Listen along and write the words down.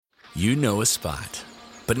You know a spot,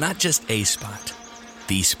 but not just a spot,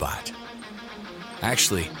 the spot.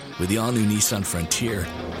 Actually, with the all-new Nissan Frontier,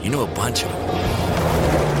 you know a bunch of them.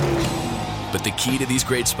 But the key to these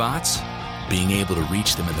great spots? Being able to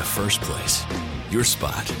reach them in the first place. Your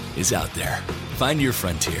spot is out there. Find your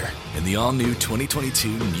Frontier in the all-new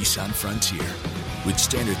 2022 Nissan Frontier. With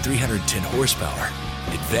standard 310 horsepower,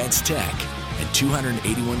 advanced tech, and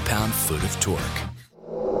 281 pound-foot of torque.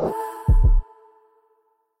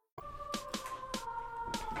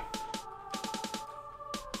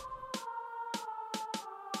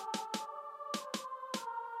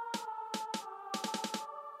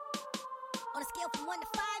 On a scale from 1 to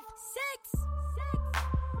 5, 6.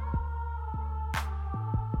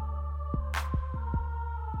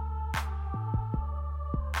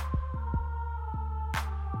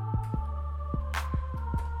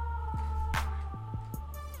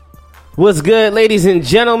 What's good, ladies and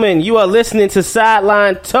gentlemen? You are listening to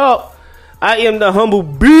Sideline Talk. I am the humble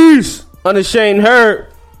beast, Unashamed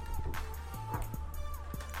Herb.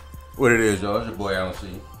 What it is, y'all? It's your boy Alan C.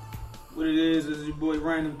 What it is your boy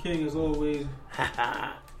Random King as always.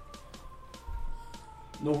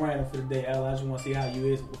 No random for the day, Al. I just want to see how you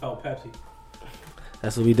is without Pepsi.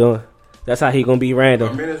 That's what we doing. That's how he gonna be random.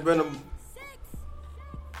 I mean, it's been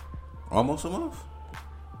almost a month.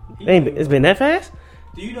 It's been that fast?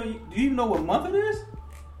 Do you even know what month it is?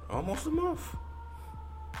 Almost a month.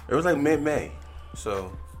 It was like mid-May,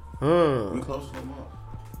 so we close to the month.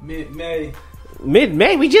 Mid-May.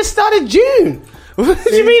 Mid-May? We just started June. What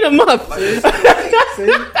did you mean a month?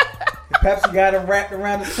 See? Pepsi got him wrapped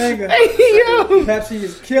around his finger. Hey, yo. Pepsi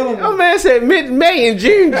is killing him. Oh man said mid-May and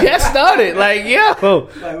June just started. Like, yo,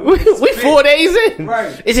 we 4 days in.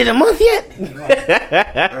 Right. Is it a month yet?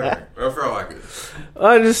 Right. I felt like it.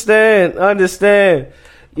 Understand.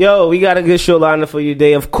 Yo, we got a good show lined up for you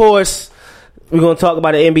today. Of course, we're going to talk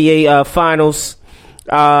about the NBA Finals.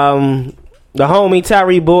 The homie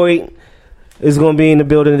Tyree Boyd is going to be in the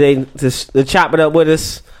building today to chop it up with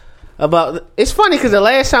us. It's funny because the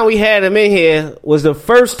last time we had him in here was the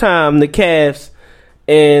first time the Cavs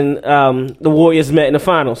and the Warriors met in the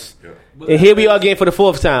finals. Yeah. And here we are again for the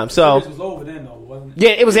fourth time. So this was over then, though, wasn't it?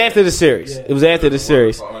 Yeah, it was after the series. Yeah. It was after the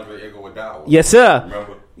series. Yes, sir.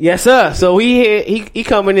 Remember? Yes, sir. So he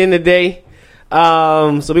coming in today.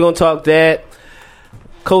 So we're gonna talk that.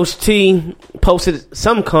 Coach T posted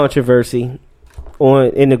some controversy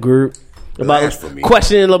in the group about Blasphemy.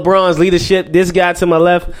 questioning LeBron's leadership. This guy to my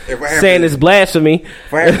left saying it's blasphemy.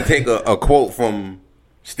 If I had to take a quote from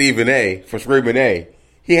Stephen A. from Screaming A,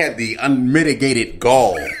 he had the unmitigated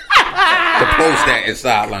gall to post that in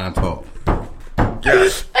Sideline Talk.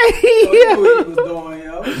 Yes. He knew what he was doing,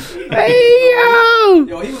 yo.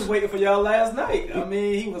 Yo, he was waiting for y'all last night. I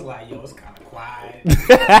mean, he was like, yo, it's kind of quiet.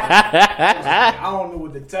 I don't know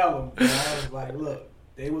what to tell him. I was like, look,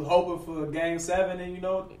 they was hoping for Game 7, and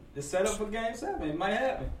the setup for Game 7. It might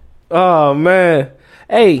happen. Oh man,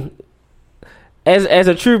 hey, as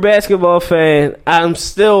a true basketball fan, I'm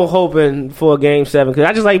still hoping for a Game 7 because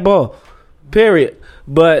I just like ball. Period.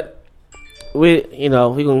 But we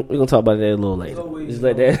gonna talk about that a little later. Just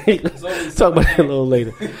let that talk about that a little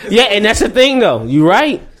later. Yeah, and that's the thing though. You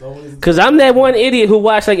right? Because I'm that one idiot who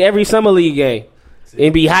watched like every summer league game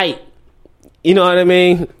and be hyped. You know what I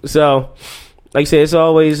mean? So, like I said, it's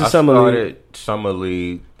always a summer league. Summer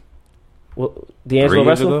league. What, D'Angelo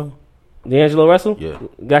Russell? D'Angelo Russell? Yeah.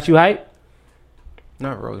 Got you hyped?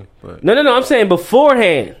 Not really, but No. I'm saying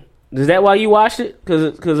beforehand. Is that why you watched it?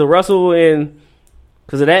 Because of Russell and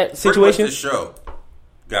because of that situation? the show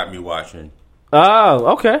got me watching.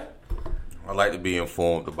 Oh, okay. I like to be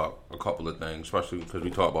informed about a couple of things, especially because we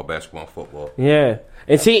talk about basketball and football. Yeah.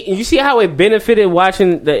 And you see how it benefited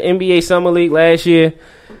watching the NBA Summer League last year?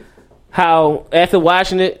 How after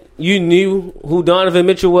watching it, you knew who Donovan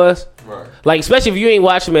Mitchell was? Right. Like, especially if you ain't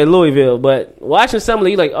watching him at Louisville. But watching Summer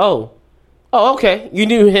League, like, oh, okay. You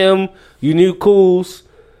knew him. You knew Kuz.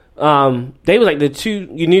 They were like the two.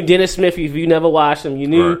 You knew Dennis Smith if you never watched him. You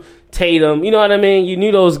knew Tatum. You know what I mean? You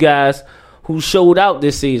knew those guys who showed out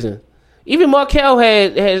this season. Even Markelle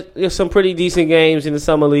had some pretty decent games in the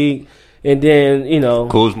Summer League. And then,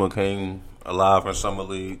 Kuzma came alive in Summer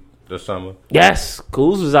League this summer. Yes,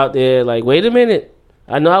 Kuz was out there like, wait a minute.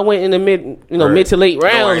 I know I went in the mid to late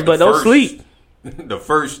rounds, but don't sleep. The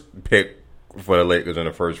first pick for the Lakers in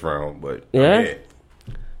the first round, but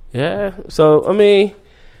yeah. So I mean,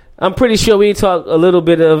 I'm pretty sure we talk a little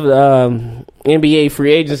bit of NBA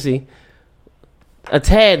free agency, a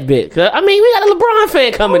tad bit. I mean, we got a LeBron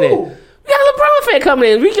fan coming in.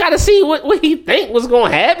 We got to see what he think was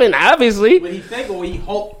going to happen. Obviously, what he think or what he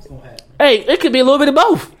hope was going to happen. Hey, it could be a little bit of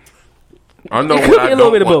both. I know It what could I be a don't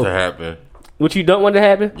little bit of want both. to happen. What you don't want to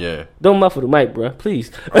happen? Yeah. Don't muffle the mic, bro.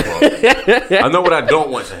 Please. I know what I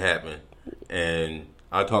don't want to happen, and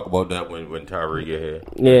I'll talk about that when Tyree get here.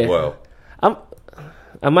 Yeah. Well,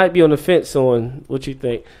 I might be on the fence on what you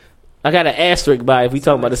think. I got an asterisk by if we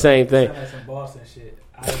talking about the same thing. Sound like some Boston shit.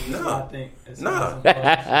 I think it's Nah. some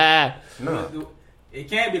Boston shit. no. It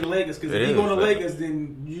can't be the Lakers because It if you go to is, the man. Lakers,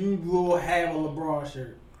 then you will have a LeBron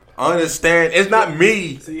shirt. I understand. It's not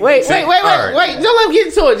me. See, Wait. All right. Don't let him get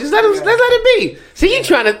into it. Just let it be. See,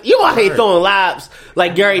 you out here throwing lobs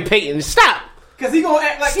like Gary Payton. Stop. Because he gonna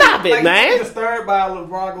act like Stop it, man. He's disturbed by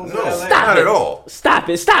LeBron goes to No, LA. Stop not it. at all. Stop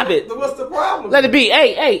it. So what's the problem? Let it be.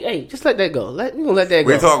 Hey. Just let that go. We gonna let that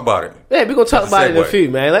go. We talk about it. Yeah, we're gonna talk That's a about it in a segue. few,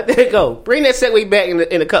 man. Let that go. Bring that segue back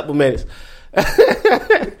in a couple minutes.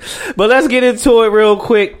 But let's get into it real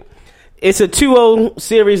quick. It's a 2-0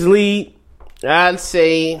 series lead. I'd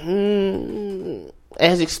say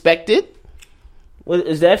as expected.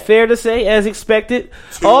 Is that fair to say? As expected?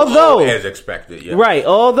 Although, as expected, yeah. right.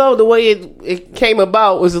 Although the way it came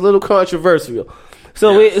about was a little controversial.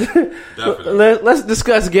 So Definitely. let's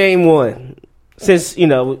discuss game one. Since,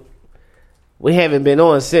 we haven't been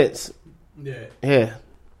on since. Yeah. Yeah.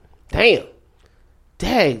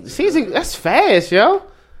 Dang. Season, that's fast, yo.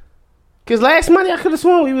 Because last Monday I could have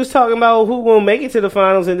sworn we was talking about who gonna make it to the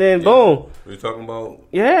finals, and then boom. We talking about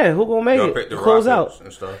Yeah, who gonna make y'all it? picked the Close Rockets out.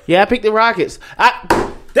 and stuff. Yeah, I picked the Rockets.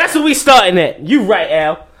 That's what we starting at. You right,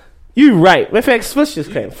 Al. You right. In fact, Switch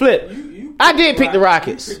just came. Flip. You I did pick the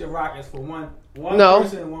Rockets. You picked the Rockets for one No.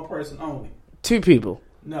 person and one person only. 2 people.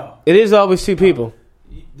 No. It is always 2 people.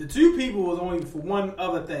 The 2 people was only for one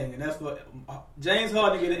other thing, and that's for James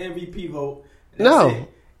Harden to get an MVP vote. And that's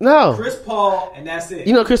it. No. Chris Paul, and that's it.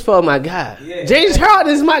 Chris Paul my guy. Yeah. James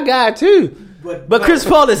Harden is my guy too. But Chris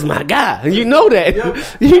Paul is my guy. You know that. Yep.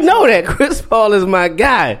 You know that. Chris Paul is my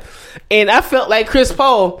guy. And I felt like Chris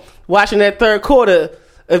Paul, watching that third quarter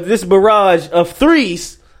of this barrage of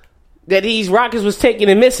threes that these Rockets was taking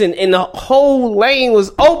and missing, and the whole lane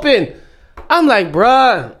was open. I'm like,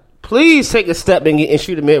 bruh, please take a step and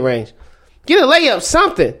shoot a mid-range. Get a layup,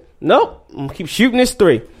 something. Nope. I'm gonna keep shooting this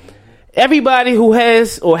 3. Everybody who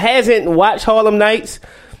has or hasn't watched Harlem Nights,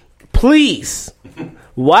 please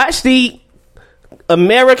watch the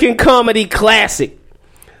American comedy classic,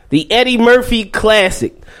 the Eddie Murphy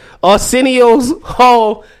classic. Arsenio's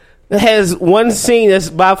Hall has one scene that's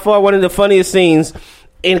by far one of the funniest scenes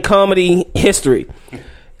in comedy history.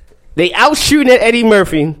 They out shooting at Eddie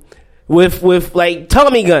Murphy with like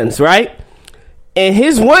Tommy guns, right? And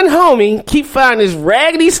his one homie keep firing this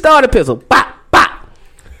raggedy starter pistol. Bop, bop.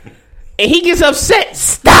 And he gets upset.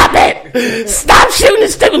 Stop it! Stop shooting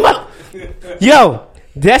this stupid mother. Yo,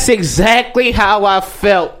 that's exactly how I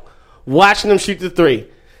felt watching them shoot the 3.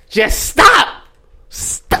 Just stop.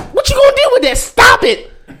 Stop. What you gonna do with that? Stop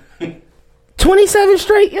it. 27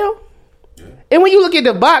 straight, yo. And when you look at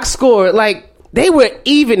the box score, like, they were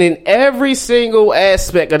even in every single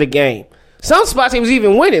aspect of the game. Some spots they was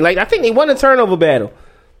even winning. Like, I think they won the turnover battle.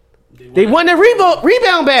 They won the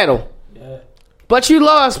rebound battle. Yeah. But you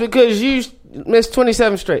lost because you missed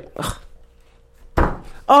 27 straight. Ugh.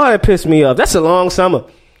 Oh, that pissed me off. That's a long summer.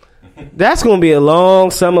 That's going to be a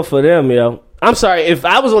long summer for them, yo. I'm sorry. If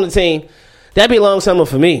I was on the team, that'd be a long summer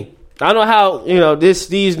for me. I don't know how,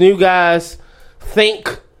 these new guys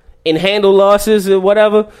think and handle losses or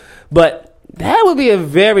whatever, but that would be a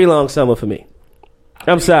very long summer for me.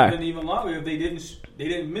 I'm sorry. Been even longer if they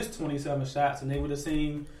didn't miss 27 shots and they would have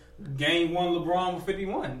seen game 1 LeBron with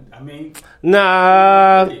 51. I mean,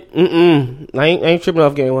 Nah, I ain't tripping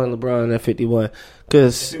off game 1 LeBron at 51.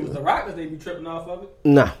 Cause if it was the Rockets, they'd be tripping off of it.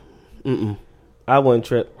 nah, I wouldn't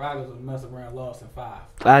trip. Rockets would mess around, lost in 5.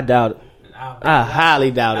 I doubt it. And I highly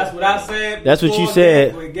doubt That's it. what I said. That's what you before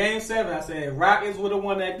said. With game 7, I said Rockets would have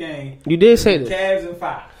won that game. You did say this. Cavs in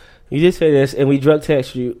 5. You did say this, and we drug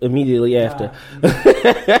text you immediately after.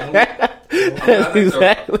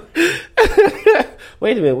 Exactly.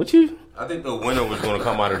 Wait a minute, what you? I think the winner was going to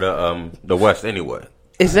come out of the West anyway.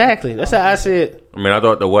 Exactly. That's how I said. I mean, I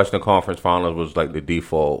thought the Western Conference Finals was like the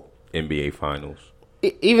default NBA Finals.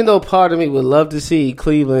 Even though part of me would love to see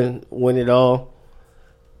Cleveland win it all,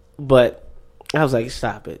 but I was like,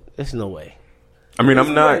 stop it. There's no way. I mean,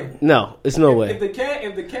 I'm not. No, it's no If way. the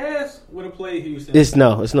Cavs would have played Houston, It's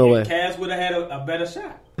no way. Cavs would have had a better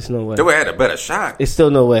shot. It's no way. They would have had a better shot, It's still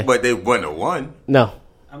no way. but they wouldn't have won. No.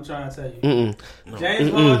 I'm trying to tell you.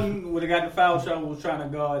 James Harden would have got the foul trouble was trying to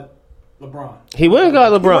guard LeBron. He wouldn't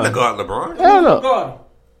guard Wouldn't have LeBron. got LeBron. Hell no. Guard him.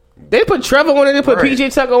 They put Trevor on it. They put Right.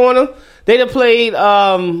 PJ Tucker on him. They'd have played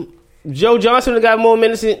Joe Johnson that got more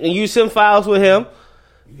minutes and used some fouls with him.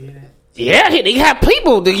 You hear that? Yeah, they have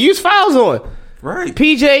people to use fouls on. Right.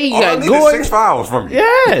 PJ, you All I got need is Gordon. 6 fouls from you.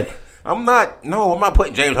 Yeah. I'm not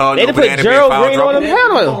putting James Harden They done over put there to be a Gerald foul Green trouble. on him. You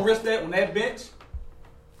Hell no. gonna risk that on that bench?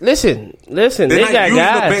 Listen. They're They not got using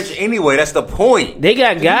guys. the bench anyway. That's the point. They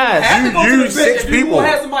got guys. Have to go to the use bench 6 if you people. gonna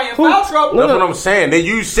have somebody in foul trouble. No, That's what I'm saying. They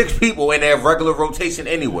use 6 people in their regular rotation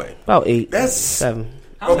anyway. About 8. That's- 7.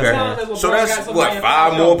 How many Okay. times has So LeBron that's got somebody what, in 5 foul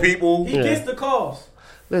more trouble? people? He gets the calls.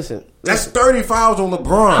 Listen. That's 30 fouls on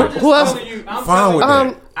LeBron. Who else? I'm Fine with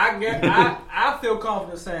telling you, that. I feel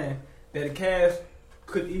confident saying that the Cavs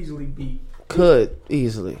could easily beat. Could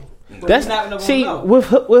easily. But That's we're not gonna see know.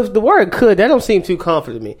 with the word could, that don't seem too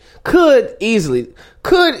confident to me. Could easily,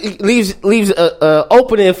 could leaves a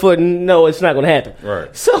opening for no, it's not going to happen.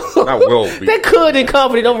 Right. So Not will be. that could and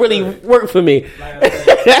confident don't really work for me. Like I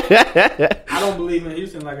said, I don't believe in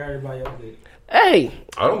Houston like everybody else did. Hey,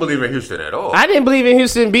 I don't believe in Houston at all. I didn't believe in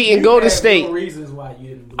Houston beating You Golden have State, No reasons why you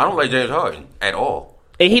didn't. Believe I don't like James Harden at all.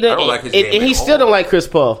 and he I don't like his and, game and he at still all. don't like Chris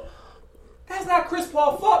Paul. That's not Chris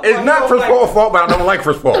Paul's fault. It's not Chris Paul's fault, but I don't like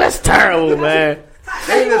Chris Paul. That's terrible, man.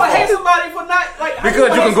 How you gonna hate somebody for not like? how Because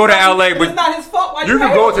gonna you hate can go to somebody LA, if but it's not his fault. Why You can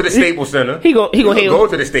hate go him? to the Staples Center. He gon' You hate can go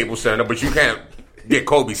him. to the Staples Center, but you can't get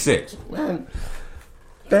Kobe 6.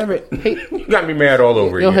 Damn it. You got me mad all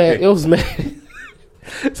over It again. was mad.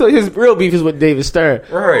 So his real beef is with David Stern.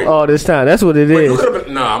 Right. All this time. That's what it But you is. could have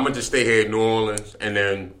been, I'm going to just stay here in New Orleans, and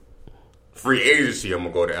then free agency, I'm going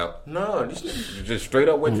to go to L. No, these niggas just straight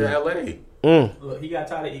up went to L.A. Look, he got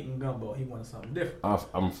tired of eating gumbo. He wanted something different.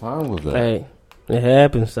 I'm fine with that. Hey, it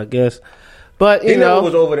happens, I guess. But, He you never know.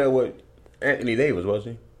 was over there with Anthony Davis, was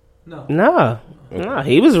he? No. Nah,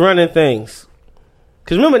 he was running things.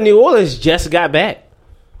 Because remember, New Orleans just got back.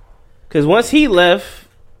 Because once he left,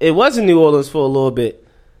 it wasn't New Orleans for a little bit.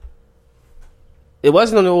 It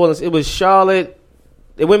wasn't New Orleans. It was Charlotte.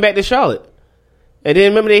 It went back to Charlotte. And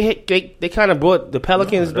then remember, they kind of brought the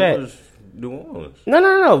Pelicans back. That was New Orleans.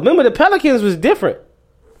 No. Remember, the Pelicans was different.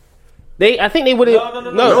 I think they would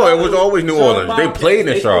have. No, it was always New Charlotte Orleans. They Bobcats, played in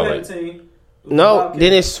they still Charlotte. had a team. It was No, Bobcats.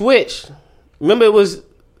 then it switched. Remember, it was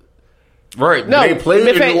Right. No, they played in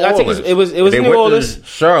in fact, New I think Orleans. it was They New went Orleans. to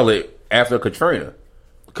Charlotte after Katrina.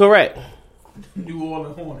 correct, New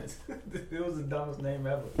Orleans Hornets. It was the dumbest name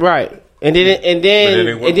ever. right, and then But then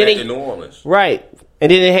they went back they- to New Orleans. right, and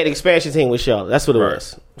then they had the expansion team with Charlotte. That's what it Right.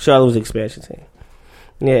 was. Charlotte was the expansion team.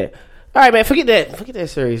 Yeah. All right, man. Forget that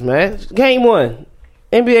series, man. Game 1,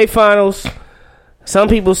 NBA Finals. Some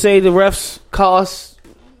people say the refs cost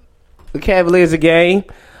the Cavaliers a game.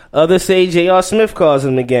 Others say J.R. Smith cost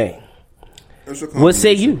them the game. What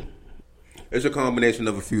say you? It's a combination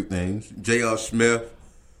of a few things. J.R. Smith.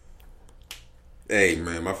 Hey,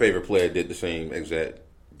 man, my favorite player did the same exact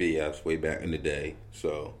BS way back in the day.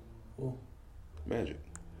 So, Magic.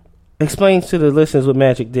 Explain to the listeners what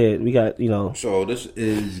Magic did. We got, So, this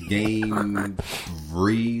is game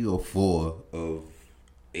 3 or 4 of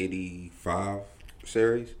 85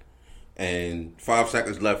 series. And 5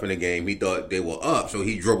 seconds left in the game. He thought they were up, so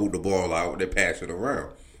he dribbled the ball out. They passed it around.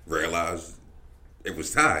 Realized it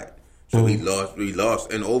was tied. So he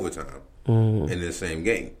lost in overtime in the same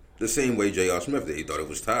game. The same way J.R. Smith did. He thought it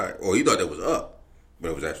was tied. Or he thought it was up, but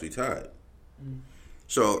it was actually tied.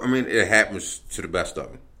 So, I mean, it happens to the best of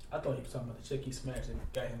them. I thought he was talking about the chick he smashed and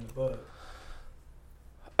got him the bug.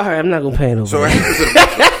 All right, I'm not gonna pay no. So, it happens to the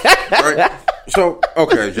best of them. Right? So,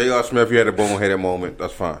 okay, J.R. Smith, you had a boneheaded moment.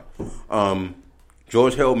 That's fine.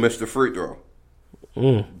 George Hill missed the free throw.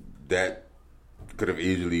 That could have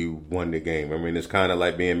easily won the game. I mean, it's kind of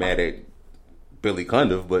like being mad at Billy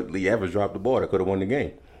Cundiff, but Lee Evers dropped the ball. That could have won the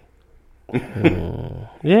game.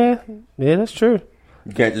 Yeah, that's true.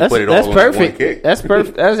 You can't just put it all That's on that one perfect. kick. That's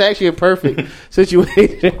perfect. That's actually a perfect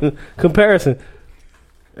situation comparison.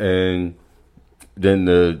 And then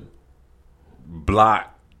the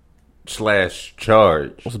block /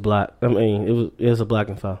 charge. It was a block. I mean, it was a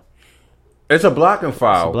blocking foul. It's a blocking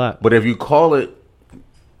foul. It's a block. But if you call it,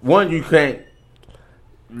 one, you can't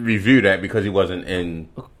review that because he wasn't in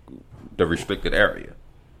the restricted area.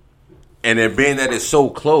 And then being that it's so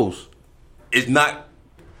close, it's not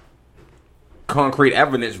concrete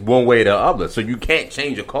evidence one way or the other. So you can't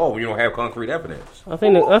change a call when you don't have concrete evidence. I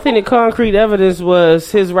think the concrete evidence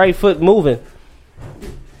was his right foot moving.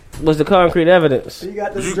 Was the concrete evidence? You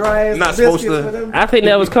got You not supposed to, I think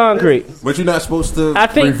that was concrete. but you're not supposed to I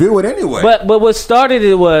think- review it anyway. But what started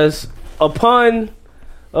it was upon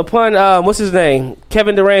what's his name?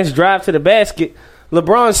 Kevin Durant's drive to the basket.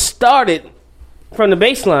 LeBron started from the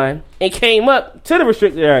baseline and came up to the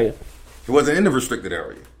restricted area. He wasn't in the restricted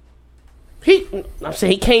area. I'm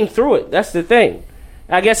saying he came through it. That's the thing.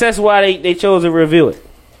 I guess that's why they chose to review it.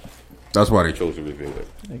 That's why they chose to reveal it.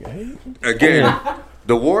 Nigga, hey. Again, I'm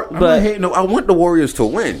not hating. I want the Warriors to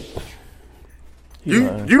win.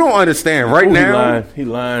 You don't understand right now. He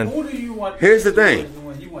lying. Who do you want? Here's the thing.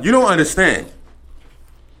 You don't understand.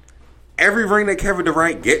 Every ring that Kevin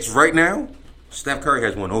Durant gets right now, Steph Curry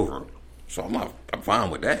has one over him. So I'm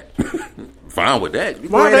fine with that. Fine with that.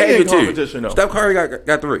 Why they in competition though? Steph Curry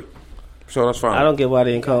got 3. So that's fine. I don't get why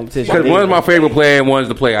they in competition. Because one's my favorite player and one's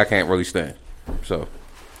the player I can't really stand. So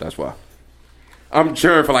that's why. I'm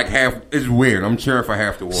cheering for like half. It's weird. I'm cheering for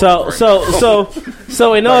half the Warriors.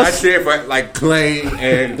 So in I cheer for like Clay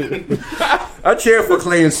and I cheer for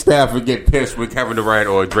Clay and Steph to get pissed with Kevin Durant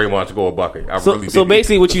or Draymond to go a bucket. So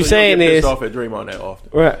basically, what you saying is off at Draymond that often,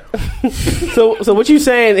 right? so what you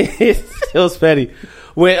saying is it was petty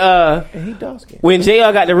when he does get. when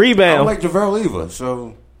JR got the rebound. I like JaVale Lever,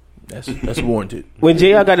 so that's warranted. When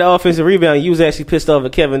JR got the offensive rebound, you was actually pissed off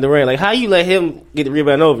at Kevin Durant. Like, how you let him get the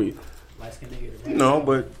rebound over you? no,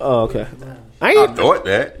 but Okay. I thought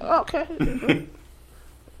that. Okay.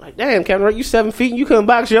 Like, damn, Kevin Durant, you 7 feet and you couldn't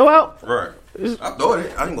box Joe out? Right. I thought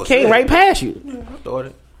it. I ain't gonna Came say right it. past you. I thought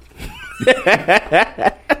it.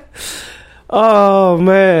 Oh,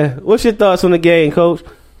 man. What's your thoughts on the game, Coach?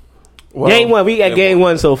 Well, Game 1. We got game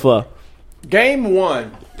 1 so far. Game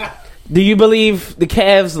 1. Do you believe the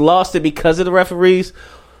Cavs lost it because of the referees,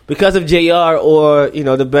 because of JR, or,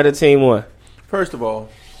 the better team won? First of all,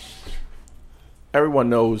 everyone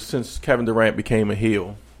knows since Kevin Durant became a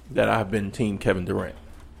heel that I've been team Kevin Durant.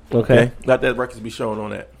 Okay. Let that records be shown on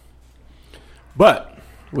that. But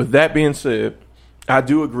with that being said, I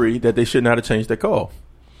do agree that they should not have changed their call.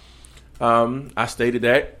 I stated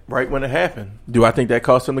that right when it happened. Do I think that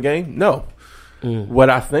cost them the game? No. What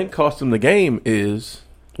I think cost them the game is,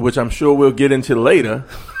 which I'm sure we'll get into later,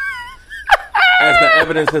 as the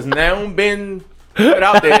evidence has now been put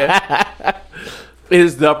out there,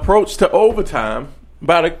 is the approach to overtime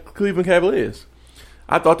by the Cleveland Cavaliers.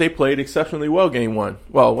 I thought they played exceptionally well game 1.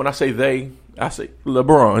 Well, when I say they, I say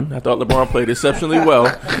LeBron. I thought LeBron played exceptionally well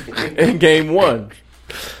in game 1.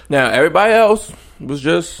 Now, everybody else was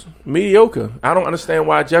just mediocre. I don't understand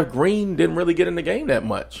why Jeff Green didn't really get in the game that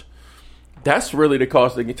much. That's really the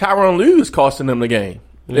cost of the game. Tyronn Lue is costing them the game.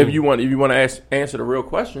 If you want to answer the real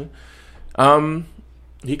question,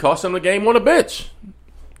 he cost them the game on the bench,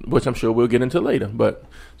 which I'm sure we'll get into later. But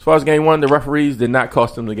as far as game 1, the referees did not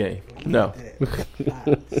cost them the game. No.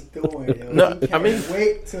 No, I mean,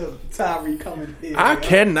 wait till Tyree coming in. I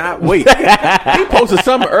cannot wait. He posted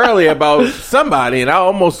something earlier about somebody, and I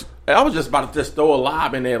was just about to just throw a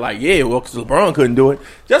lob in there, like, yeah, well, because LeBron couldn't do it,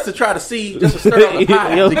 just to try to see, just to stir up the pot,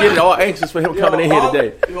 to get it all anxious for him coming in here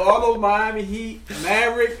today. All those Miami Heat,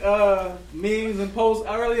 Maverick memes and posts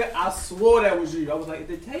earlier, I swore that was you. I was like,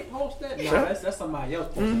 did Tate post that? No, that's somebody else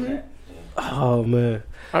posting that. Oh, man.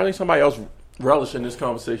 I think somebody else relishing this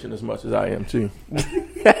conversation as much as I am, too.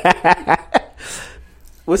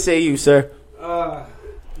 What say you, sir?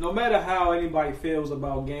 No matter how anybody feels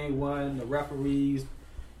about game 1, the referees,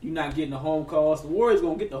 you're not getting the home calls. The Warriors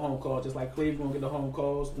going to get the home calls, just like Cleveland going to get the home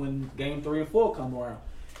calls when game 3 and 4 come around.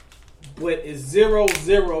 But it's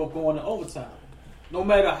 0-0 going to overtime. No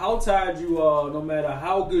matter how tired you are, no matter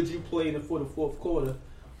how good you played for the fourth quarter,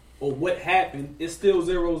 or what happened, it's still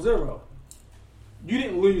 0-0. You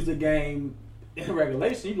didn't lose the game in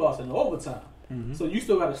regulation. You lost in overtime. Mm-hmm. So you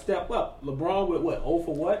still got to step up. LeBron with what? 0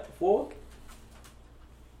 for what? 4?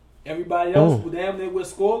 Everybody else was damn near with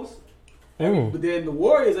scoreless. But then the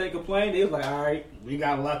Warriors ain't complaining. They was like, all right, we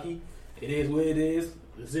got lucky. It is what it is.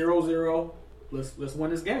 0-0. Let's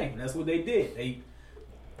win this game. That's what they did.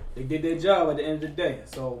 They did their job at the end of the day.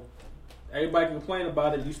 So everybody can complain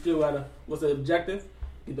about it. You still got to, what's the objective?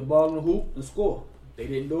 Get the ball in the hoop and score. They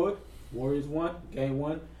didn't do it. Warriors won. Game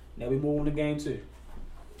 1. Now we move on to game 2.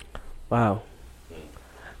 Wow.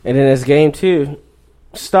 And then as game 2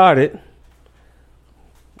 started,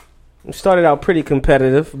 it started out pretty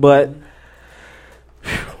competitive, but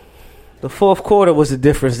the fourth quarter was the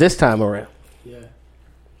difference this time around. Yeah.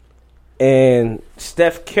 And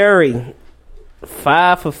Steph Curry,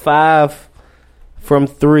 5 for 5 from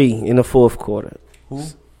 3 in the fourth quarter. Who?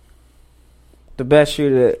 The best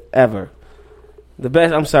shooter ever.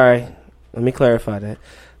 I'm sorry, let me clarify that.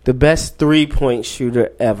 The best 3-point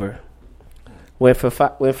shooter ever. Went 5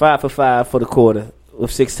 for 5 for the quarter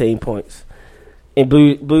with 16 points. And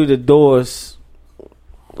blew the doors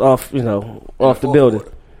off the building.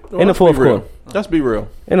 In the fourth quarter. Let's be real.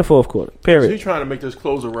 In the fourth quarter. Period. So he's trying to make this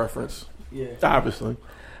closer reference. Yeah. Obviously.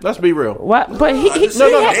 Let's be real. What? But he had the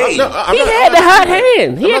the hot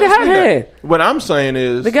hand. He had the hot hand. What I'm saying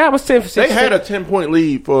is The guy was 10 for 16. they had a 10-point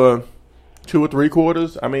lead for 2 or 3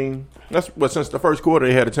 quarters. I mean, that's what since the first quarter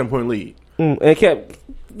they had a 10-point lead. And it kept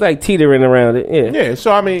like teetering around it. Yeah. Yeah,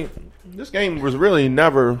 so I mean, this game was really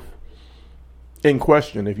never in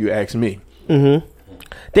question, if you ask me. Mm-hmm.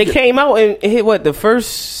 They came out and hit the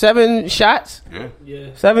first 7 shots?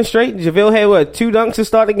 Yeah. 7 straight. JaVale had 2 dunks to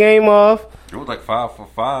start the game off. It was like 5 for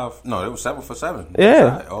 5. No, it was 7 for 7.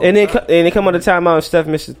 Yeah, and they come on the timeout and Steph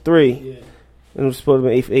missed a 3. Yeah. And it was supposed to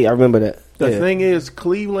be 8 for 8. I remember that. The thing is,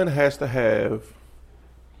 Cleveland has to have.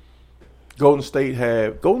 Golden State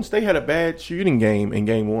had a bad shooting game in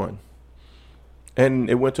game 1, and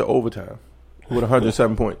it went to overtime with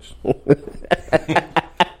 107 points.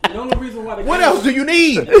 The only reason why What else do you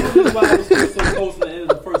need? The only reason why it was still so close in the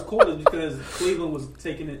end of the first quarter is because Cleveland was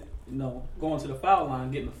taking it, going to the foul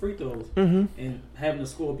line, getting the free throws, and having the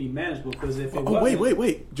score be manageable. Because if it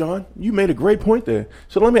Wait, John, you made a great point there.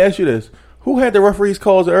 So let me ask you this: who had the referees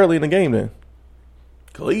calls early in the game then?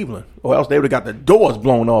 Cleveland, or else they would have got the doors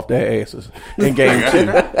blown off their asses in game 2.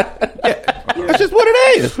 That's just what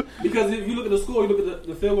it is. Because if you look at the score, you look at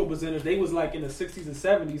the field goal percentage, they was like in the 60s and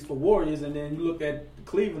 70s for Warriors, and then you look at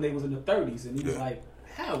Cleveland, they was in the 30s, and he was like,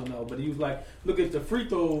 hell no. But he was like, look at the free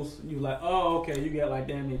throws, and you was like, oh, okay, you got like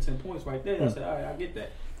damn near 10 points right there. I said, all right, I get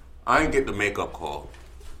that. I didn't get the makeup call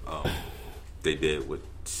they did with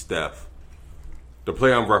Steph. The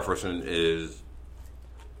play I'm referencing is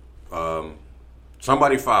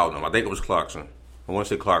somebody fouled him. I think it was Clarkson. I want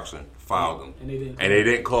to say Clarkson fouled him, and they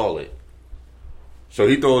didn't call it. So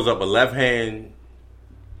he throws up a left-hand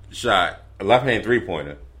shot, a left-hand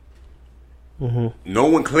three-pointer. Mm-hmm. No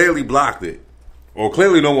one clearly blocked it. Or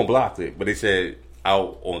clearly no one blocked it, but they said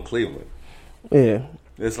out on Cleveland. Yeah.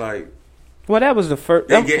 It's like... Well, that was the first...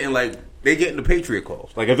 They getting the Patriot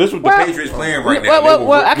calls. Like, if this was the Patriots playing right now,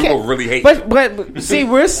 we would really hate it. But see,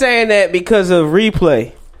 we're saying that because of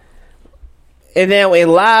replay. And now in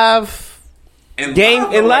live...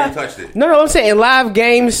 touched it. No, I'm saying in live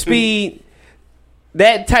game speed...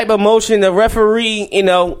 That type of motion, the referee,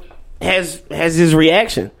 has his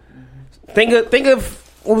reaction. Think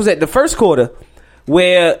of what was that? The first quarter,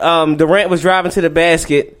 where Durant was driving to the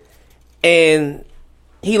basket, and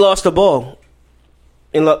he lost the ball,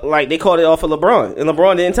 and they called it off of LeBron, and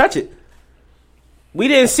LeBron didn't touch it. We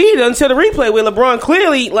didn't see it until the replay, where LeBron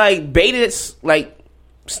clearly baited it,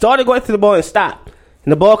 started going through the ball and stopped,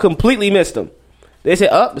 and the ball completely missed him. They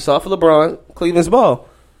said, it's off of LeBron, Cleveland's ball.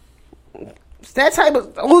 That type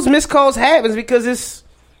of those missed calls happens because it's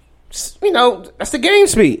that's the game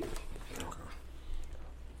speed.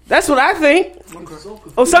 That's what I think.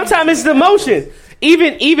 Or sometimes it's the motion.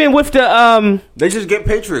 Even with the they just get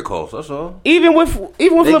Patriot calls. That's all. Even with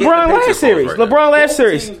LeBron last series, right LeBron last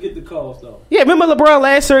series. Teams get the calls though. Yeah, remember LeBron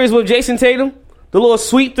last series with Jason Tatum, the little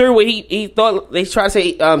sweep through where he thought they tried to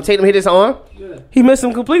say Tatum hit his arm. Yeah. He missed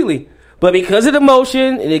him completely, but because of the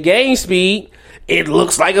motion and the game speed. It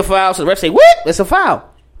looks like a foul, so the refs say, "What? It's a foul."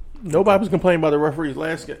 Nobody was complaining about the referees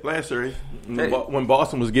last series when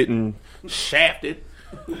Boston was getting shafted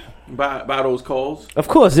by those calls. Of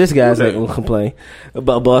course, this guy's not going to complain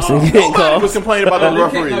about Boston getting Nobody calls. was complaining about those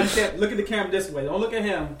referees. No, you can't look at the camera this way. Don't look at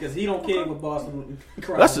him because he don't care what Boston.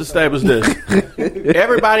 Let's establish this: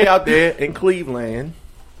 everybody out there in Cleveland,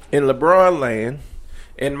 in LeBron land,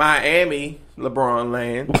 in Miami, LeBron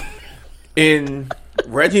land, in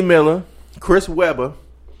Reggie Miller. Chris Webber,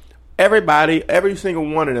 everybody, every single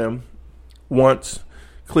one of them wants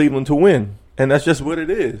Cleveland to win. And that's just what it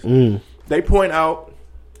is. They point out,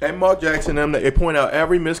 and Mark Jackson and them, they point out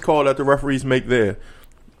every missed call that the referees make there.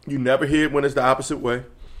 You never hear it when it's the opposite way.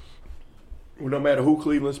 No matter who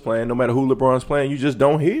Cleveland's playing, no matter who LeBron's playing, you just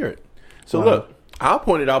don't hear it. So look, I'll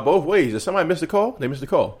point it out both ways. If somebody missed a call, they missed a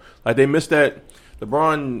call. Like they missed that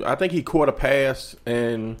LeBron, I think he caught a pass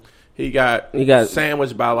and... He got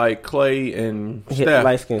sandwiched by Clay and Steph,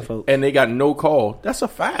 light-skinned folks, and they got no call. That's a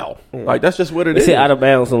foul. Yeah. That's just what it is. They out of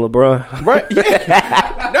bounds on LeBron, right?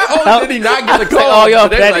 Yeah. Not only did he not get the call,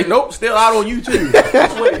 they're like, nope, still out on you too.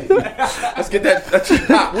 Let's get that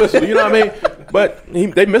top whistle. You know what I mean? But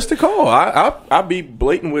they missed the call. I'll be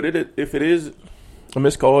blatant with it. If it is a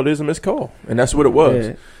missed call, it is a missed call, and that's what it was.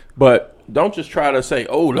 Yeah. But don't just try to say,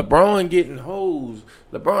 LeBron getting hosed,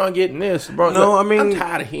 LeBron getting this. LeBron. No, look, I mean, I'm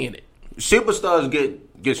tired of hearing it. Superstars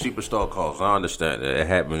get superstar calls. I understand that it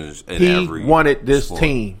happens in every. He wanted this sport.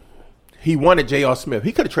 team. He wanted J.R. Smith.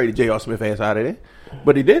 He could have traded J.R. Smith ass out of there,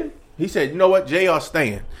 but he didn't. He said, "You know what, J.R.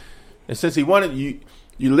 staying." And since he wanted you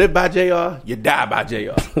live by J.R., you die by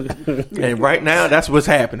J.R. And right now, that's what's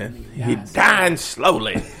happening. He's dying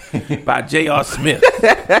slowly by J.R. Smith.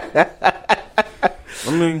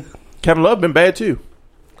 I mean, Kevin Love been bad too.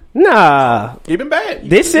 Nah, He been bad.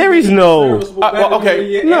 this series, no.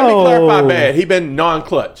 Okay, No. let me clarify bad. He been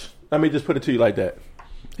non-clutch. Let me just put it to you like that.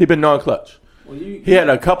 He been non-clutch. He had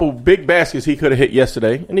a couple big baskets he could have hit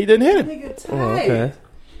yesterday, and he didn't hit it. Nigga tight. Oh, okay.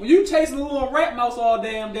 When you chasing a little rat mouse all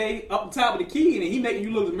damn day up the top of the key and he making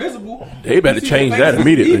you look miserable, They better you see change the that faces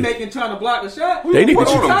immediately. He making trying to block the shot. They need to Put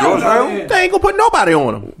shoot some him, times George out Hill. there. They ain't gonna put nobody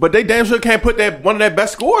on him, but they damn sure can't put that one of their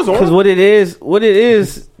best scores on Because him. what it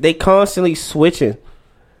is, they constantly switching.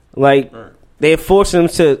 Like they're forcing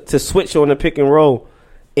them to switch on the pick and roll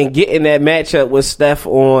and get in that matchup with Steph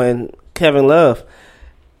on Kevin Love.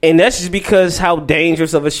 And that's just because how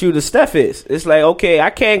dangerous of a shooter Steph is. It's like, okay, I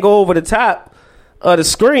can't go over the top of the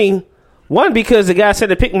screen. One, because the guy said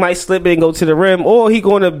the pick might slip and go to the rim, or he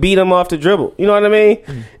going to beat him off the dribble. You know what I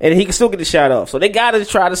mean? And he can still get the shot off. So they got to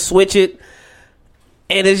try to switch it.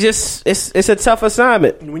 And it's just, it's a tough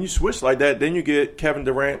assignment. When you switch like that, then you get Kevin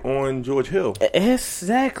Durant on George Hill.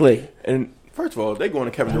 Exactly. And first of all, they going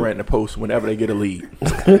to Kevin Durant in the post whenever they get a lead.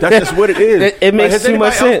 That's just what it is. It makes has too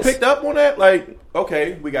much anybody else sense. picked up on that? Like,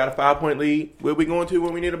 okay, we got a 5-point lead. Where we going to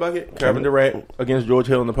when we need a bucket? Kevin Durant against George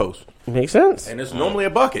Hill in the post. Makes sense. And it's normally a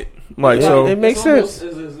bucket. Like, Yeah, so it makes It's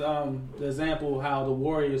sense. almost the example of how the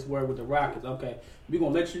Warriors were with the Rockets. Okay, we're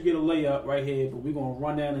going to let you get a layup right here, but we're going to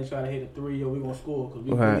run down and try to hit a three, or we're going to score because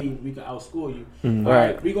we Right. believe we can outscore you. Mm-hmm. All Right.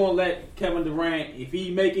 right, we're going to let Kevin Durant, if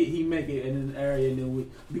he make it in the area, and then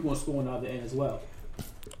we're going to score on the other end as well.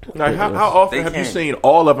 like how often They have you can't. seen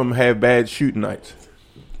all of them have bad shooting nights?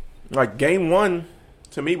 Like, game one,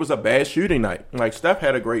 to me, was a bad shooting night. Like, Steph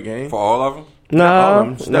had a great game. For all of them? All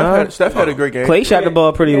of No, them. Steph had a great game. Clay shot the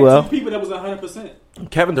ball pretty You had well. two people that was 100%.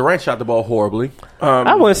 Kevin Durant shot the ball horribly.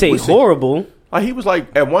 I wouldn't say horrible. Like, he was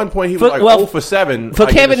like, at one point, he was For- like well, 0 for 7. For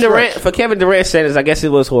like, in Kevin the Durant, stretch. for Kevin Durant standards, I guess it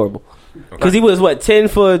was horrible. Because he was, 10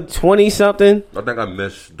 for 20 something? I think I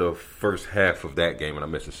missed the first half of that game and I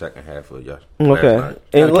missed the second half of last Okay. night.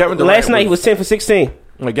 And Kevin Durant last night he was- was 10 for 16.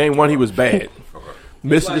 Like, game one, he was bad. Okay.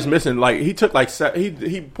 Just missing. Like, he took like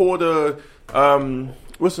he pulled a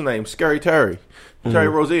what's his name? Scary Terry. Terry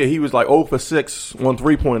Rozier. He was like 0 for 6 on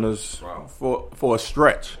 3-pointers for a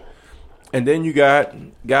stretch. And then you got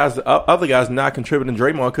other guys not contributing.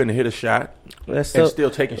 Draymond couldn't hit a shot That's and so, still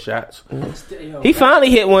taking shots. he finally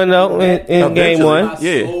hit one, though, in game Eventually. one.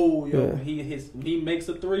 Yeah. Soul, yo, he makes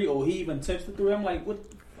a three or he even attempts the three. I'm like, what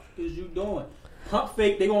the fuck is you doing? Pump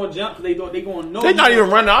fake, they gonna jump because they gonna know. They're not even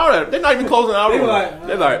running out of it. They're not even closing out They of it. like,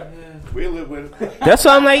 They're like, we'll live with it. That's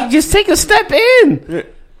why I'm like, just take a step in. Yeah.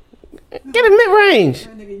 Get a mid-range.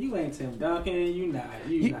 Man, nigga, you ain't Tim Duncan. You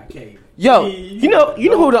not Cade. Yo, you know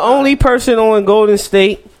who the only person on Golden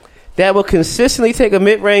State that will consistently take a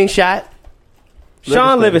mid-range shot?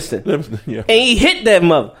 Sean Livingston. Yeah. And he hit that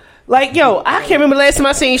mother. Like, yo, I can't remember the last time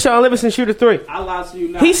I seen Sean Livingston shoot a three. I lie to you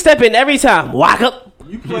now. He step in every time. Walk up.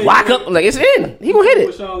 You play Walk up. Like, it's in. He gonna hit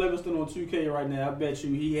with it. Sean Livingston on 2K right now. I bet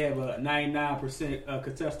you he have a 99%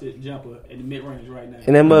 contested jumper in the mid range right now.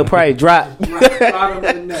 And that mother probably dropped. Right him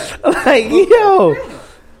in the net. Like, yo.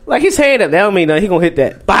 Like, his hand up. That don't mean nothing. He gonna hit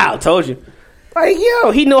that. Bow. Told you. Like,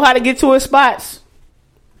 yo. He know how to get to his spots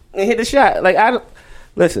and hit the shot. Like,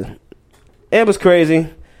 listen. It was crazy.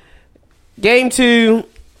 Game 2.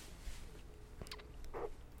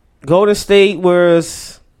 Golden State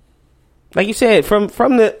was, like you said, from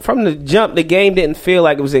the jump, the game didn't feel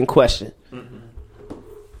like it was in question.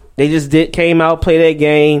 They just came out, played that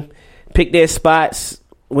game, picked their spots,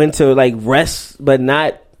 went to like rest, but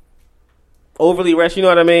not overly rest. You know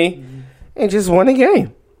what I mean? And just won the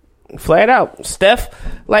game, flat out. Steph,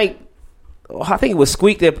 like, I think it was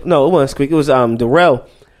Squeak that. No, it wasn't Squeak. It was Darrell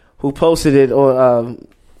who posted it on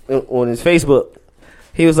his Facebook.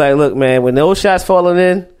 He was like, "Look, man, when those shots falling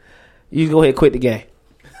in, you go ahead and quit the game."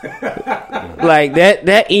 Like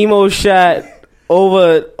that emo shot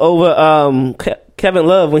over Kevin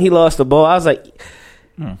Love when he lost the ball. I was like,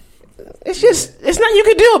 it's nothing you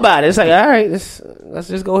can do about it. It's like, all right, let's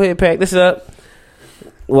just go ahead and pack this up.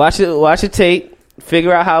 Watch the tape,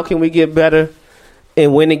 figure out how can we get better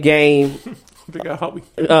and win the game. Figure out how we.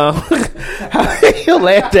 He'll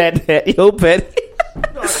laugh at that. Yo, Petty. Don't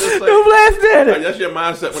laugh at Like, it. that's your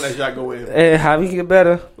mindset when that shot go in. And how we get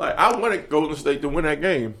better? Like, I wanted Golden State to win that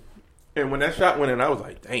game, and when that shot went in, I was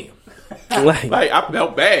like, damn. Like, Like, I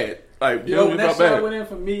felt bad. Like, Yo, when you that felt shot bad. went in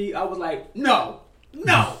for me, I was like, no,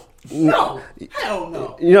 hell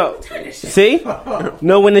no. you know, see?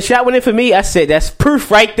 No, when the shot went in for me, I said, that's proof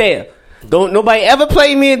right there. Don't nobody ever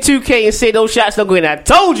play me in 2K and say those shots don't go in. I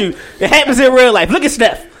told you it happens in real life. Look at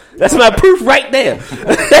Steph. That's my proof right there.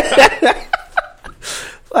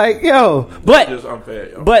 Like, yo. It's just unfair,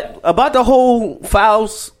 yo. But about the whole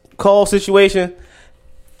fouls call situation,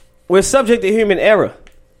 we're subject to human error.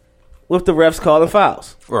 with the refs calling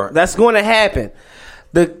fouls. Right. That's going to happen.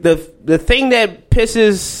 The thing that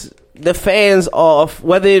pisses the fans off,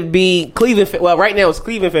 whether it be Cleveland, well, right now it's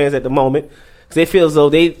Cleveland fans at the moment, because they feel as though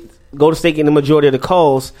they go to state in the majority of the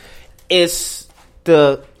calls. It's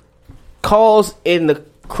the calls in the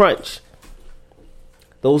crunch,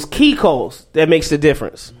 those key calls that makes the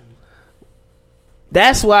difference.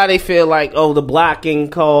 That's why they feel like, oh, the blocking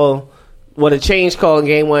call, the change call in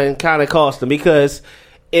game one kind of cost them, because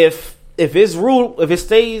if it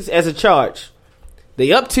stays as a charge,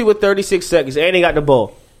 they up 2 with 36 seconds and they got the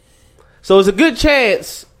ball. So it's a good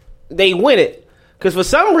chance they win it. Because for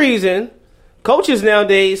some reason, coaches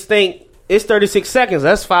nowadays think it's 36 seconds.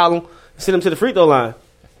 Let's foul them and send them to the free throw line.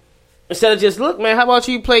 Instead of just, look, man, how about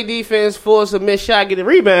you play defense, force a missed shot, get a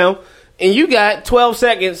rebound, and you got 12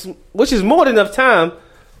 seconds, which is more than enough time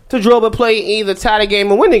to draw up a play, either tie the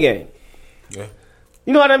game or win the game. Yeah.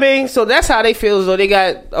 You know what I mean? So that's how they feel as though they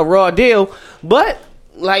got a raw deal. But,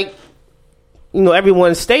 like,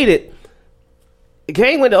 everyone stated, the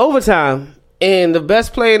game went to overtime, and the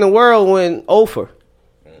best player in the world went over.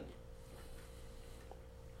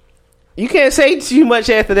 You can't say too much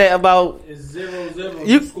after that about It's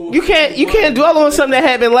 0-0. you can't dwell on something that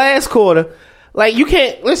happened last quarter. Like, you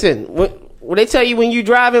can't listen when they tell you when you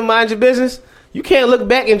drive and mind your business, you can't look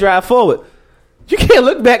back and drive forward. You can't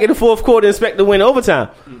look back in the fourth quarter and expect to win overtime.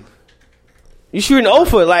 You shooting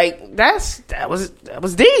over, like that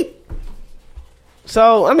was deep.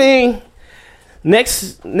 So I mean,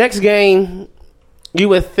 next game, you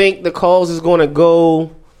would think the calls is going to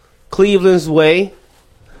go Cleveland's way,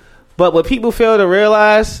 but what people fail to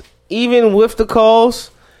realize, even with the calls,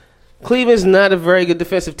 Cleveland's not a very good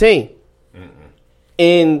defensive team,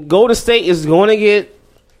 and Golden State is going to get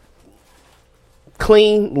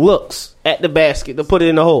clean looks at the basket to put it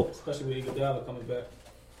in the hole. Especially with Iguodala coming back.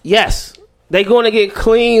 Yes, they're going to get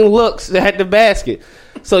clean looks at the basket.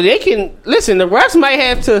 So they can, listen, the refs might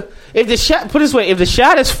have to, if the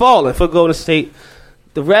shot is falling for Golden State,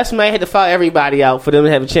 the refs might have to foul everybody out for them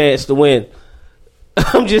to have a chance to win.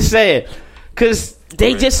 I'm just saying. Because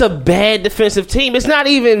they just a bad defensive team. It's not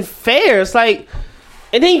even fair. It's like,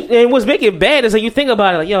 and what's making it bad is like you think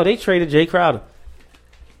about it, like, yo, they traded Jay Crowder.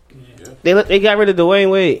 They got rid of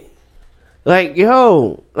Dwayne Wade. Like,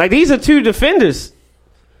 yo, like these are two defenders.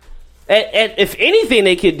 If anything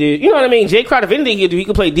they could do, you know what I mean? Jay Crowder, if anything he could do, he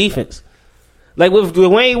could play defense. Like with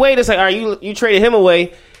Dwayne Wade, it's like, all right, you traded him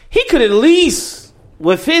away. He could at least,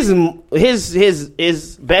 with his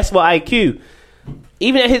basketball IQ,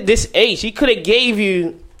 even at this age, he could have gave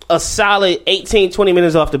you a solid 18, 20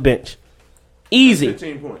 minutes off the bench. Easy.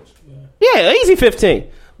 15 points. Yeah, easy 15.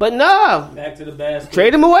 But nah, Back to the basket.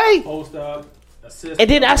 trade him away. Post up. Assist. And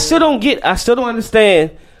then I still don't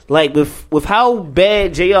understand, like with how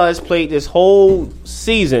bad JR has played this whole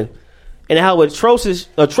season, and how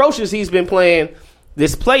atrocious he's been playing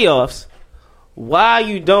this playoffs. Why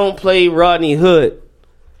you don't play Rodney Hood,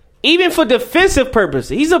 even for defensive purposes?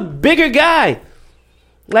 He's a bigger guy.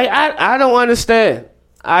 Like I don't understand.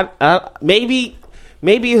 Maybe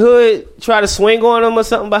Hood try to swing on him or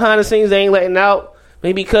something behind the scenes. They ain't letting out.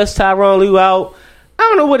 Maybe cuss Tyronn Lue out. I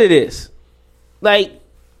don't know what it is. Like,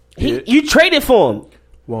 you traded for him.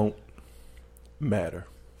 Won't matter.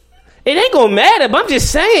 It ain't gonna matter, but I'm just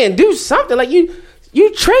saying, do something. Like, you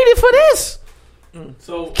traded for this.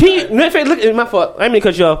 So Look, it's my fault. I didn't mean to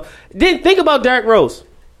cut you off. Then think about Derrick Rose.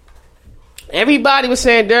 Everybody was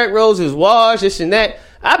saying Derrick Rose is washed, this and that.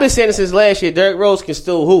 I've been saying this since last year. Derrick Rose can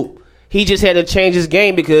still hoop. He just had to change his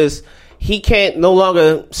game because he can't no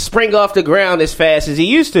longer spring off the ground as fast as he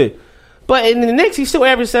used to. But in the Knicks, he still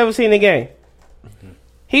averaged 17 a game.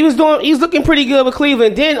 He's looking pretty good with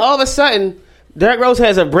Cleveland. Then all of a sudden, Derrick Rose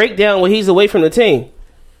has a breakdown when he's away from the team.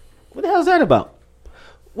 What the hell is that about?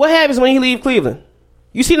 What happens when he leaves Cleveland?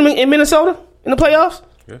 You see them in Minnesota in the playoffs?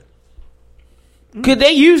 Yeah. Could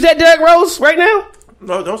they use that Derrick Rose right now?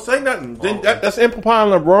 No, don't say nothing. Then that's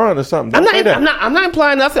implying LeBron or something. Don't say that. I'm not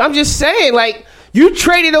implying nothing. I'm just saying, like, you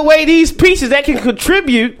traded away these pieces that can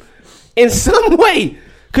contribute in some way.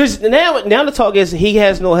 Because now the talk is he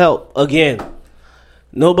has no help again.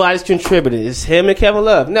 Nobody's contributed. It's him and Kevin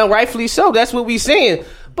Love. Now, rightfully so. That's what we're saying.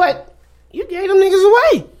 But you gave them niggas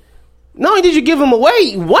away. Not only did you give them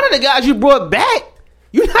away, one of the guys you brought back,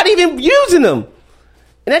 you're not even using them.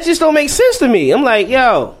 And that just don't make sense to me. I'm like,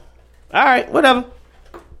 yo, all right, whatever.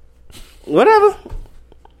 Whatever.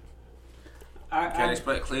 You can't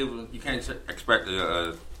expect Cleveland. You can't expect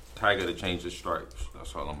the Tiger to change his stripes.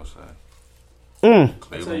 That's all I'm gonna say.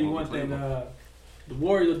 I'll tell you one thing. The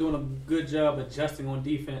Warriors are doing a good job adjusting on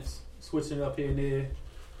defense, switching it up here and there.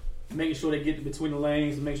 making sure they get between the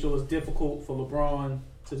lanes and make sure it's difficult for LeBron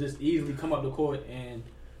to just easily come up the court and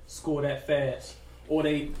score that fast. Or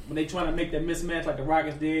when they trying to make that mismatch like the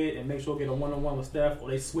Rockets did and make sure they get a one-on-one with Steph, or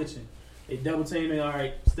they switching. They double teaming, all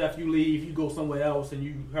right, Steph, you leave, you go somewhere else, and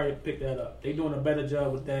you hurry up pick that up. They doing a better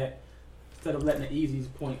job with that instead of letting the easy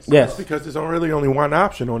points. Yes. Because there's really only one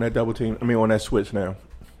option on that double team. I mean, on that switch now.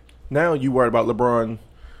 Now you worried about LeBron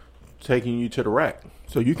taking you to the rack.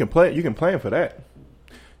 So you can plan for that.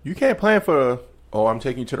 You can't plan for, I'm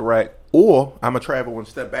taking you to the rack, or I'm going to travel and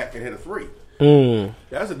step back and hit a three.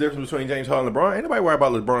 That's the difference between James Harden and LeBron. Ain't nobody worried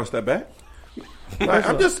about LeBron step back. Like,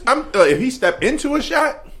 if he step into a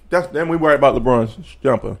shot, then we worry about LeBron's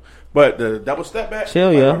jumper. But the double step back,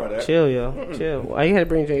 chill, chill. Why you had to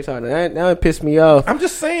bring James Harden? Now it pissed me off. I'm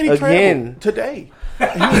just saying he again traveled today.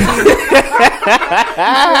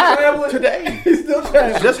 Today, He's still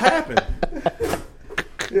traveling. It just happened.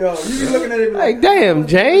 Yo, you be looking at it like, damn,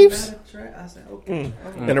 James. I said, okay.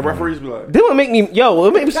 And the referees be like, That would make me,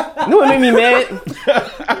 what make me mad?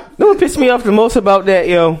 That what pissed me off the most about that,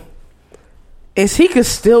 is he could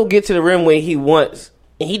still get to the rim when he wants,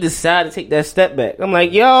 and he decided to take that step back. I'm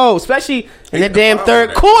like, especially in that damn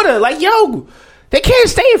third quarter, like, they can't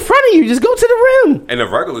stay in front of you. Just go to the rim. In the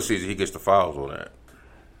regular season, he gets the fouls on that.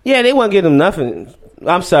 Yeah, they won't give him nothing.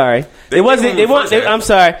 I'm sorry. I'm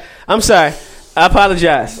sorry. I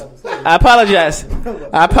apologize.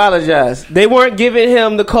 They weren't giving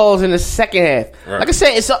him the calls in the second half. Right. Like I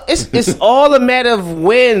said, it's all a matter of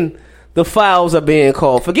when the fouls are being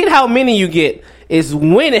called. Forget how many you get. It's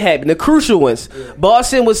when it happened. The crucial ones. Yeah.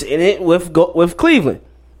 Boston was in it with Cleveland.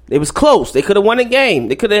 It was close. They could have won a game.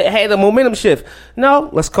 They could have had a momentum shift. No,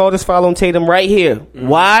 let's call this foul on Tatum right here. Mm-hmm.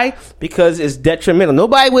 Why? Because it's detrimental.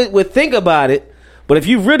 Nobody would think about it. But if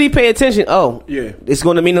you really pay attention, it's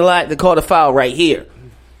going to mean a lot to call the foul right here.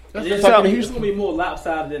 It's going to be more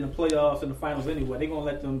lopsided in the playoffs and the finals anyway. They're going to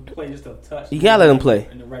let them play just a touch. You got to let them play.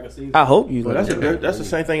 In the regular season. I hope you. That's the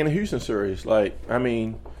same thing in the Houston series. Like, I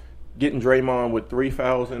mean, getting Draymond with 3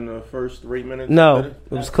 fouls in the first 3 minutes. No,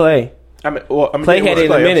 it was Clay. Clay had it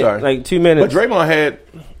in a minute, like 2 minutes. But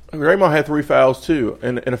Draymond had 3 fouls too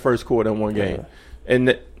in the first quarter in one game,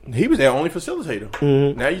 and he was their only facilitator.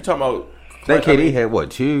 Mm-hmm. Now you talking about? That KD had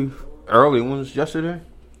 2 early ones yesterday.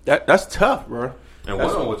 That's tough, bro. And one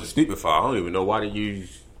of them was a stupid foul. I don't even know why they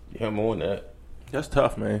use him on that. That's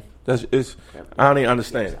tough, man. I don't even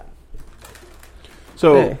understand.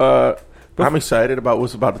 So I'm excited about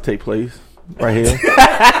what's about to take place right here.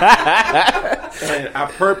 And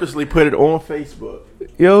I purposely put it on Facebook.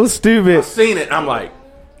 Yo, stupid. I seen it. I'm like,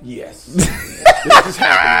 yes, this is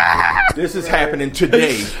happening. This is happening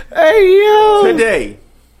today. Hey, yo, today.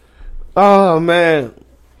 Oh man,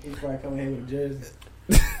 he's probably coming here with a jersey.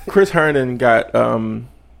 Chris Herndon got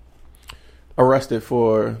arrested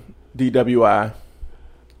for DWI.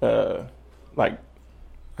 I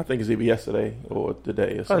think it's either yesterday or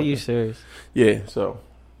today or something. Are you serious? Yeah. So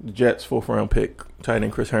the Jets' 4th round pick, tight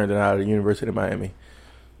end Chris Herndon out of the University of Miami,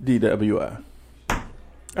 DWI.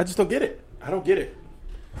 I just don't get it. I don't get it.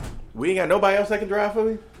 We ain't got nobody else that can drive for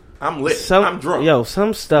me. I'm lit. I'm drunk. Yo,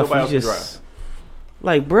 some stuff nobody you just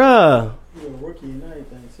like, bruh. You're a rookie and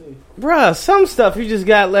everything too. Bruh, some stuff you just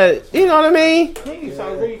got let. You know what I mean?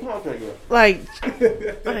 Like,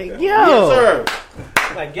 yo. Yes, sir.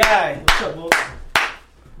 Like, guy, what's up, boy?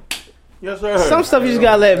 Yes, sir. Some stuff you just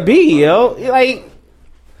gotta let be, yo. Like,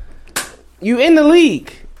 you in the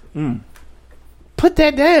league. Put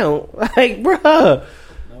that down. Like, bruh,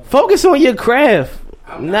 focus on your craft.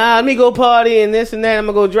 Nah, let me go party and this and that. I'm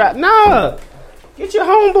gonna go drive. Nah, get your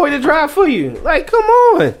homeboy to drive for you. Like, come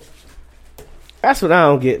on. That's what I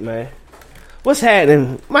don't get, man. What's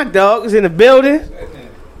happening? My dog is in the building.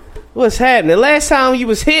 What's happening? Last time you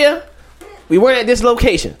was here, we weren't at this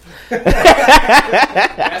location.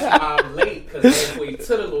 That's why I'm late, because halfway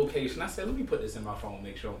to the location, I said, let me put this in my phone,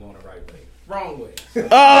 make sure I'm going the right way. Wrong way.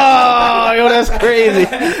 Oh, yo, that's crazy.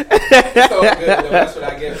 It's all good, though. That's what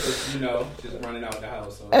I get for, just running out the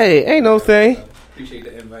house. So, hey, ain't no thing. Appreciate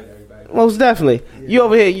the invite, everybody. Most definitely. Yeah. You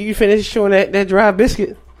over here, you finished showing that dry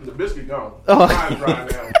biscuit? The biscuit gone. Oh. Dry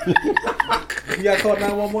now. You got caught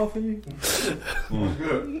 911 for you?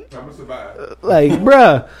 Good. I'm gonna survive. Like,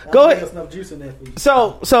 bruh, go ahead. Enough juice in there for you.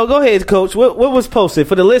 So go ahead, Coach. What was posted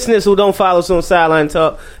for the listeners who don't follow us on Sideline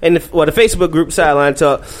Talk and the Facebook group Sideline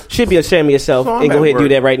Talk? Should be ashamed of yourself and go ahead and do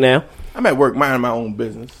that right now. I'm at work minding my own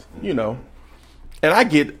business, and I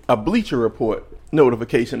get a Bleacher Report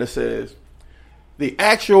notification that says the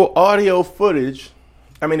actual audio footage.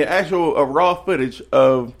 The actual raw footage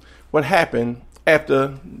of what happened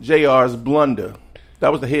after JR's blunder.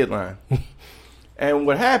 That was the headline. And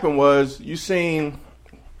what happened was you seen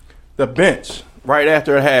the bench right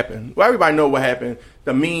after it happened. Well, everybody know what happened.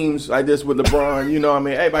 The memes like this with LeBron, you know what I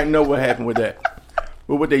mean? Everybody know what happened with that.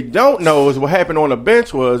 But what they don't know is what happened on the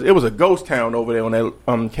bench was it was a ghost town over there on that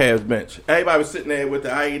Cavs bench. Everybody was sitting there with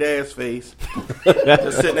the I eat ass face.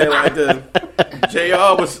 Just sitting there like this.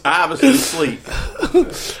 JR was obviously asleep.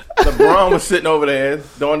 LeBron was sitting over there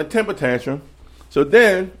doing the temper tantrum. So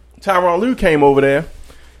then Tyronn Lue came over there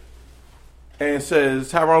and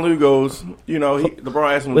says, Tyronn Lue goes, you know,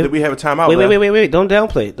 LeBron asked him, did we have a timeout? Wait. Don't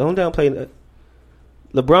downplay it.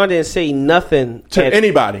 LeBron didn't say nothing to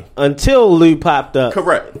anybody until Lue popped up.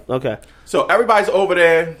 Correct. Okay. So everybody's over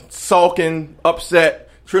there sulking, upset.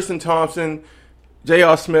 Tristan Thompson,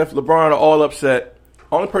 J.R. Smith, LeBron are all upset.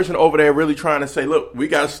 Only person over there really trying to say, look, we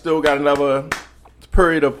still got another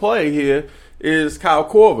period of play here is Kyle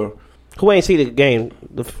Korver. Who ain't see the game,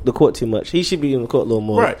 the court too much. He should be in the court a little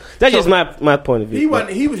more. Right. That's just my point of view.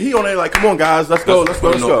 He on there like, come on, guys, let's go.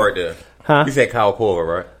 Right there. Huh? You said Kyle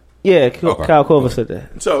Korver, right? Yeah, Kyle Korver said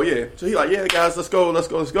that. So he like, yeah, guys, let's go.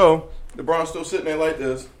 LeBron's still sitting there like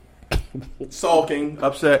this, sulking,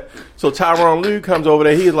 upset. So Tyronn Lue comes over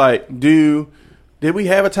there. He's like, did we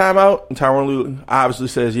have a timeout? And Tyronn Lue obviously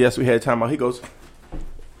says, yes, we had a timeout. He goes,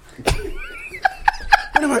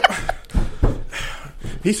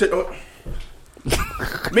 he said, oh.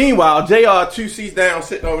 Meanwhile, JR 2 seats down,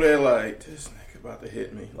 sitting over there like, this nigga about to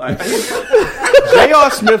hit me. Like,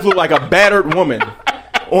 JR Smith looked like a battered woman.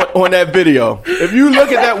 On that video, if you look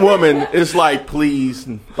at that woman, it's like, please,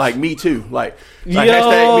 like me too, like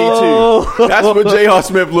hashtag me too. That's what J.R.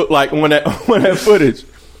 Smith looked like on that footage.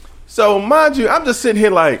 So mind you, I'm just sitting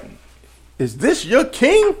here like, is this your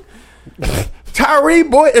king, Tyree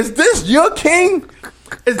boy? Is this your king?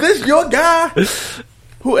 Is this your guy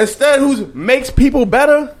who makes people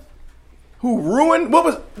better? Who ruined?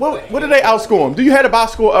 What did they outscore him? Do you have the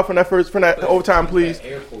box score up from that overtime, please?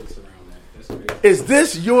 Is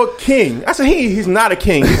this your king? I said, he's not a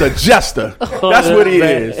king. He's a jester. That's what he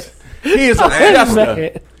is. He is a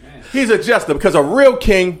jester. He's a jester because a real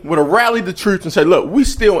king would have rallied the troops and said, look, we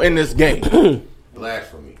still in this game.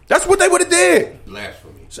 Blasphemy. That's what they would have did.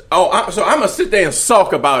 Blasphemy. So I'm going to sit there and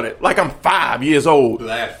sulk about it like I'm 5 years old.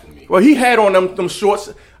 Blasphemy. Well, he had on them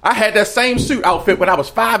shorts. I had that same suit outfit when I was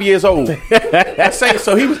 5 years old.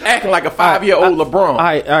 So he was acting like a 5-year-old LeBron. All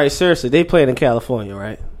right, seriously. They played in California,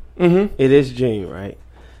 right? Mm-hmm. It is June, right?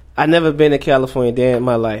 I've never been to California a day in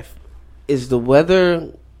my life. Is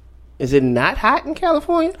it not hot in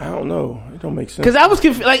California? I don't know. It don't make sense. Because I was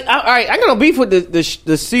confused. Like, all right, I'm going to beef with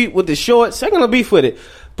the suit with the shorts. I'm going to beef with it.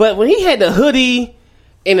 But when he had the hoodie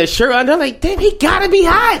and the shirt under, I'm like, damn, he got to be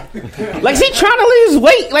hot. Like, is he trying to lose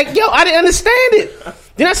weight? Like, yo, I didn't understand it.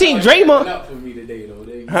 Then I seen Draymond. Up for me today, though.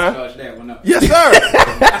 They charged that one up. Yes, sir.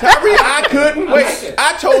 Tyree, I couldn't wait.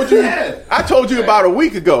 I told you about a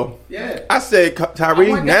week ago. Yeah. I said,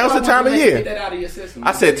 Tyree, now's the time of year. Get that out of your system.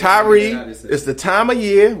 I said, Tyree, it's the time of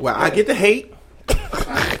year where I get to hate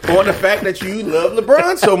on the fact that you love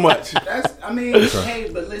LeBron so much. Hey,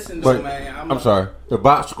 but listen, though, man. I'm sorry. The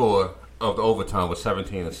box score of the overtime was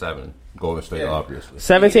 17-7. Golden State, obviously.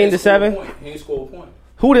 17-7. He didn't score a point.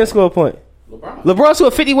 Who didn't score a point? LeBron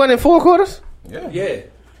scored 51 in 4 quarters. Yeah.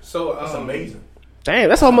 So that's amazing. Damn,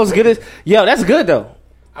 that's almost good as that's good though.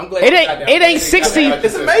 I'm glad it ain't 60.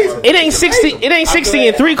 It's amazing. It ain't 60. It ain't 60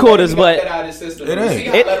 in 3 quarters, but it ain't. See,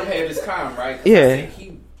 I let him have his time, right? Yeah.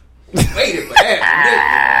 He waited for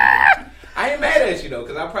that. I ain't mad at you though,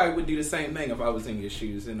 because I probably would do the same thing if I was in your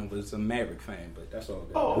shoes and I was a Maverick fan. But that's all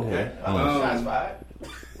good. Oh, okay. Shots fired.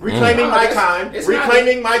 Reclaiming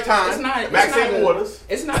my time. Maxine Waters.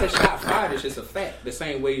 It's not a shot fired. It's just a fact. The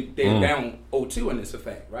same way they're down 0-2 and it's a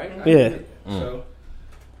fact, right? Yeah. So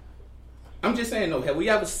I'm just saying though, have we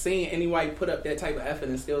ever seen anybody put up that type of effort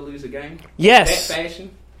and still lose a game? Yes. That fashion?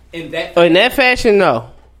 In that fashion, no.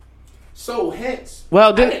 So hence,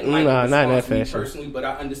 well, not in that fashion personally, but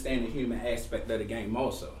I understand the human aspect of the game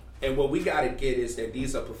also. And what we got to get is that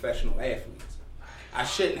these are professional athletes. I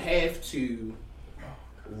shouldn't have to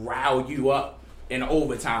rile you up in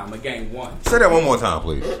overtime of game 1. Say that one more time,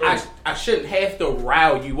 please. I shouldn't have to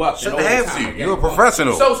rile you up. Shouldn't have to. You're a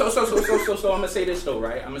professional. So I'm gonna say this though,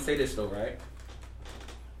 right?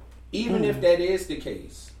 Even if that is the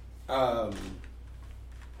case, that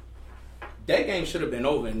game should have been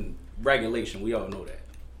over in regulation. We all know that.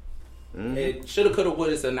 Mm-hmm. It shoulda, coulda,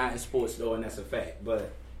 woulda, are not in sports though, and that's a fact.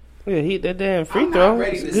 But he that damn free I'm throw. not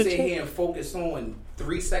ready to sit here and focus on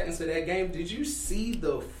 3 seconds of that game. Did you see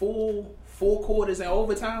the full 4 quarters in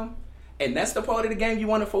overtime? And that's the part of the game you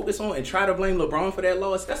want to focus on and try to blame LeBron for that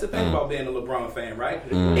loss. That's the thing about being a LeBron fan, right?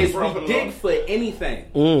 If we dig for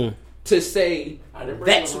anything, to say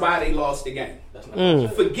that's why they lost the game.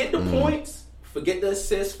 Forget the points, forget the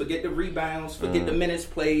assists, forget the rebounds, forget the minutes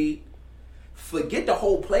played, forget the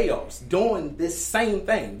whole playoffs. Doing this same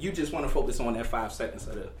thing, you just want to focus on that 5 seconds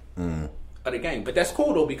of the game. But that's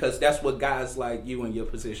cool though, because that's what guys like you in your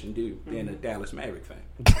position do, being a Dallas Maverick fan.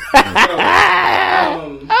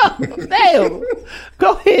 Damn.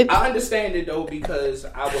 Go ahead. I understand it though, because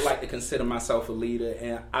I would like to consider myself a leader,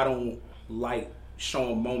 and I don't like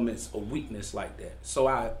showing moments of weakness like that. So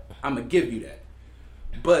I'm gonna give you that.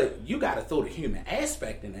 But you gotta throw the human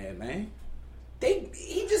aspect in there, man.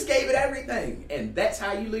 He just gave it everything, and that's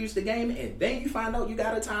how you lose the game. And then you find out you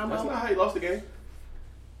got a timeout. That's not how you lost the game.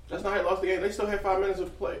 They still had 5 minutes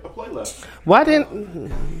of play left. Why didn't?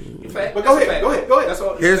 Fact, But go ahead. That's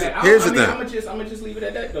all. Here's the thing. I'm gonna just leave it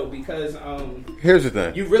at that though, because Here's the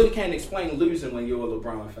thing. you really can't explain losing when you're a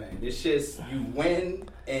LeBron fan. It's just you win,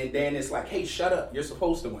 and then it's like, hey, shut up. You're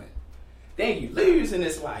supposed to win. Then you lose, and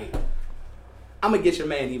it's like, I'm gonna get your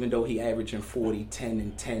man, even though he averaging 40, 10,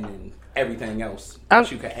 and 10, and everything else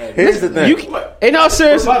that you can add. Here's the thing. In all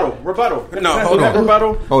seriousness, Rebuttal. No, hold on.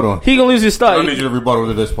 Rebuttal. Hold on. he gonna lose his I start. need you to rebuttal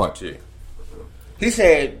to this part too. He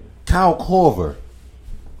said Kyle Korver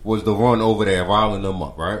was the run over there riling them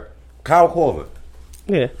up, right? Kyle Korver.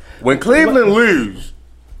 Yeah. When Cleveland lose,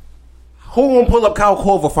 who gonna pull up Kyle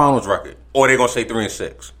Korver finals record? Or they gonna say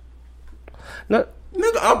 3-6? No.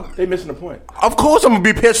 Nigga, They missing the point. of course I'm gonna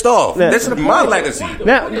be pissed off. Yeah. This is my legacy.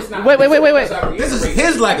 Now, wait. This is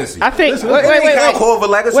his legacy. I think. This ain't Kyle Korver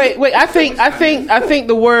legacy. Wait. I think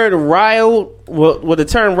the word riled, well, the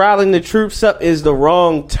term riling the troops up is the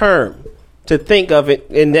wrong term to think of it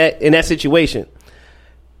in that situation.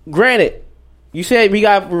 Granted, you said we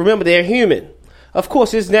got to remember they're human. Of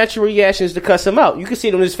course, his natural reaction is to cuss him out. You can see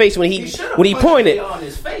it on his face when he pointed. On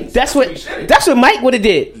his face. That's what Mike would have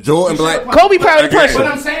did. Jordan Black. Kobe probably punched But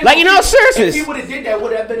I'm him. saying, Like, in all seriousness. if he would have did that,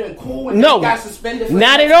 would have been cool. And No, he got suspended for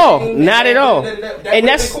not the at next all. game, Not at all. That And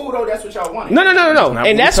that's cool though. That's what y'all wanted. No.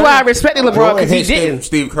 And that's why I respected LeBron, because he didn't.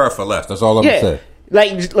 Steve Kerr for less. That's all I'm gonna Yeah, say.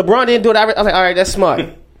 like LeBron didn't do it. I was like, all right, that's smart.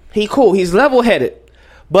 He cool. He's level headed.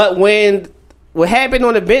 But when what happened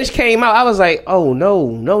on the bench came out, I was like, oh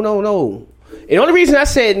no. And the only reason I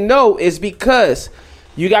said no is because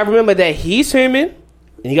you got to remember that he's human,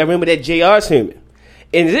 and you got to remember that JR's human.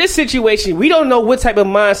 In this situation, we don't know what type of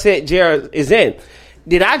mindset JR is in.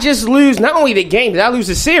 Did I just lose not only the game, did I lose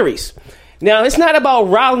the series? Now, it's not about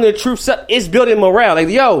riling the troops up. It's building morale. Like,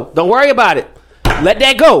 yo, don't worry about it. Let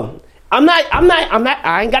that go.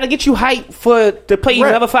 I ain't got to get you hyped to play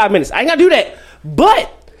another 5 minutes. I ain't got to do that.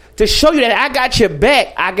 But to show you that I got your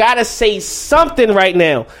back, I got to say something right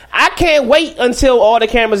now. I can't wait until all the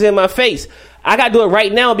cameras in my face. I got to do it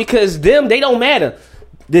right now, because they don't matter.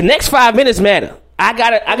 The next 5 minutes matter. I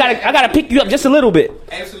gotta pick you up just a little bit.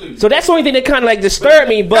 Absolutely. So that's the only thing that kind of like disturbed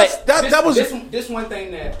me. But that was this one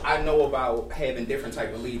thing that I know about having different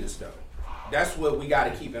type of leaders though. That's what we got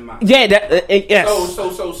to keep in mind. yeah, yes.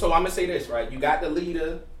 So I'm gonna say this, right? You got the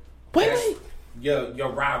leader. Wait.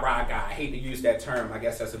 Your rah-rah guy. I hate to use that term. I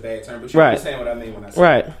guess that's a bad term, but you Right. understand what I mean when I say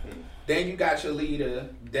Right. it. Then you got your leader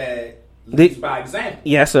that leads by example.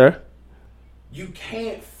 Yes, sir. You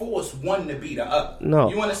can't force one to be the other. No.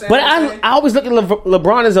 You understand But what I'm saying? I always look at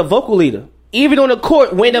LeBron as a vocal leader. Even on the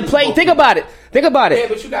court, when the play, think about it. Yeah,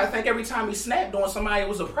 but you got to think every time he snapped on somebody, it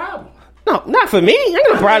was a problem. No, not for me. I ain't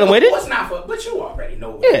got no problem with Of it. course not for, but you already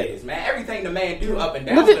know what Yeah. it is, man. Everything the man do up and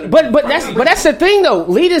down. But that's the thing though.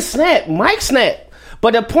 Leaders snap, Mike snap.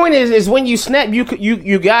 But the point is when you snap,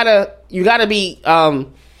 you gotta be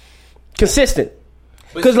consistent.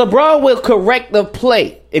 Because LeBron will correct the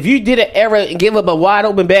play. If you did an error and give up a wide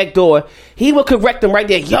open back door, he will correct them right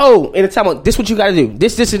there. Yo, in the time, this what you got to do.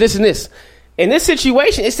 This, and this. In this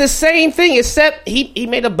situation, it's the same thing, except he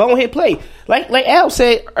made a bonehead play. Like Al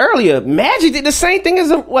said earlier, Magic did the same thing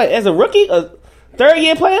as a rookie, a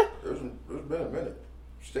third-year player. It's been a minute.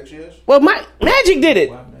 6 years? Well, Magic did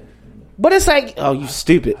it. But it's like, oh, you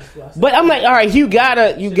stupid. But I'm like, all right, you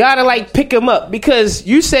gotta like pick him up, because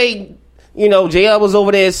you say, JL was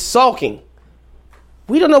over there sulking.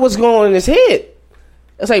 We don't know what's going on in his head.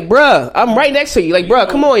 It's like, bruh, I'm right next to you. Like, bruh,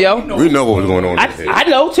 come on, yo. We know what was going on in his head. I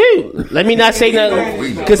know too. Let me not say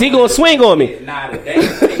nothing, because he gonna swing on me. Nah,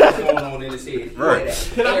 that's what's going on in his head. Right.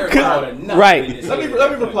 Let me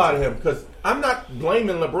reply to him, because I'm not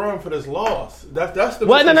blaming LeBron for this loss. That's the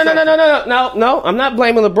Well, no. I'm not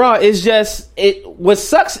blaming LeBron. It's just what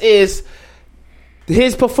sucks is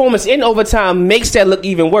his performance in overtime makes that look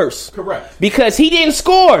even worse. Correct. Because he didn't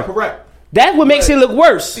score. Correct. That's what makes it look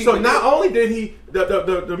worse. So not only did he,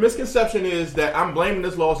 the misconception is that I'm blaming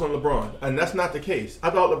this loss on LeBron, and that's not the case. I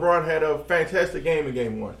thought LeBron had a fantastic game in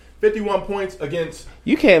Game 1. 51 points against.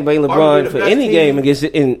 You can't blame Arguably LeBron the for best any team. game against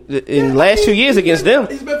in last 2 years against them.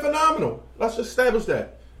 He's been phenomenal. Let's just establish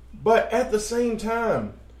that. But at the same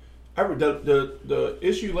time, the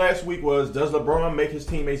issue last week was, does LeBron make his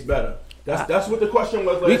teammates better? That's what the question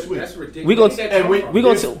was last week. That's ridiculous. We gonna- Where did that we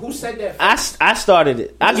come gonna- from? Who said that? I started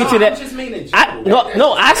it. I'll get to I'm that. just meaning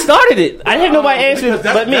I started it. I didn't have nobody answer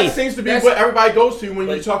Because but me. That seems to be what everybody goes to when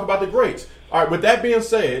you talk about the greats. All right, with that being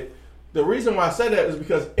said, the reason why I said that is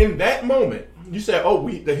because in that moment, you said,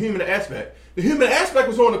 the human aspect. The human aspect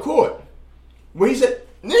was on the court. When he said,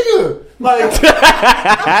 nigga, like,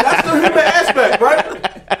 that's the human aspect, right?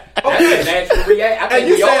 Okay. Natural react. And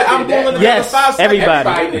you said, I'm boiling down Yes, to 5 seconds.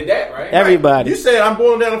 Everybody did that, right? Everybody. You said, I'm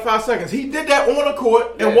boiling down to 5 seconds. He did that on the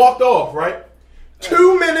court and walked off, right?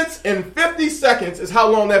 2 minutes and 50 seconds is how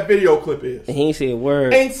long that video clip is. He ain't said a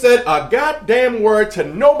word. Ain't said a goddamn word to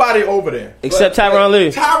nobody over there. Except Tyronn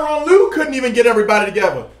Lue. Tyronn Lue couldn't even get everybody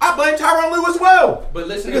together. I blame Tyronn Lue as well. But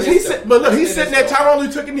listen because to this, but look, listen he's to sitting this, there. Tyronn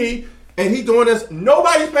Lue took a knee, and he's doing this.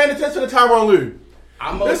 Nobody's paying attention to Tyronn Lue.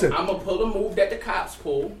 I'm gonna pull a move that the cops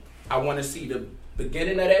pull. I want to see the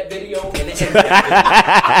beginning of that video and the end of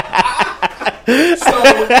that video. So,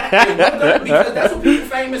 because that's what people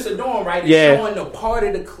famous are doing, right? It's showing the part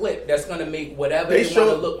of the clip that's going to make whatever they want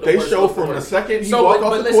to look. They show from the second he walked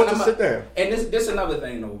off the court to sit there. And this another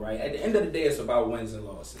thing, though, right? At the end of the day, it's about wins and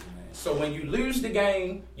losses, man. So when you lose the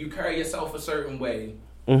game, you carry yourself a certain way.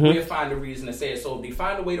 We'll find a reason to say it. So if they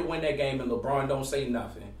find a way to win that game and LeBron don't say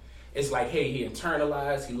nothing, it's like, hey, he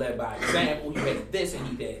internalized, he led by example, he had this and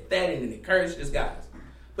he did that, and it encouraged his guys.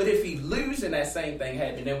 But if he loses and that same thing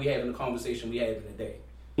happened, then we having the conversation we having today.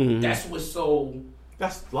 That's what's so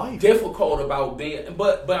life. Difficult about being.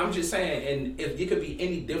 But I'm just saying, and if there could be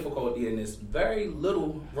any difficulty in this, very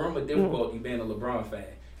little room of difficulty being a LeBron fan.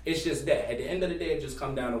 It's just that at the end of the day, it just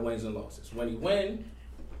comes down to wins and losses. When he win,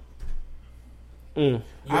 you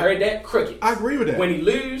heard that? Crickets. I agree with that. When he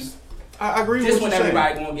lose, I agree with just what when you're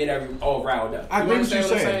everybody saying. gonna get all riled up. I agree with what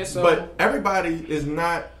you're saying. So, but everybody is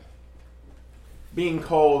not being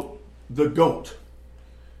called the GOAT.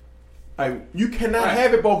 Like, you cannot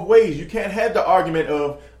have it both ways. You can't have the argument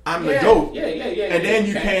of I'm the GOAT, and then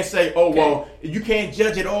you can't say, well, you can't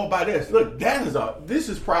judge it all by this. Look, this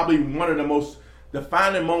is probably one of the most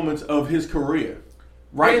defining moments of his career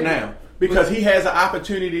right now. Because he has an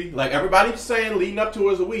opportunity, like everybody's saying leading up to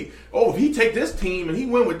us a week. Oh, if he take this team and he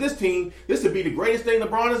win with this team, this would be the greatest thing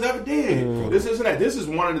LeBron has ever did. This isn't that. This is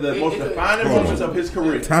one of the most defining moments of his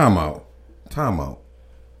career. Time out.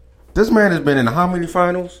 This man has been in how many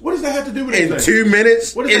finals? What does that have to do with in anything? 2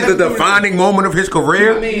 minutes? Is the defining moment of his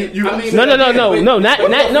career? No, wait.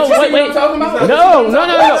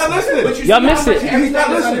 Y'all missed it. He's not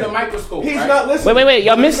listening. He's not listening. Wait.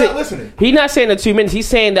 Y'all missed it. He's not saying the 2 minutes. He's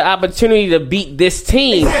saying the opportunity to beat this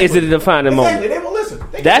team is the defining moment. They won't listen.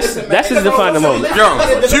 That's his defining moment. Yo,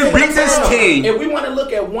 to beat this team. If we want to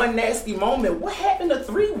look at one nasty moment, what happened to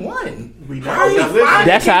 3-1?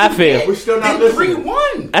 That's how I feel. We're still not listening.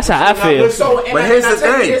 3-1. That's how I feel. So, but here's the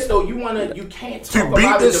thing. This, though, you can't talk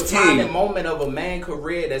about the defining moment of a man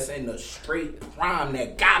career that's in the straight prime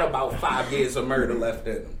that got about 5 years of murder left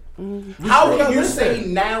in him. How can you say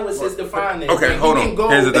now is his defining? Okay, hold on.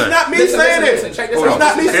 Here's the thing. It's not me saying it. It's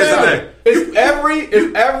not me saying it.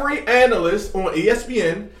 It's every analyst on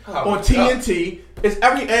ESPN, on TNT. It's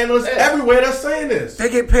every analyst everywhere that's saying this. They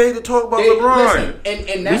get paid to talk about LeBron.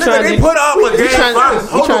 And that's they put up a game 5.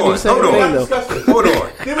 Hold on.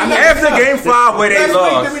 After game 5 where they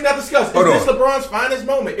lost. Did we not discuss? Is this LeBron's finest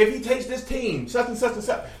moment? If he takes this team, such and such and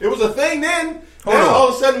such. It was a thing then. Now all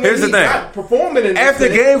of a sudden, when he's not performing in this after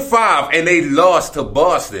thing, game 5 and they lost to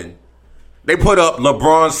Boston, they put up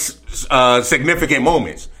LeBron's significant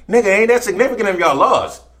moments. Nigga, ain't that significant if y'all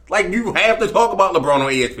lost? Like, you have to talk about LeBron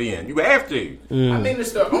on ESPN. You have to. I mean,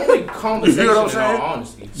 it's the only conversation, in all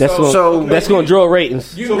honesty. That's going to draw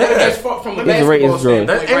ratings. That's from a basketball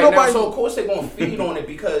standpoint right now. So, of course, they're going to feed on it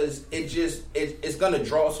because it's going to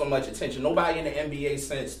draw so much attention. Nobody in the NBA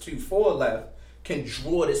since 2-4 left can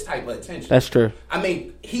draw this type of attention. That's true. I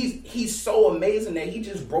mean, he's so amazing that he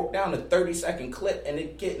just broke down a 30-second clip and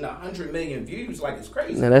it getting 100 million views like it's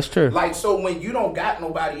crazy. No, that's true. Like, so when you don't got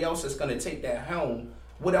nobody else that's going to take that helm,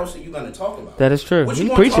 what else are you going to talk about? That is true. What He's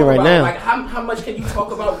you preaching right about? now. Like, how much can you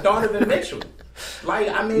talk about Donovan Mitchell? Like,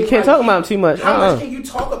 I mean, you can't talk about him too much. How much can you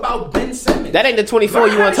talk about Ben Simmons? That ain't the 24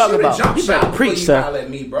 you want to talk about. You better preach, sir. At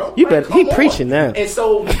me, bro. You better. He preaching now. And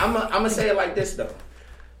so I'm gonna say it like this though.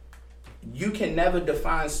 You can never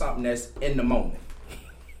define something that's in the moment.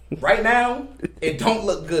 Right now, it don't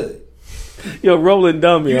look good. You're rolling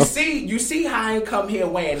dumb, yo. You see how I ain't come here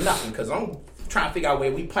wearing nothing because I'm trying to figure out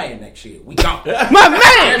where we playing next year. We don't. My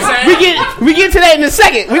man, we get to that in a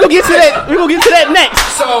second. We gonna get to that next.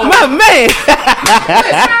 So my man,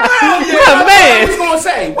 my man. What I was gonna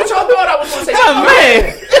say? What y'all thought I was gonna say? My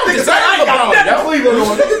man. At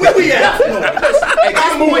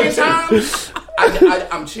this point in time,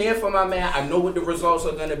 I'm cheering for my man. I know what the results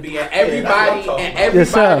are gonna be, and everybody that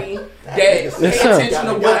pay attention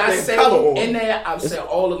to what I say in there, I've said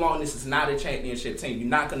all along, this is not a championship team. You're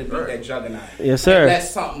not gonna beat that juggernaut. Yes, sir.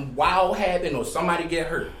 Unless something wild happen or somebody get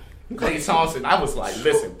hurt. Clay Thompson, I was like,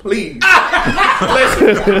 listen, please. Listen.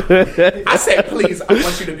 I said, please, I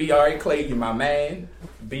want you to be all right, Clay. You're my man.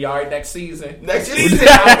 Be all right next season. Just sit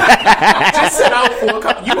out for a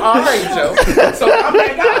couple. You all right, Joe. So I'm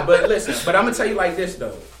that guy. But listen, I'm going to tell you like this,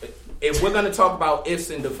 though. If we're going to talk about ifs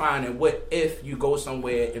and defining, what if you go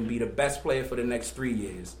somewhere and be the best player for the next 3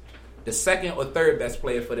 years, the second or third best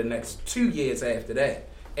player for the next 2 years after that,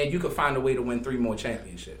 and you could find a way to win 3 more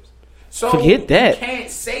championships. So forget that. You can't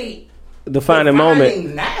say defining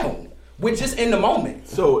moment now. We're just in the moment.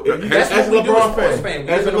 So if that's as what we do LeBron as fan,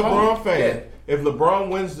 as a LeBron fan, yeah. if LeBron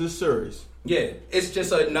wins this series, it's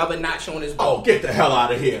just another notch on his belt. Oh, get the hell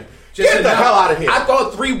out of here! Get the hell out of here! I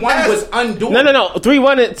thought 3-1 was undoable. No.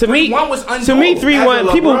 3-1 to me. 3-1 was undoable. To me,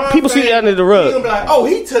 3-1. People see it under the rug. He's gonna be like, oh,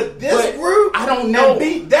 he took this route. I don't know. And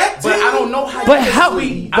beat that team. But I don't know how. But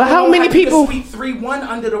how many people sweep 3-1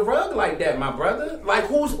 under the rug like that, my brother? Like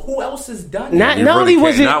who else has done that? Not only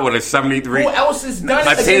was it not with a 73. Who else has done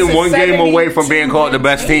it? A team one game away from being called the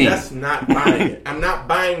best team. That's not buying it. I'm not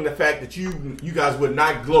buying the fact that you guys would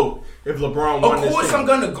not gloat if LeBron won this. Of course, I'm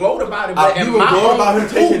going to gloat about it. But you would gloat about him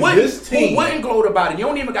taking this team. Who wouldn't gloat about it? You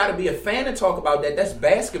don't even got to be a fan to talk about that. That's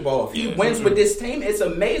basketball. If he wins with this team, it's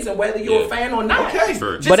amazing whether you're a fan or not. Okay,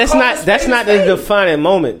 but that's not the defining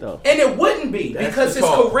moment though. And it wouldn't be because his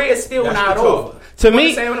career is still not over. To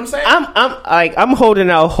me, what I'm saying? I'm holding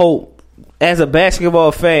out hope as a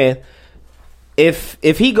basketball fan. If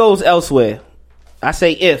he goes elsewhere, I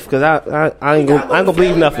say if because I ain't gonna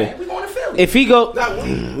believe nothing. If he go,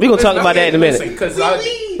 we gonna talk about that in a minute.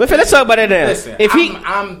 Let's talk about that now. Listen,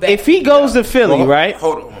 if he goes to Philly, right?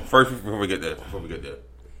 Hold on. First, before we get there.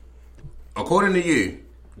 According to you,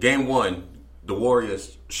 Game 1, the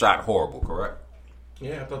Warriors shot horrible, correct?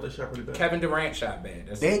 Yeah, I thought they shot pretty bad. Kevin Durant shot bad.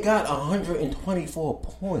 They got 124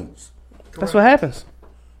 points. Correct. That's what happens.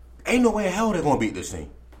 Ain't no way in hell they're gonna beat this team.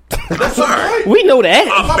 That's right. We know that.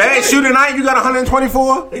 A bad shooting night, you got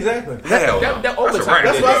 124? Exactly. Hell, that overtime.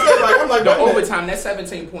 That's what I said. I'm like the overtime. That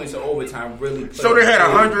 17 points of overtime really. So they had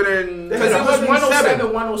 100 and because it was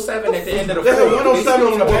 107 at the end of the fourth. They had 107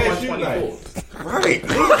 on the bad bad shooting night. Right.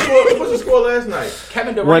 What was the score last night?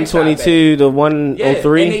 Kevin Durant 122 to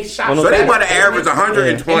 103. And they shot so they about to average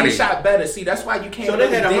 120. And they shot better. See, that's why you can't. So they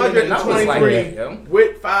had 123 like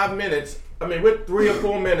with 5 minutes. I mean, with 3 or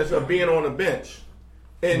 4 minutes of being on the bench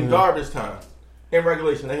in garbage time. In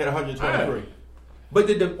regulation, they had 123. But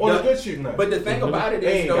on a good shooting night. But the thing about it is,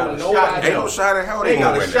 ain't got a shot in hell. They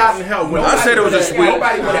got a shot in hell. I said it was a sweep.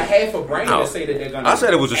 Nobody with a half a brain to say that they're going to. I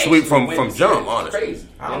said it was a sweep from jump, honestly. Crazy.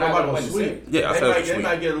 I don't know about a sweep. Yeah, I said it was a sweep. They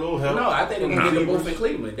might get a little help. No, I think they're going to get them both in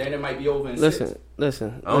Cleveland. Then it might be over in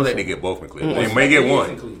Listen. I don't think they get both in Cleveland. They may get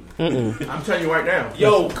one. I'm telling you right now.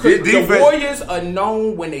 Yo, the Warriors are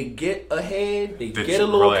known when they get ahead, they get a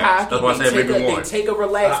little cocky. That's why I said maybe one. They take a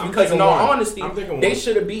relax because, in all honesty, they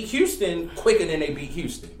should have beat Houston quicker than they beat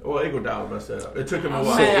Houston. Well, Iguodala messed that up. It took him a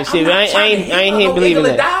while. See, I ain't believing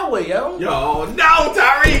that. Yo, no,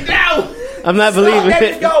 Tyree, no. I'm not believing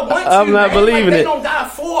it. I'm not believing it. They don't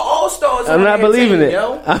got 4 All-Stars. I'm not believing it.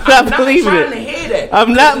 I'm not believing it. To hear that.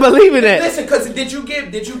 I'm not believing that. Listen, because did you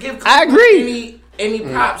give? I agree. Any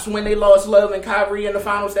props when they lost Love and Kyrie in the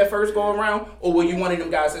finals that first go around, or were you one of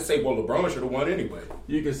them guys that say, "Well, LeBron should have won anyway"?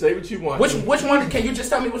 You can say what you want. Which one? Can you just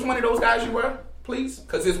tell me which one of those guys you were, please?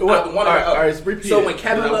 Because it's one of the other. So when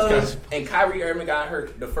Kevin Love and Kyrie Irving got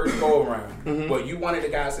hurt the first go around, well, you one of the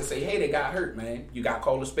guys that say, "Hey, they got hurt, man. You got to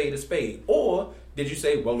call a spade," or did you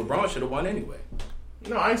say, "Well, LeBron should have won anyway"?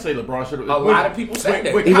 No, I didn't say LeBron should have. A lot of people say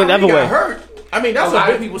that. When he went everywhere. Hurt. I mean, that's a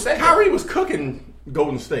lot of people say Kyrie was cooking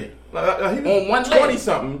Golden State. He on one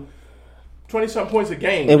 20-something points a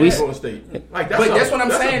game in Golden State. But that's what I'm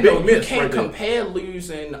saying, though. You can't compare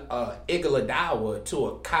losing Iguodala to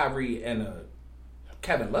a Kyrie and a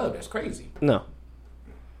Kevin Love. That's crazy. No.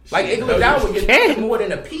 Like, Iguodala gets nothing more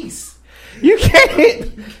than a piece. You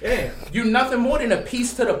can't. You're nothing more than a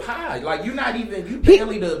piece to the pie. Like, you're not even, you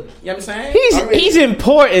barely the, you know what I'm saying? He's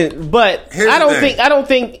important, but I don't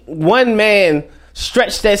think one man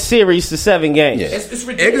stretch that series to 7 games. Yeah. It's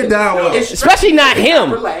ridiculous. Iguodala, It's Especially not they him.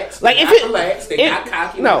 got relaxed. Like They if got it, relaxed. They got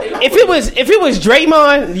cocky. no, They got if it was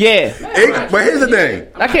Draymond, yeah, but here's the thing.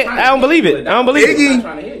 I don't believe it. I don't believe it.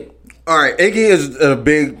 Iggy, all right, Iggy is a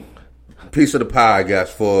big piece of the pie, I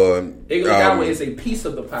guess, for Iguodala is a piece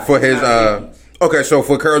of the pie. for his It's not Iggy's. okay, so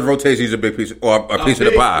for Kerr's rotation, he's a big piece or a piece of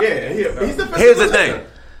the pie. Yeah, he's the Here's the thing.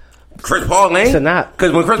 Chris Paul It's lane? not.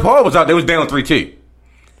 Because when Chris Paul was out, they was down 3-2.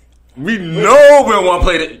 We know we don't want to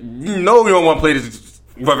play this. You know we don't want to play this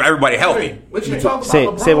with everybody healthy. What you talking Say-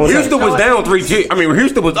 about? say LeBron? one time. Houston was down 3-2. I mean,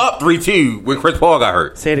 Houston was up 3-2 when Chris Paul got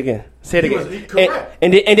hurt. Say it again. Say it He again. was correct.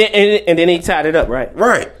 And then he tied it up, right?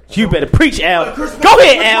 Right. You better preach, Al. Chris Go Paul-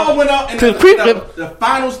 ahead, Chris Paul Al. went out in To the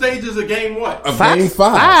final stages of game what? Game 5.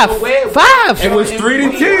 Five. It was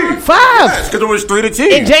 3-2. Five. Because it was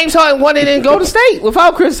 3-2. And James Harden won it in Golden State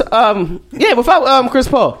without Chris. Without Chris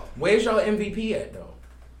Paul. Where's your MVP at though?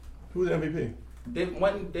 Who's the MVP?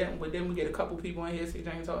 Didn't we get a couple people in here? See,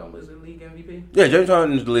 James Harden was the league MVP. Yeah, James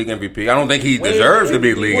Harden is the league MVP. I don't think he deserves to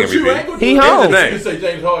be the league What you ain't MVP. gonna He do? home. Here's the Thing. You say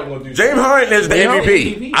James Harden gonna do James Harden is the He home.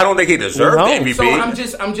 MVP. I don't think he deserves the home. MVP. So I'm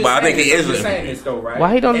just but I saying think he this, is I'm the just saying MVP. this though, right?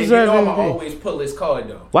 Why he don't and deserve you know MVP? I'ma always pull his card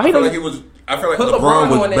though. Why he I feel don't? like he was. I feel like Put LeBron LeBron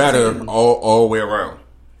was on that better team. all the way around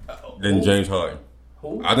than James Harden.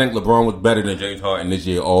 Who? I think LeBron was better than James Harden this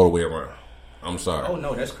year all the way around. I'm sorry. Oh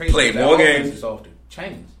no, that's crazy. Played That more offense games. is off the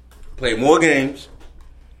chains. Played more games.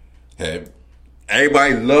 Had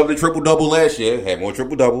everybody loved the triple double last year. Had more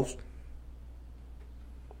triple doubles.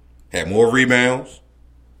 Had more rebounds.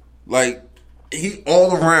 Like he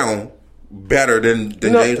all around better than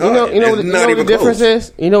James Harden. You know It's not what the even difference close.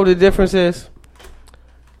 is? You know what the difference is?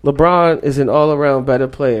 LeBron is an all-around better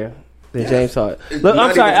player than James Harden. It's Look, not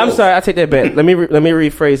I'm sorry. even I'm close. sorry. I take that back. Let me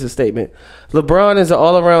rephrase the statement. LeBron is an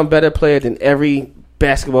all-around better player than every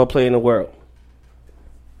basketball player in the world.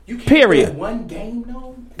 You can't Period. get one game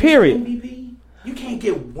though. Period. MVP. You can't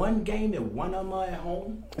get one game and one of them are at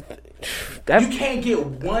home. That, You can't get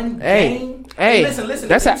one hey, game. hey, And listen.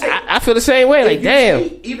 That's if you take- I feel the same way. Like, if you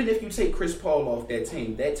damn. even if you take Chris Paul off that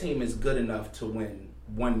team is good enough to win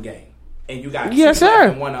one game. And you got Yes, two left sir.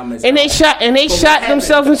 and one of them is And they home. shot But what shot happened-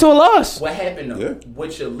 themselves into a loss. What happened though? Yeah.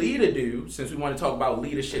 What your leader do? Since we want to talk about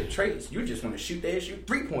leadership traits, you just want to shoot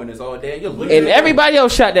 3-pointers all day. And you're losing. And everybody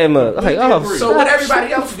else shot that mug. I'm like, oh, So what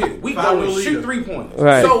everybody else do? We Follow go and the shoot leader. 3-pointers.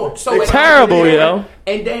 Right. So It's terrible, and yo.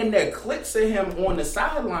 And then there clips of him on the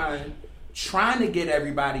sideline trying to get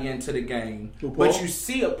everybody into the game. Who, Paul? But you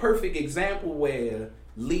see a perfect example where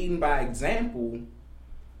leading by example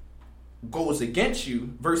goes against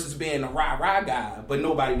you versus being a rah-rah guy, but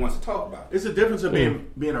nobody wants to talk about it. It's a difference of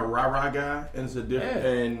being a rah-rah guy, and it's a difference, Yeah.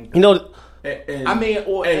 and you know, and I mean,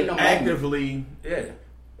 or in and the moment. actively Yeah.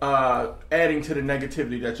 adding to the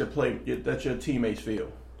negativity that your teammates feel.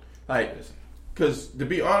 Like, because to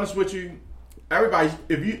be honest with you, everybody,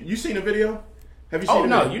 if you seen the video, have you seen Oh the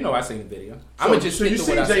no, video? you know I seen the video. So- I'm gonna just so stick you to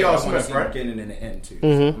seen what I said. J.R. I wanna Smith, see right? the beginning and the end too.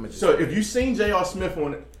 Mm-hmm. I'ma just- So if you seen J.R. Smith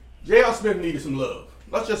on it, J.R. Smith needed some love.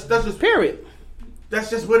 That's just period. That's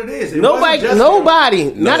just what it is. It Nobody, wasn't just nobody,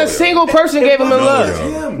 him. not No, a single person gave him a It love. wasn't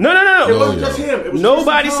just him. No, It wasn't yo. just him. It was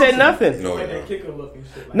Nobody Tristan said Thompson. nothing. No, Like yo. that kicker looking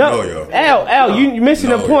shit. Like No, No, yo. Al, you missing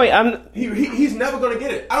No, the point. yo. I'm. He's never gonna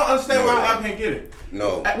get it. I don't understand No, why yo. Al can't get it.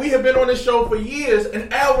 No. We have been on this show for years,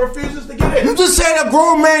 and Al refuses to get You it. just said a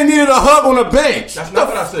grown man needed a hug on the bench. That's not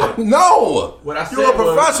what I said. No. What I You're a said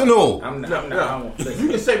was- professional. I'm not. No, I'm no. not. I won't You listen.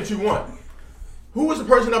 can say what you want. Who was the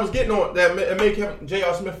person that was getting on that made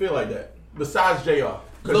J.R. Smith feel like that? Besides J.R.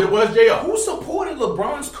 Because it was J.R. Who supported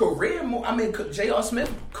LeBron's career more? I mean, J.R.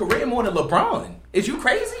 Smith career more than LeBron. Is you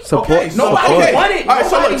crazy? Support- Nobody Okay. wanted. All right,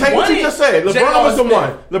 so look, take what you just said. LeBron was the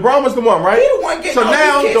one. LeBron was the one, right? He the one getting so all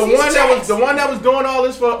now these the kids, one these that was checks. the one that was doing all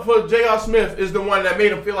this for J.R. Smith is the one that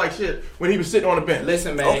made him feel like shit when he was sitting on the bench.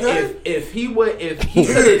 Listen, man. Okay. If he would,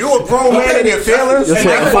 You a grown man in your feelings. And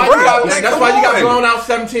that's why you got Come blown on. out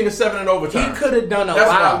 17-7 in overtime. he could have done a That's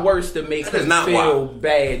lot why. worse to make That is him not feel why.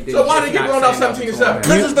 bad. Than So why just did he get not blown out saying nothing to 17-7? him.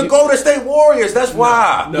 Because it's the Golden State Warriors. That's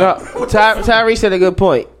why. No, Tyrese said a good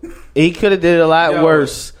point. He could have did a lot Yo.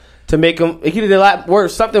 worse to make him. He could have did a lot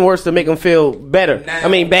worse, something worse to make him feel better. Now, I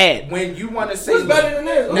mean, bad. When you want to say What's better than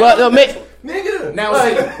this? Well, no, Nigga. Now,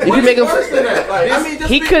 like, see, what's you can make him- worse than that? Like, I mean, just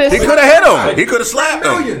He be- could have. He could have hit him. He could have slapped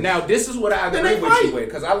him. Million. Now, this is what I Then agree they with fight. you with,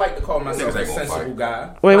 because I like to call myself Niggas a ain't gonna sensible fight. guy.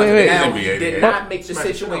 Wait. Now, NBA, he did man. not make the Smack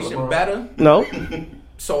the shit out of situation LeBron. better, No,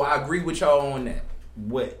 so I agree with y'all on that.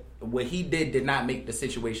 What what he did not make the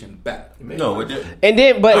situation better. No, it didn't. And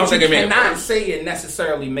then, but I don't think You it made it cannot worse. say it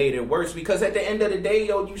necessarily made it worse because at the end of the day,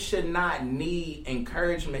 yo, you should not need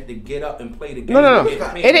encouragement to get up and play the game. No. You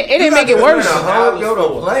get paid. It didn't make it worse.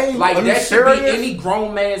 Like Are you that should serious? be any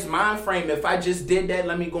grown man's mind frame. If I just did that,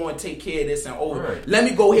 let me go and take care of this and over. Right. Let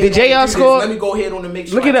me go ahead. Did JR on and do score? This. Let me go ahead on and make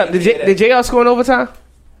sure. Look it I up. take Did care of that. JR score in overtime?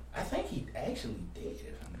 I think he actually did.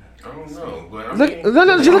 I don't know, but I Look, mean, no,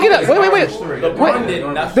 just look it up. Wait. LeBron did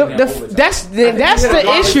nothing. That's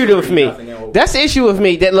the issue with me. That's the issue with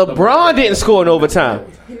me that LeBron didn't score in overtime.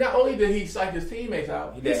 He not only did he psych his teammates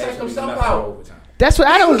out, he psyched himself nothing out. overtime. That's what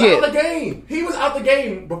I don't He was out of get. the game. He was out the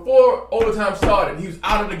game before overtime started. He was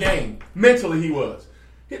out of the game. Mentally, he was.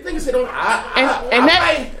 He thinks he don't.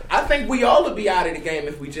 I think we all would be out of the game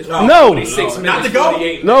if we just No. 46 minutes, Not to go.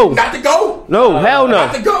 48 No. Not to go. No, hell no.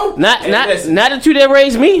 Not to go. Not listen. the two that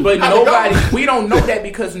raised me. But How'd it nobody, go? we don't know that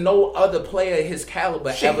because no other player his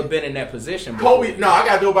caliber ever been in that position. before. Kobe. No, I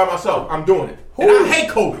gotta do it by myself. I'm doing it. And I hate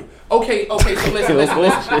Kobe. Okay, so listen.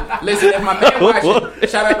 If my man watching,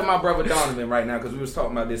 shout out to my brother Donovan right now because we was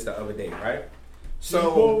talking about this the other day, right?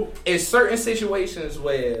 So, it's certain situations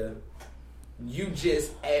where you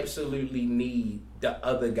just absolutely need the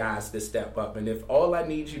other guys to step up, and if all I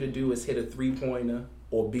need you to do is hit a 3-pointer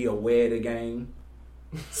or be aware of the game,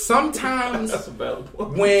 sometimes That's a valid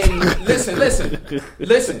point. when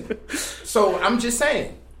listen. So I'm just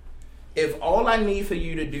saying, if all I need for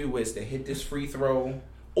you to do is to hit this free throw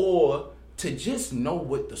or to just know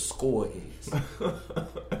what the score is.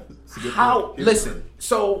 Listen,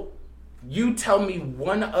 so you tell me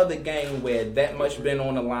one other game where that much been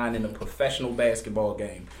on the line in a professional basketball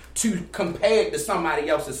game to compare it to somebody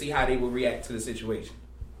else to see how they would react to the situation.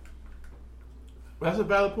 That's a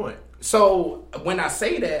valid point. So when I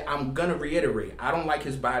say that, I'm gonna reiterate, I don't like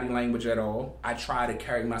his body language at all. I try to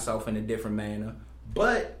carry myself in a different manner,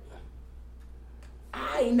 but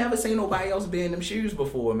I ain't never seen nobody else be in them shoes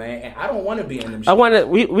before, man, and I don't want to be in them shoes.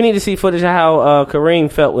 We need to see footage of how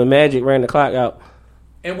Kareem felt when Magic ran the clock out.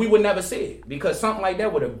 And we would never see it because something like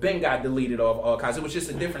that would have been got deleted off archives. It was just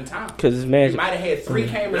a different time. Because it's Magic. You might have had 3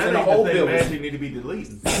 cameras in That the ain't whole thing building. Magic need to be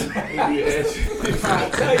deleted. I'm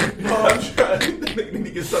trying to need to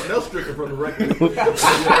get something else stricken from the record.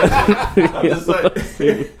 I'm just like,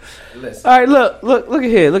 Listen. All right, look at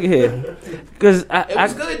here. Because It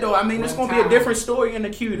was good though. I mean, it's gonna be a different story in the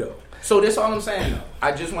queue though. So that's all I'm saying though.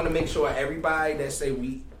 I just want to make sure everybody that say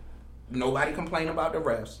nobody complain about the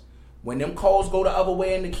refs. When them calls go the other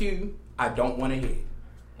way in the queue, I don't want to hear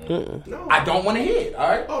it. no. I don't want to hear it. All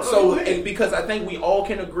right. Oh, no, So go ahead. and because I think we all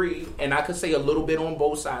can agree, and I could say a little bit on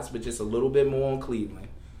both sides, but just a little bit more on Cleveland.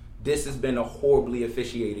 This has been a horribly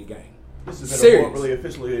officiated game. This has been Serious. a horribly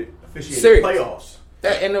officiated Serious. playoffs.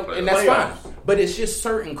 And that's fine. Playoffs. But it's just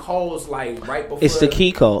certain calls like right before it's the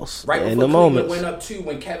key calls right and before the Cleveland moments. went up 2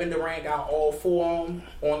 when Kevin Durant got all 4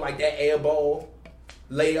 on like that air ball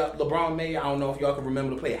layup LeBron made. I don't know if y'all can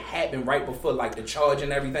remember the play. It happened right before like the charge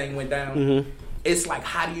and everything went down. Mm-hmm. It's like,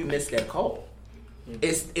 how do you miss that call?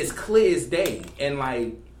 It's clear as day. And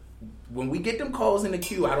like when we get them calls in the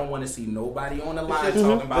queue, I don't want to see nobody on the line talking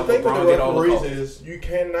The about thing with LeBron the did all the referees calls. is you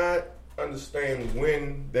cannot understand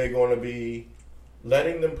when they're going to be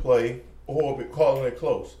letting them play or be calling it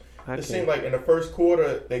close. It seemed like in the first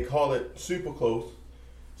quarter they call it super close.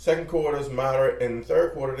 Second quarter is moderate, and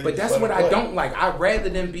third quarter they But just that's let what them I play. don't like. I'd rather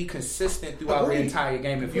them be consistent throughout the Agreed. entire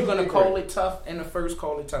game. If you're going to call it tough in the first,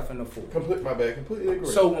 call it tough in the fourth. Completely agree.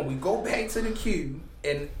 So when we go back to the queue,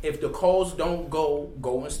 and if the calls don't go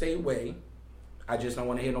and stay away, I just don't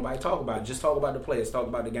want to hear nobody talk about it. Just talk about the players, talk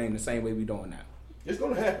about the game the same way we doing now. it's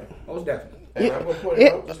going to happen. Most definitely. And I'm going to point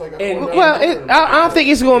it out just like I pointed out. Well, I don't think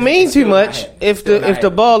it's going to mean too much if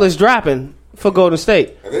the ball is dropping for Golden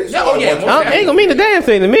State. Yeah, oh yeah, most It ain't gonna definitely. mean a damn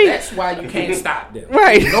thing to me. That's why you can't stop them.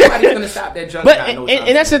 Right. Nobody's gonna stop that juggernaut. But no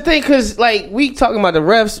and that's the thing, because like we talking about the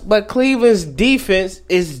refs, but Cleveland's defense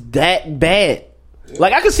is that bad.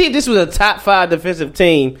 Like I could see if this was a top 5 defensive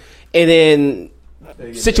team, and then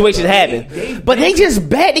situations happen, but they just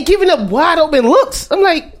bad. They giving up wide open looks. I'm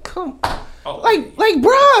like, like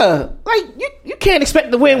bruh, like you can't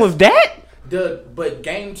expect to win with that. But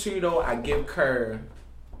game 2 though, I give Kerr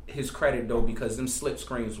his credit though because them slip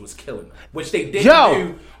screens was killing them, which they didn't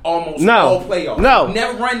do almost all playoffs.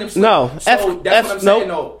 Never run them. Slip. So that's what I'm saying.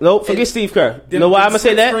 Nope. Forget Steve Kerr. You know why I'm gonna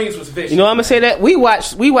say that? Screens was vicious, you know why I'm gonna say that? We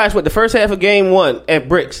watched what the first half of game 1 at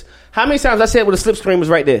Bricks. How many times I said when the slip screen was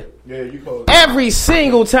right there? Yeah, you called it. Every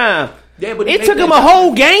single time. Yeah, but it took them a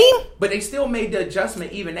whole game. But they still made the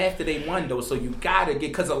adjustment even after they won though. So you gotta get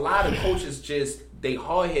because a lot of coaches just they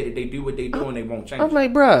hard headed. They do what they do and they won't change. I'm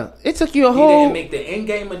like, bruh, it took you a he whole. didn't make the in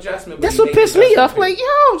game adjustment. but That's he what made pissed the me adjustment off. Like,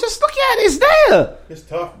 yo, just look at it. It's there. It's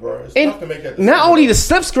tough, bro. It's And tough to make that. not decision. only the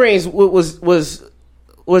slip screens was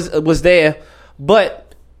there,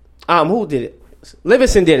 but who did it?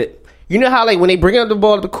 Livingston did it. You know how like when they bring up the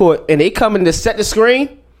ball to the court and they come in to set the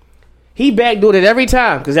screen, he backdoored it every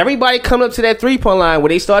time because everybody come up to that 3-point line where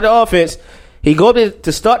they start the offense. He go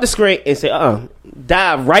to start the screen and say,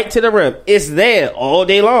 dive right to the rim. It's there all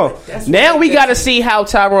day long. Now we got to see how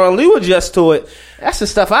Tyronn Lue adjusts to it. That's the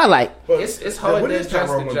stuff I like. But It's hard what to is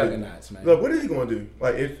adjust Tyronn the gonna do? juggernauts, man. Look, what is he going to do?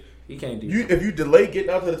 Like if He can't do if you delay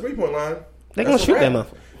getting out to the 3-point line, They gonna that's a shoot that wrap.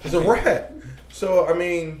 motherfucker. It's a wrap. So I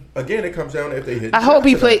mean, again, it comes down to if they hit. I hope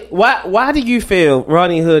he shots or not. played. Why do you feel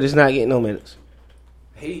Rodney Hood is not getting no minutes?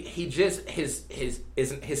 He just his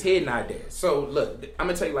head not there. So look, I'm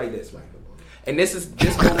gonna tell you like this, man. And this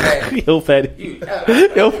go back. Yo, fatty.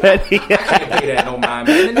 Yo, fatty. I can't pay that no mind,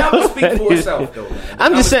 man. The numbers speak for itself, though. Man.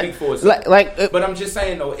 I'm just saying, but I'm just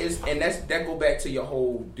saying though, that go back to your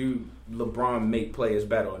whole do LeBron make players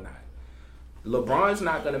better or not? LeBron's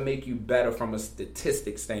not going to make you better from a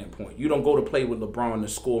statistic standpoint. You don't go to play with LeBron to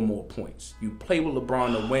score more points. You play with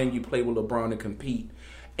LeBron to win. You play with LeBron to compete.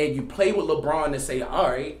 And you play with LeBron to say,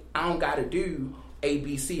 all right, I don't got to do A,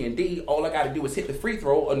 B, C, and D. All I got to do is hit the free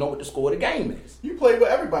throw or know what the score of the game is. You play with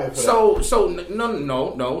everybody for that. So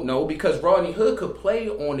no, because Rodney Hood could play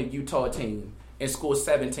on the Utah team and score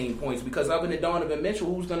 17 points because other than Donovan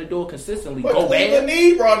Mitchell, who's going to do it consistently? But Go Cleveland bad.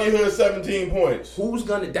 need Rodney Hood 17 points. Who's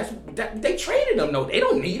going to? They traded him. No, they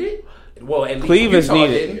don't need it. Well, at least Cleveland's Utah need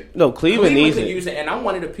it. didn't. No, Cleveland needs could it. use it. And I'm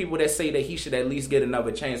one of the people that say that he should at least get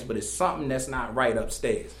another chance, but it's something that's not right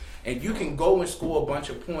upstairs. And you can go and score a bunch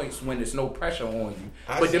of points when there's no pressure on you.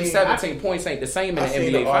 But them 17 points ain't the same in the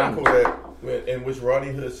seen NBA an article Finals. in which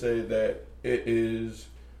Rodney Hood said that it is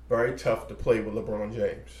very tough to play with LeBron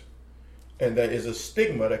James. And that is a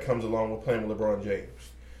stigma that comes along with playing with LeBron James.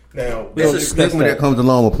 Now, There's a stigma that comes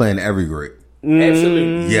along with playing every great.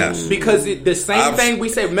 Absolutely. Yes. Because the same thing we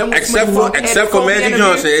say, remember except for Magic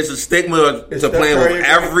Johnson, it's a stigma to playing with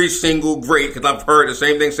every single great. Because I've heard the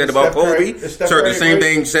same thing said about Kobe. Heard the same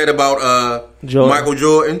thing said about Michael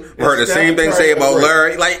Jordan. Heard the same thing said about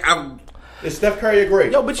Larry. Is Steph Curry a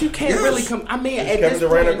great? Yo, but you can't really come. I mean, at Kevin this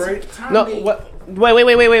Durant a point, great? time No, it- what?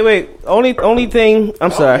 Wait. Only thing.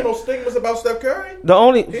 I'm I sorry. don't get no stigmas about Steph Curry. The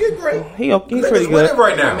only He's great. he's pretty good. winning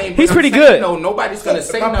right now. I mean, He's but pretty I'm saying, good. No, nobody's gonna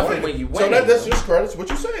say My nothing point. when you win. So that's just credits what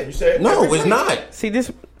you saying. You said No, every it's great. not. See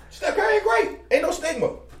this. Steph Curry ain't great. Ain't no stigma.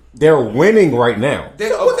 They're winning right now.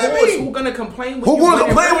 Then, of what that course, mean? who gonna complain? When Who you going to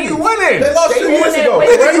winning complain when you winning? They lost 2 They years won that ago. way.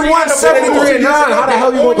 Right? Nigga, you won 73-9. How the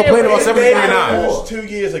hell you going to complain about 73-9? They lost 2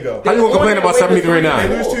 years ago. How you going to complain about They 73-9?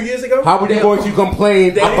 lose 2 years ago. How were you going to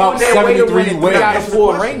complain They about won that way to win 73 3 out of wins?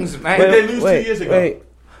 4 rings, man. But they lose 2 years ago. Wait.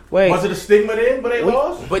 Was it a stigma then when they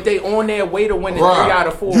lost? But they on their way to winning 3 Bruh, out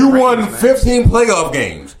of 4. you rings, won man. 15 playoff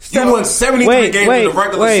games. You won 73 games in the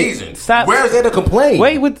regular season. Stop. Where's there to complain?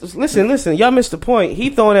 Listen. Y'all missed the point. He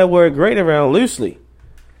throwing that word "great" around loosely.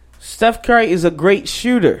 Steph Curry is a great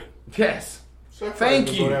shooter. Yes. Steph Thank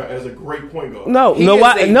Curry you. was going out as a great point guard. No, He no, is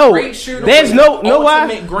why? a No, great shooter there's with no the why.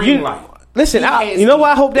 ultimate green light. Listen, He has you know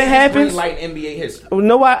why I hope that the biggest happens. Green light in NBA history.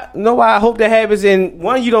 Know why I hope that happens. And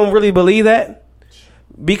one, you don't really believe that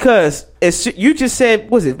because you just said,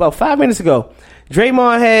 was it about 5 minutes ago?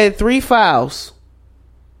 Draymond had 3 fouls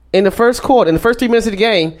in the first quarter, in the first 3 minutes of the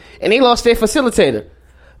game, and they lost their facilitator.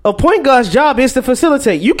 A point guard's job is to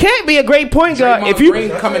facilitate. You can't be a great point guard if you Green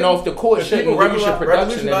coming off the court shouldn't use your production.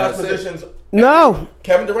 revolutionize And that's it. positions. No,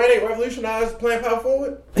 Kevin Durant ain't revolutionized playing power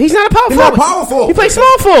forward. he's not a power He's forward. not power forward. He plays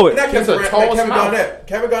small forward. Not He's Kevin a Durant. tall Kevin smile. Garnett.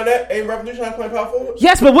 Kevin Garnett ain't revolutionized playing power forward.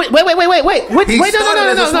 Yes, but wait. He started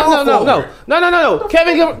as a small forward. No.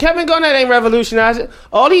 Kevin Garnett ain't revolutionized it.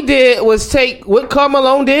 All he did was take what Karl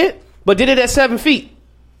Malone did, but did it at 7 feet.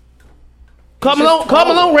 Karl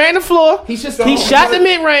Malone ran the floor. He shot the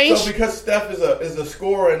mid range. So because Steph is a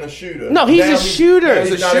scorer and a shooter. No, he's now a shooter.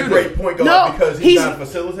 He's not a great point guard No, because he's not a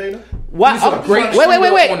facilitator. Why? He's a great Wait.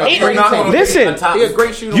 shooter on a great team. Listen, He's a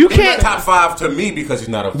great shooter. you He's can't. top 5 to me because he's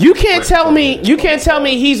not a. You can't tell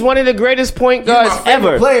me he's one of the greatest point guards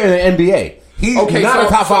ever. Player in the NBA. He's Okay, not so- a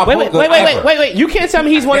top 5 point guard. ever. Wait. You can't tell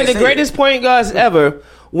me he's one of the can't say greatest point guards ever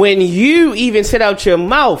when you even said out your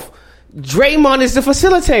mouth, Draymond is the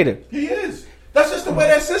facilitator. He is. That's just the way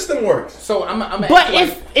that system works. So I'm But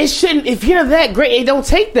if you're that great, it don't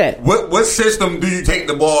take that. What system do you take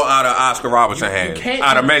the ball out of Oscar Robertson hands? can't-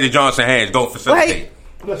 Out of Magic Johnson hands? Don't facilitate.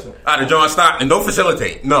 Listen. Out of John Stockton? Don't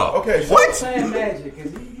facilitate. No. Okay. So Playing Magic,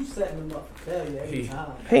 because you setting them up for failure every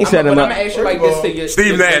time. He ain't setting him I'm up. gonna ask you like this to you.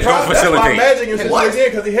 Steve Nash don't That's why facilitate. Magic is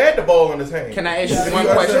because he had the ball in his hand. Can I ask you one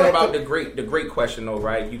question about the great question though,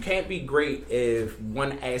 right? You can't be great if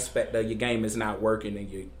one aspect of your game is not working and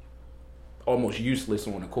you're almost useless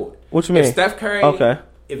on the court. What you mean? If Steph Curry, Okay.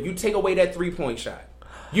 if you take away that 3-point shot,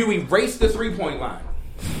 you erase the 3-point line.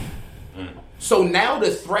 So now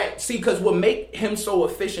the threat, because what make him so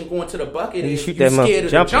efficient going to the bucket is shoot you're that scared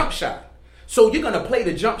of the jumping. jump shot. So you're gonna play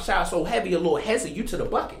the jump shot so heavy, a little hesitant you to the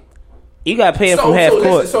bucket. You got to pay him from half court.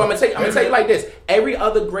 Listen, so I'm gonna tell you like this: every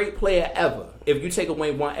other great player ever, if you take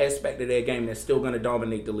away one aspect of their game, that's still gonna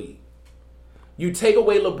dominate the league. You take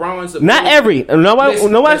away LeBron's ability. Not every. No, I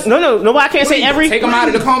can't say Please, every. Take him out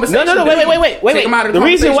of the conversation. No, wait. Take him out of The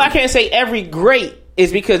reason why I conversation. can't say every great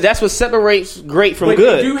is because that's what separates great from But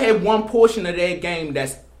good. you have one portion of their game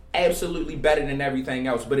that's absolutely better than everything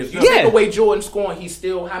else. But if you Yeah. take away Jordan scoring, he's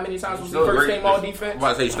still, how many times was he Still first great. team all defense? I'm about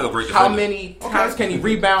to say he's still a great How defender. many times can he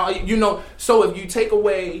rebound? You know, so if you take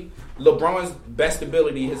away LeBron's best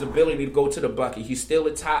ability, his ability to go to the bucket, he's still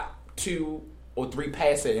a top 2 or 3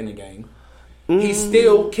 passer in the game. He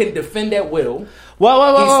still can defend at will.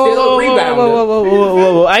 Whoa. He's still a rebounder.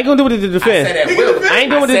 Whoa. I ain't gonna do it to I defend. said at will. I ain't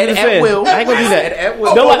doing it to said at defend. will. I ain't gonna do I said that. at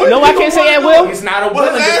will. No, I can't say at will. He's not a Well,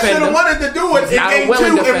 willing the last should defender. have wanted to do it He's in not a game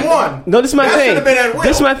willing 2 and defender. 1. No, this is my That thing. should have been at will.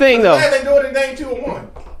 This is my thing, though. They do it in game 2 and 1.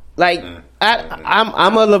 Like,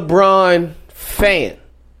 I'm a LeBron fan.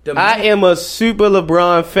 I am a super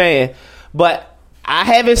LeBron fan, but I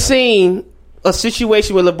haven't seen a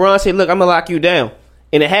situation where LeBron said, "Look, I'm gonna lock you down,"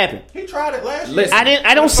 and it happened. He tried it last year. Listen,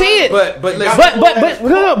 I don't see it. But listen.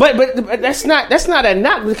 But that's not a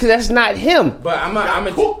knock because that's not him. But I'm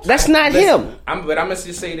That's not him. I'm gonna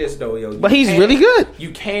just say this though, yo. But he's really good.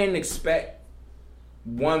 You can expect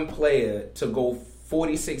one player to go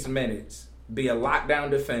 46 minutes, be a lockdown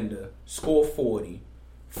defender, score 40,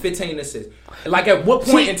 15 assists. Like at what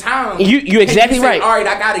point in time? You're can exactly you say, right. All right,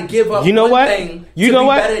 I got to give up. You know one what? Thing You to know be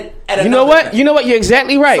what? better at You know another what? thing. You know what? You're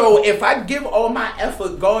exactly right. So if I give all my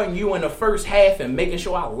effort guarding you in the first half and making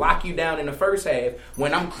sure I lock you down in the first half,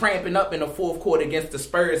 when I'm cramping up in the fourth quarter against the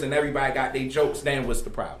Spurs and everybody got their jokes, then what's the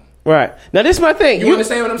problem? Right. Now, this is my thing. You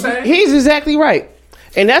understand what I'm saying? He's exactly right.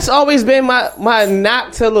 And that's always been my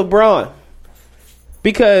knock to LeBron.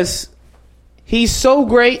 Because he's so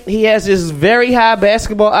great. He has this very high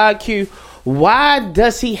basketball IQ. Why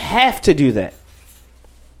does he have to do that?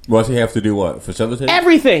 Well, he have to do what? Facilitate?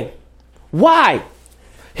 Everything. Why?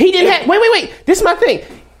 He didn't have... Wait. This is my thing.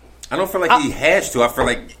 I don't feel like he has to. I feel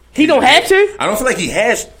like He don't have to? I don't feel like he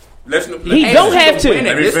has. He don't have to.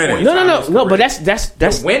 Let me finish. No. But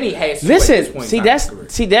that's when he has to. Listen, at this point see in that's time,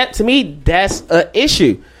 correct. see that to me that's an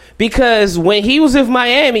issue because when he was with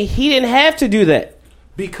Miami, he didn't have to do that.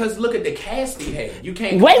 Because look at the cast he had. You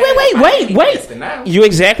can't. Wait. cast to now. You're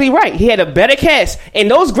exactly right. He had a better cast,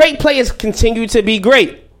 and those great players continue to be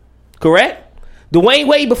great. Correct? Dwayne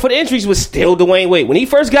Wade before the injuries was still Dwayne Wade. When he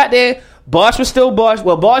first got there, Bosh was still Bosh.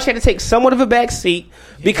 Well, Bosh had to take somewhat of a back seat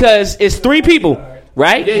because it's 3 people,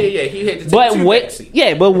 right? Yeah. He had to take But 2 Wade, backseats.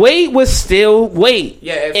 yeah, but Wade was still Wade.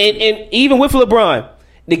 Yeah, absolutely. and even with LeBron,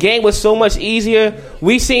 the game was so much easier.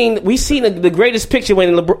 We seen the greatest picture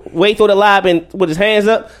when Wade threw the lob and with his hands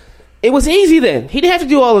up. It was easy then. He didn't have to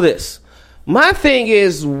do all of this. My thing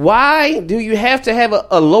is, why do you have to have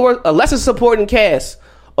a lesser supporting cast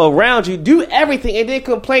around you? Do everything and then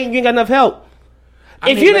complain you ain't got enough help.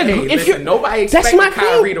 Nobody expected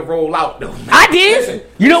Kyrie to roll out though. I did. Listen,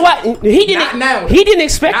 you know what? He didn't. Not now. He didn't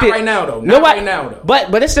expect Not it. right now though. No, Not right now though.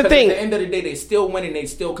 But it's the thing. At the end of the day, they still winning. They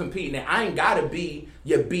still competing. And I ain't gotta be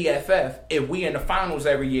your BFF if we in the finals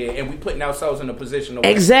every year and we putting ourselves in a position to win.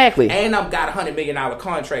 Exactly. And I've got $100 million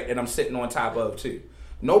contract that I'm sitting on top of too.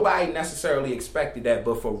 Nobody necessarily expected that,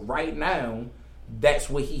 but for right now, that's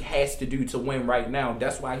what he has to do to win right now.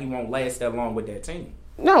 That's why he won't last that long with that team.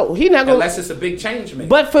 No, he not going unless it's a big change. Maybe.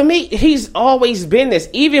 But for me, he's always been this.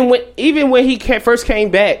 Even when he first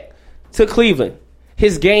came back to Cleveland,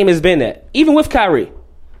 his game has been that. Even with Kyrie,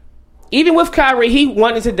 he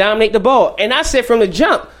wanted to dominate the ball. And I said from the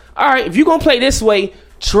jump, all right, if you're gonna play this way,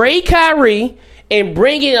 trade Kyrie and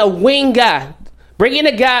bring in a wing guy, bring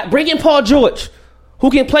in Paul George,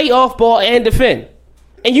 who can play off ball and defend,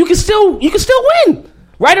 and you can still win.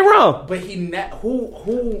 Right or wrong?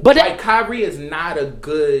 But Kyrie is not a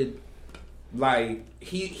good,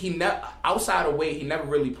 he outside of Wade, he never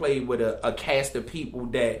really played with a cast of people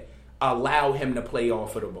that allow him to play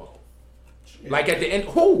off of the ball. Like at the end,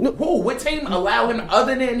 what team allow him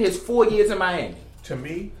other than his 4 years in Miami? To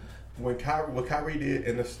me, what Kyrie did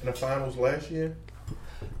in the finals last year,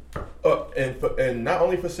 and not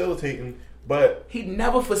only facilitating, but he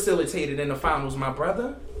never facilitated in the finals, my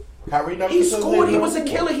brother. Kyrie never He scored. He was a facilitated.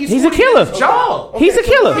 killer. He's a killer. Job. He's a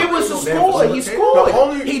killer. He was a scorer. He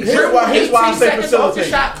scored. He here's dribbled why I 18 say seconds off the facilitate.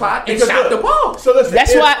 shot clock and Because shot the look, ball. So listen,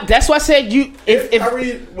 That's why I said you. If If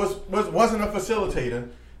Kyrie wasn't a facilitator,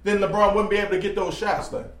 then LeBron wouldn't be able to get those shots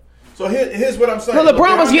done. So here's what I'm saying. well,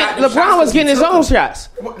 LeBron was got them getting his own shots.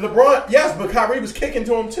 LeBron, yes, but Kyrie was kicking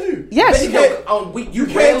to him too. Yes. But you can't- You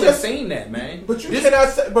can't rarely just- seen that, man. But you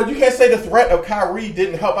can't say the threat of Kyrie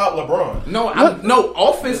didn't help out LeBron. No.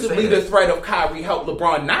 Offensively, the threat of Kyrie helped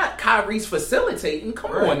LeBron. Not Kyrie's facilitating.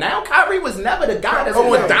 Come on, now Kyrie was never the guy that's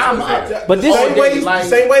going dime up. But this- the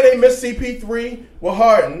same way they missed CP3 with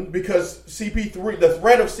Harden because CP3, the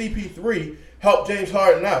threat of CP3 helped James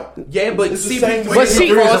Harden out. Yeah, but It's the same CP3 way is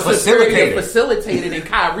he a was a superior facilitator. facilitator than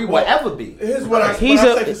Kyrie will ever be. Here's what when He's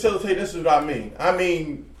I say facilitate, this is what I mean. I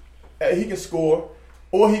mean, he can score,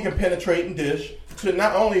 or he can penetrate and dish to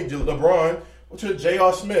not only LeBron, to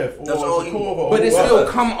J.R. Smith or Korver or But it whoever. still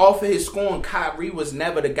come off of his scoring. Kyrie was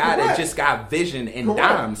never the guy that Correct. just got vision and Correct.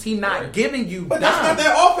 dimes. He not giving you But dimes. that's not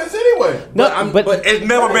their offense anyway. No, but It's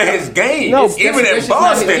never been his game. No, Even That's in just not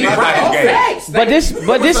Boston, his- it's not right. his game. Facts. but this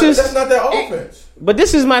That's is not their offense. but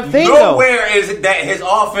this is my thing though. Nowhere is that his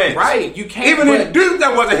offense. Right, you can't. Even but- in Duke,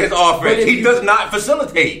 that wasn't his But offense. if He you- does not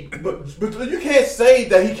facilitate. But you can't say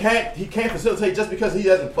that he can't facilitate just because he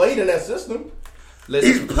hasn't played in that system. He's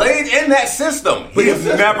Listen, played in that system. He's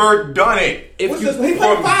never done it. if What's you, this? He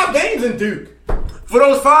played 5 games in Duke. For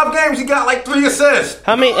those 5 games, he got like 3 assists.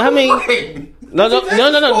 How many? No, don't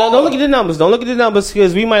look at the numbers. Don't look at the numbers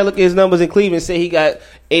because we might look at his numbers in Cleveland and say he got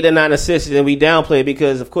 8 or 9 assists and we downplay it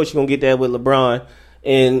because of course you're gonna get that with LeBron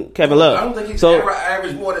and Kevin Love. I don't think he's so ever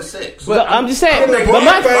averaged more than 6. but I'm just saying. I don't think But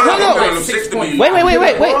my LeBron no. got him 6 to be- Wait.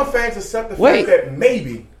 LeBron fans accept the Wait. fact that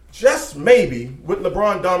maybe, just maybe, with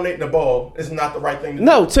LeBron dominating the ball is not the right thing to do.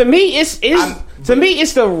 No, to me it's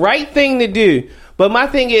the right thing to do. But my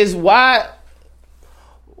thing is why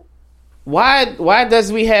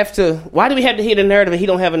do we have to hear the narrative that he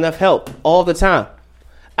don't have enough help all the time?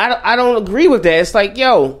 I don't agree with that. It's like,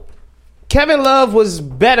 yo, Kevin Love was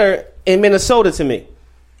better in Minnesota to me.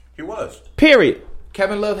 He was. Period.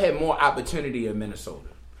 Kevin Love had more opportunity in Minnesota.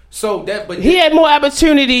 So that, but He had more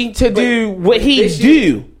opportunity to do what he this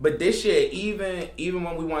year- do. But this year, even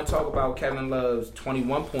when we want to talk about Kevin Love's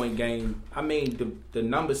 21-point game, I mean the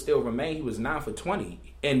numbers still remain. He was 9 for 20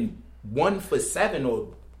 and 1 for 7 or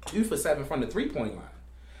 2 for 7 from the 3-point line.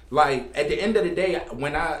 Like at the end of the day,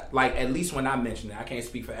 when at least when I mention it, I can't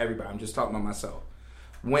speak for everybody. I'm just talking about myself.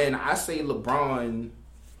 When I say LeBron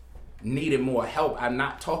needed more help, I'm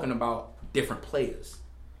not talking about different players.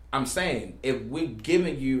 I'm saying if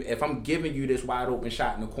I'm giving you this wide open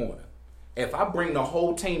shot in the corner, if I bring the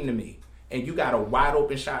whole team to me and you got a wide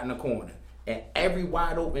open shot in the corner, and every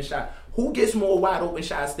wide open shot, who gets more wide open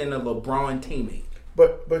shots than a LeBron teammate?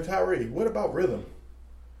 But Tyree, what about rhythm?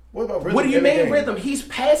 What What do you in the mean game? rhythm? He's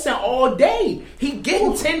passing all day. He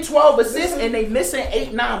getting 10, 12 assists and they missing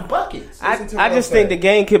 8, 9 buckets. I Listen to what I'm just think the saying.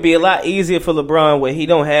 game could be a lot easier for LeBron where he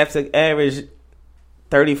don't have to average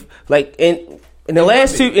 30. Like in the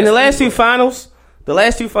last two finals, the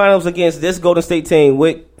last 2 finals against this Golden State team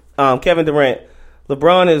with Kevin Durant,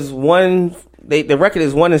 LeBron is the record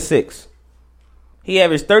is 1-6. He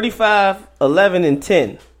averaged 35, 11, and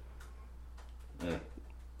 10.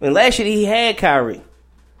 And last year he had Kyrie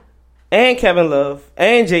and Kevin Love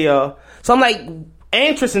and JR. So I'm like,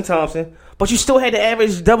 and Tristan Thompson, but you still had to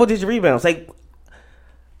average double-digit rebounds. Like,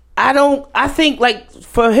 I think like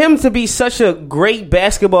for him to be such a great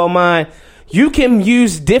basketball mind, you can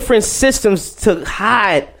use different systems to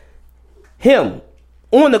hide him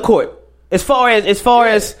on the court. As far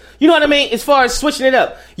as you know what I mean? As far as switching it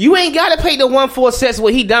up. You ain't gotta play the 1-4 sets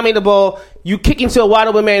where he dominate the ball, you kick him to a wide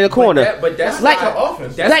open man in the corner. But that's like why,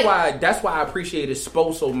 offense. that's why I appreciated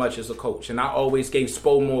Spo so much as a coach, and I always gave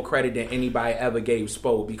Spo more credit than anybody ever gave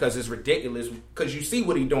Spo because it's ridiculous. Because you see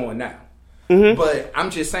what he's doing now. Mm-hmm. But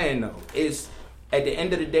I'm just saying though, it's at the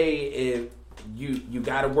end of the day, if you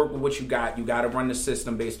got to work with what you got, you got to run the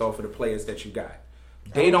system based off of the players that you got.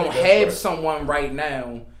 They don't have someone right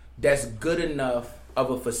now that's good enough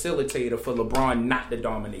of a facilitator for LeBron not to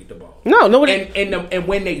dominate the ball. No, and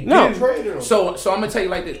when they do, No. so I'm gonna tell you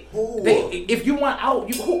like this: if you want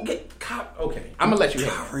out, who get cop? Okay, I'm gonna let you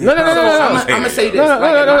have it. No. I'm gonna say this. No.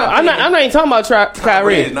 Like, I'm not even talking about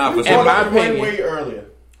Kyrie. is not We facilitating. talked about my Dwayne opinion- Wade earlier.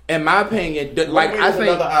 In my opinion, like Dwayne I was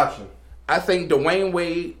another think, option. Dwayne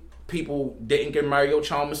Wade, people didn't give Mario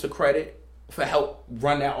Chalmers the credit for help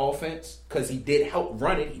run that offense because he did help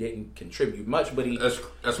run it. He didn't contribute much, but he That's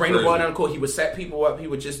bring the ball crazy. down the court. He would set people up. He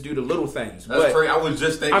would just do the little things. That's but crazy. I was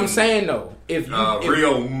just thinking. I'm saying though, if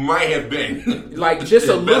Rio might have been like just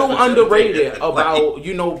a his little best underrated facilitator.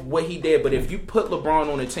 about what he did, but if you put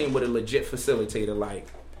LeBron on a team with a legit facilitator, like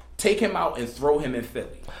take him out and throw him in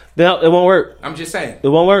Philly. No, it won't work. I'm just saying. It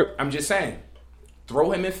won't work. I'm just saying.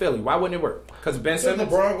 Throw him in Philly. Why wouldn't it work? Because Ben Is Simmons.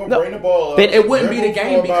 LeBron gonna bring the ball up? It wouldn't be the dribble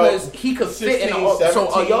game for about because he could fit in. 16, So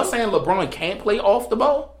are y'all 17? saying LeBron can't play off the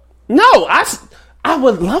ball? No, I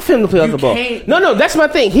would love him to play off the ball. can't- No, that's my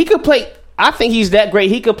thing. He could play. I think he's that great.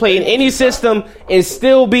 He could play in any system and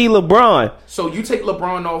still be LeBron. So you take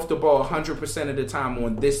LeBron off the ball 100% of the time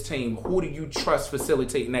on this team. Who do you trust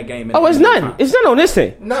facilitating that game? Oh, it's none. It's none on this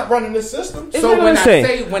thing. Not running the system. It's So none on when this I thing.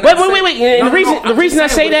 say, when Wait. I say, And No, the reason I'm I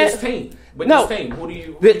just say saying that. with this team, with No. this team, who do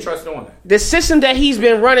you The- trust on that? The system that he's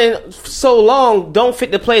been running so long don't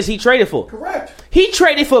fit the players he traded for. Correct. He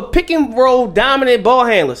traded for pick and roll dominant ball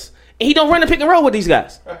handlers, and he don't run the pick and roll with these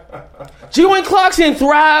guys. Jordan Clarkson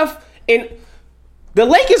thrive, and the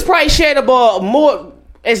Lakers probably share the ball more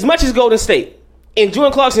as much as Golden State, and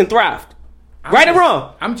Jordan Clarkson thrived. Right or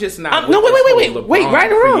wrong? I'm just not. No, with wait, this wait, whole wait, LeBron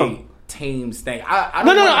right or wrong? create Teams thing. I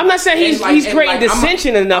No, don't wanna- I'm not saying and he's and creating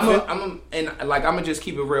dissension or nothing. I'm gonna just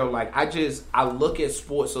keep it real. Like I look at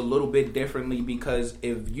sports a little bit differently because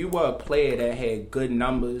if you were a player that had good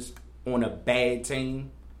numbers on a bad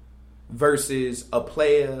team versus a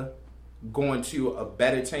player going to a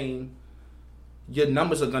better team, your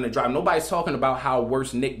numbers are going to drop. Nobody's talking about how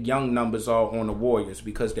worse Nick Young numbers are on the Warriors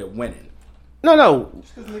because they're winning. No,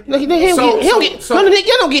 he don't get. No, Nick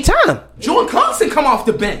Young don't get time. Jordan Clarkson come off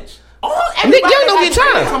the bench. Nick Young don't get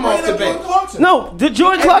time. Come off the bench. No, the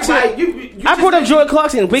Jordan Clarkson. Everybody, you I brought up Jordan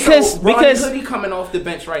Clarkson because Rodney Hood coming off the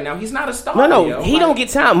bench right now. He's not a star. No, he don't get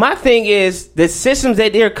time. My thing is the systems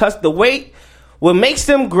that they're the way what makes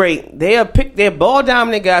them great. They're ball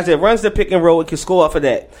dominant guys that runs the pick and roll and can score off of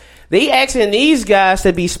that. They asking these guys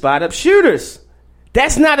to be spot up shooters.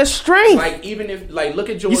 That's not a strength. Like even if look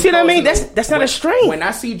at Jordan. You see what I mean? Clarkson, That's not a strength. When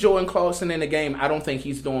I see Jordan Clarkson in the game, I don't think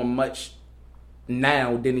he's doing much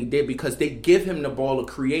now than he did because they give him the ball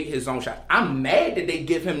to create his own shot. I'm mad that they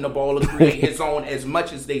give him the ball to create his own as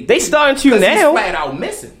much as they do. They starting to 'cause now. He's flat out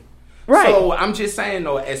missing. Right. So I'm just saying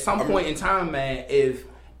though, at some point in time, man, if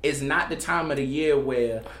it's not the time of the year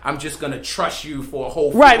where I'm just gonna trust you for a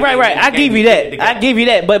whole Right. I give you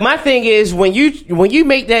that. But my thing is when you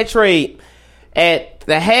make that trade at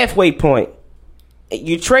the halfway point,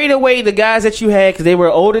 you trade away the guys that you had because they were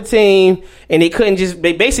an older team and they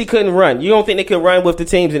basically couldn't run. You don't think they could run with the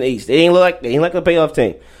teams in the East? They ain't like a playoff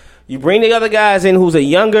team. You bring the other guys in who's a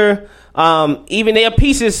younger, even their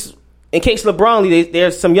pieces in case LeBron leaves,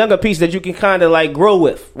 there's some younger pieces that you can kind of like grow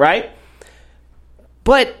with, right?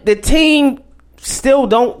 But the team still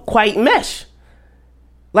don't quite mesh.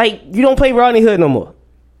 Like you don't play Rodney Hood no more.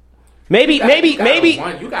 Maybe. You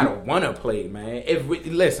gotta wanna play, man.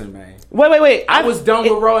 Listen, man. Wait. I was done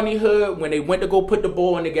with Rodney Hood when they went to go put the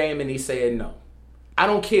ball in the game and he said no. I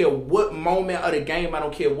don't care what moment of the game. I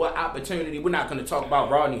don't care what opportunity. We're not going to talk about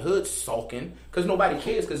Rodney Hood sulking because nobody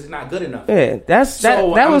cares because he's not good enough. Yeah,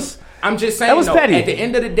 I'm just saying. That was petty. At the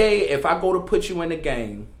end of the day, if I go to put you in the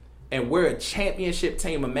game and we're a championship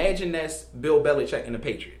team, imagine that's Bill Belichick and the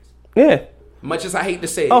Patriots. Yeah. Much as I hate to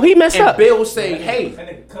say it. Oh, he messed up. And Bill say, hey,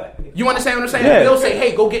 you understand what I'm saying? Yeah. Bill say,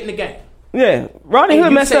 hey, go get in the game. Yeah, Rodney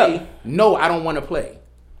Hood messed up. No, I don't want to play.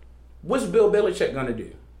 What's Bill Belichick gonna do?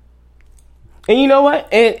 And you know what?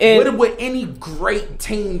 And what would any great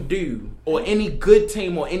team do, or any good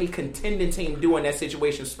team, or any contending team do in that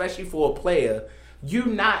situation, especially for a player? You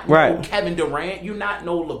not know Kevin Durant, you not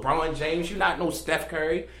know LeBron James, you not know Steph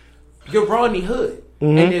Curry. You're Rodney Hood,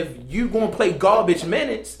 and if you gonna play garbage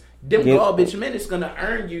minutes, them garbage minutes gonna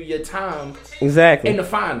earn you your time exactly in the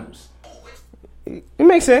finals. It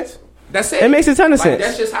makes sense. That's it. It makes a ton of sense.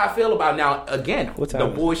 That's just how I feel about it. Now. Again,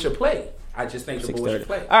 the boys should play. I just think the boys should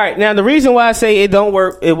play. All right, now the reason why I say it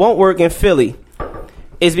won't work in Philly,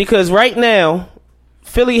 is because right now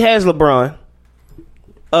Philly has LeBron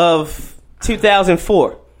of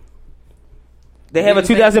 2004. They have a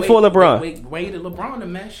 2004 LeBron. Wade and LeBron to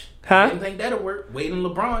mesh. Huh? I didn't think that'll work. Wade and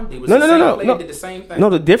LeBron. They was No. did the same thing. No,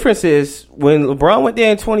 the difference is when LeBron went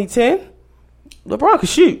there in 2010, LeBron could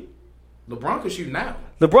shoot. LeBron can shoot now.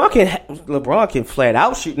 LeBron can flat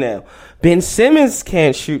out shoot now. Ben Simmons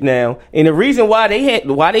can't shoot now, and the reason why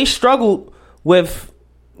they struggled with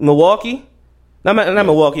Milwaukee, not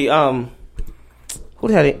Milwaukee. Who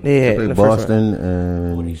the hell they had in the first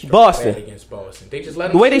round? Boston. Against Boston. They just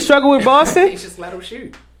let him the way they shoot. struggle with Boston, they just let him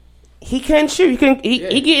shoot. he can shoot. He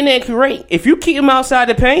get in there and create. If you keep him outside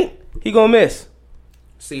the paint, he gonna miss.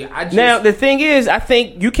 See, I just Now the thing is, I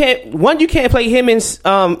think you can't play him and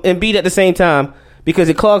Embiid at the same time because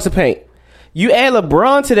it clogs the paint. You add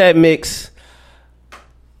LeBron to that mix,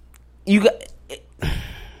 you got.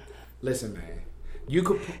 listen, man. You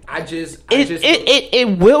could.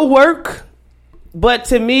 It will work, but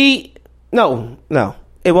to me, no,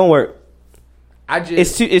 it won't work.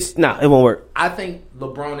 It won't work. I think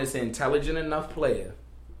LeBron is an intelligent enough player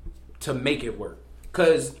to make it work.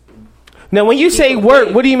 Because now, when you say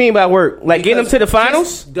work, what do you mean by work? Like getting them to the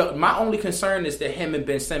finals? My only concern is that him and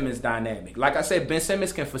Ben Simmons dynamic. Like I said, Ben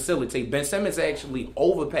Simmons can facilitate. Ben Simmons actually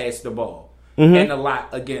overpassed the ball and a lot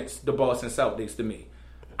against the Boston Celtics to me.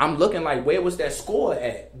 I'm looking like, where was that score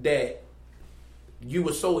at? That he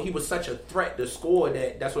was such a threat to score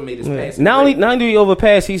that's what made his pass. Not only do he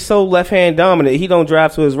overpass, he's so left hand dominant. He don't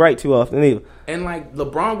drive to his right too often either. And like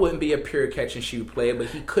LeBron wouldn't be a pure catch and shoot player, but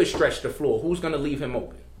he could stretch the floor. Who's going to leave him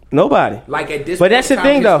open? Nobody. Like at this, but that's the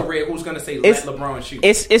thing, though. Career, who's going to say let LeBron shoot?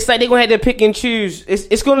 It's like they're going to have to pick and choose.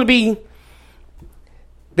 It's going to be.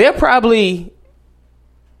 They'll probably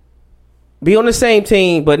be on the same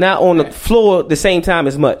team, but not on the floor at the same time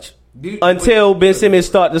as much until Ben Simmons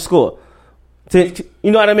start to score. You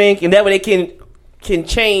know what I mean? And that way they can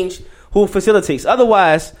change who facilitates.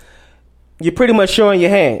 Otherwise, you're pretty much showing your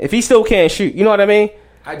hand. If he still can't shoot, you know what I mean?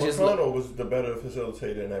 McConnell was the better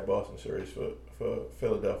facilitator in that Boston series for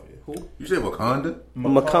Philadelphia. Who? You said Wakanda?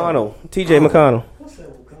 McConnell. TJ McConnell. What's that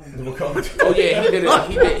Wakanda? Oh yeah, he did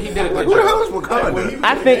a good job. Who the hell is Wakanda?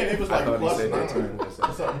 I think it was like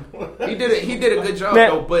he did a good job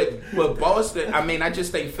though. But with Boston, I mean, I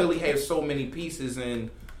just think Philly has so many pieces, and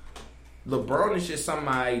LeBron is just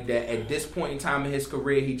somebody that at this point in time in his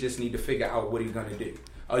career, he just need to figure out what he's gonna do.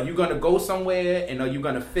 Are you gonna go somewhere and are you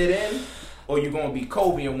gonna fit in? Or you gonna be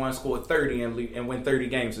Kobe and one score 30 and win 30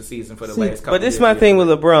 games a season for the last couple. But this is my thing with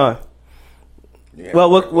LeBron. Yeah,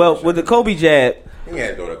 well, with the Kobe jab.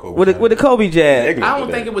 Yeah, throw that Kobe with the Kobe jab. I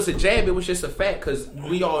don't think it was a jab. It was just a fact because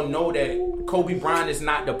we all know that Kobe Bryant is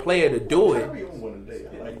not the player to do it.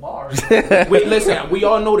 Listen, we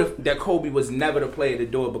all know that Kobe was never the player to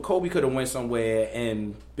do it, but Kobe could have went somewhere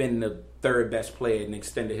and been the third best player and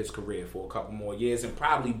extended his career for a couple more years and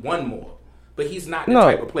probably one more. But he's not the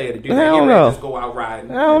type of player to do that. I don't know. Just go out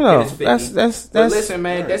riding. I don't know. That's. But listen,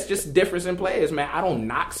 man, that's just difference in players, man. I don't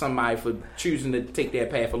knock somebody for choosing to take their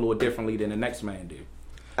path a little differently than the next man do.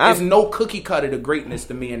 There's no cookie cutter to greatness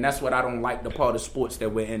to me, and that's what I don't like the part of sports that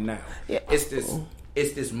we're in now. Yeah.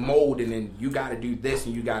 It's this molding, and you got to do this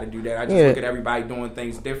and you got to do that. I just look at everybody doing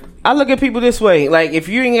things differently. I look at people this way. Like, if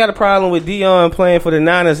you ain't got a problem with Deion playing for the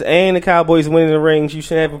Niners and the Cowboys winning the rings, you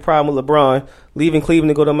shouldn't have a problem with LeBron leaving Cleveland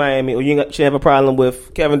to go to Miami, or you shouldn't have a problem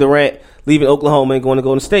with Kevin Durant leaving Oklahoma and going to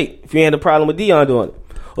Golden State. If you ain't had a problem with Deion doing it.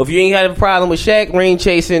 Or if you ain't had a problem with Shaq ring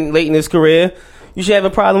chasing late in his career, you should have a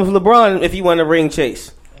problem with LeBron if you want to ring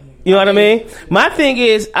chase. You know what I mean? My thing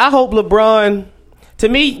is, I hope LeBron, to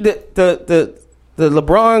me, the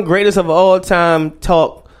LeBron greatest of all time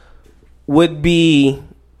talk would be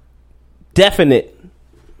definite.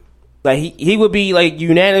 Like he would be like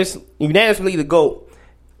unanimously the GOAT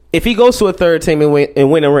if he goes to a third team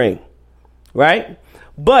and win a ring, right?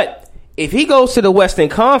 But if he goes to the Western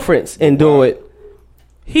Conference and do it,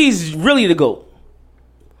 he's really the GOAT.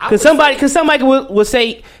 Because somebody would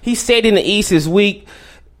say he stayed in the East is weak.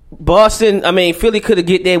 Boston, I mean, Philly could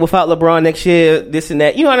get there without LeBron next year, this and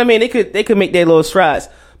that. You know what I mean? They could make their little strides.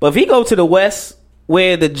 But if he go to the West,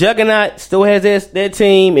 where the juggernaut still has their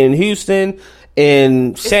team in Houston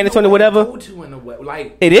and San Antonio, whatever.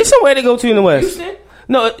 It is somewhere to go to in the West. Houston?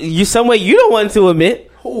 No, you somewhere you don't want to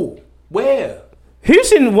admit. Who? Where?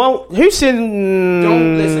 Houston won't.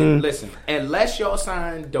 Don't listen. Unless y'all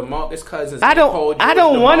sign DeMarcus Cousins, I don't want him. I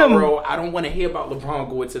don't want to hear about LeBron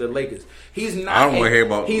going to the Lakers. He's not. I don't want to hear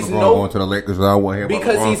about LeBron going to the Lakers. I want to hear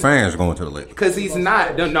about LeBron fans going to the Lakers. Because he's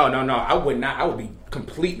not. No. I would not. I would be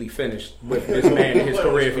completely finished with this man in his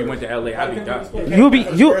career if he went to LA. I'd be done. You'll be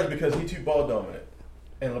because he's too ball dominant,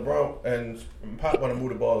 and LeBron and Pop want to move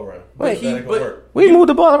the ball around. We moved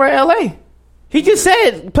the ball around LA. He just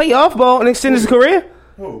said play off ball and extend his career.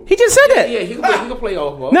 Who? He just said that. Yeah, he can play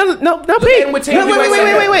off ball. No, Pete. Wait. With Team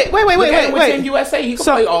USA, he can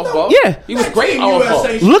play off ball. Yeah, he was great off ball.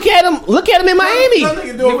 Look at him in Miami.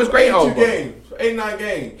 He was great off ball. 8-9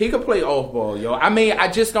 games. He could play off ball, yo. I mean, I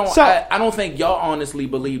just don't. I don't think y'all honestly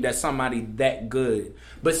believe that somebody that good.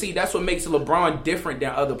 But see, that's what makes LeBron different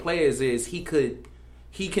than other players. Is he can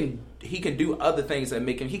do other things that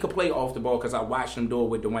make him. He could play off the ball because I watched him do it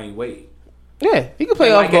with Dwayne Wade. Yeah, he could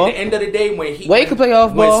play off ball. At the end of the day, when Wade could play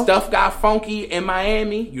off ball. When stuff got funky in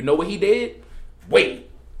Miami, you know what he did? Wait.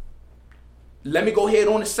 let me go ahead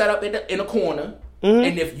on the setup in the corner,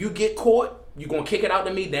 and if you get caught, you're going to kick it out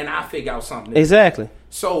to me, then I'll figure out something. Exactly.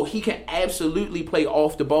 So he can absolutely play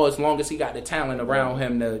off the ball as long as he got the talent around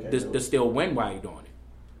him to still win while he's doing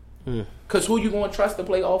it. Because who you going to trust to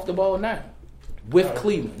play off the ball now? With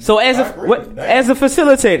Cleveland. So as a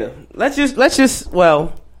facilitator, let's just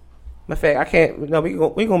well, matter of fact, I can't. No,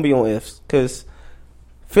 we gonna be on ifs because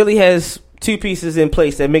Philly has 2 pieces in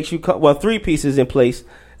place that makes you 3 pieces in place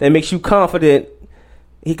that makes you confident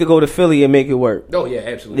he could go to Philly and make it work. Oh yeah,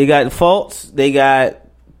 absolutely. They got Fultz, they got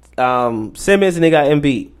Simmons, and they got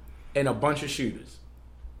Embiid, and a bunch of shooters.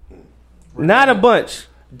 Not a bunch.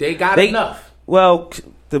 They got enough. Well,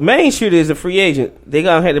 the main shooter is a free agent. They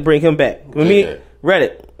gonna have to bring him back.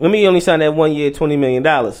 Reddit. Let me only sign that 1 year, $20 million.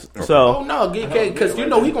 So no, because he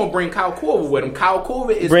gonna bring Kyle Korver with him. Kyle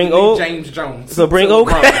Korver is the new James Jones. So bring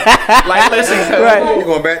Oak. Like listen, right. You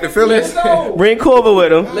going back to Philly? Bring Korver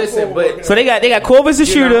with him. Listen, but so they got Korver as a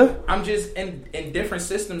shooter. I'm just in different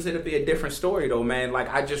systems. It'll be a different story though, man. Like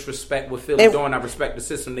I just respect what Philly's doing. I respect the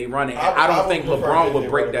system they running. I don't think LeBron would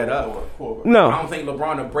break that up. No, I don't think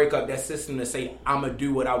LeBron would break up that system to say I'm gonna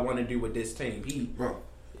do what I want to do with this team.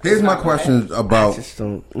 Here's my questions about,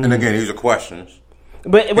 and again, these are questions.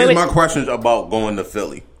 But here's my questions about going to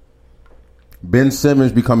Philly. Ben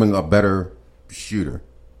Simmons becoming a better shooter.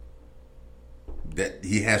 That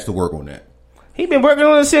he has to work on that. He been working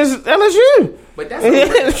on it since LSU. But that's a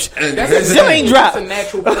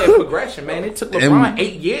natural player progression, man. It took LeBron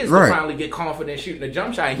 8 years to finally get confident shooting a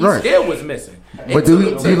jump shot. He still was missing. But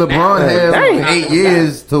do LeBron have 8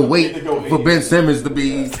 years to wait for Ben Simmons to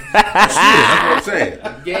be a shooter? That's what I'm saying.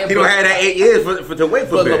 Yeah, he don't have that 8 years to wait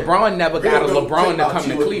for Ben. But LeBron never got a LeBron to come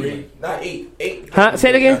to Cleveland. Not 8. Huh?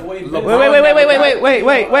 Say it again. Wait.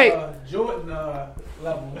 Jordan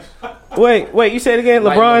levels. Wait. You said it again.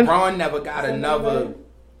 LeBron. LeBron never got another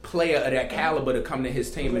player of that caliber to come to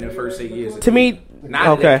his team in the first 8 years. To me, not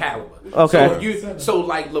of that caliber. Okay. So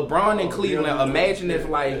like LeBron in Cleveland. Imagine if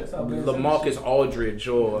like LaMarcus Aldridge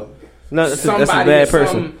or that's a bad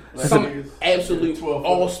person. Some absolute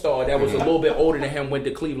all-star that was a little bit older than him went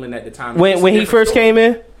to Cleveland at the time. When he first came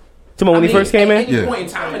in. When he first came in. At any point in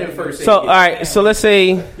time in the first. So all right. So let's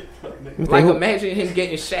say. Like imagine him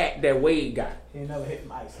getting Shaq that Wade got. He never hit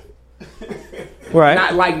Mike.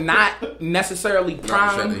 Right. Not necessarily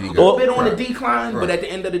prime, a little bit on the decline, but at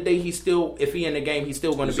the end of the day, if he in the game, he's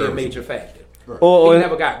still going to be a major factor. Or he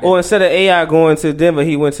never got that. Or instead of AI going to Denver,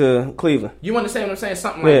 he went to Cleveland. You understand what I'm saying?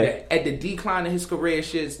 Something like that. At the decline of his career,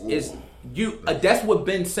 that's what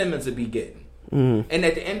Ben Simmons would be getting. Mm-hmm. And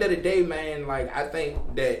at the end of the day, man, like I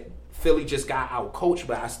think that Philly just got out coached,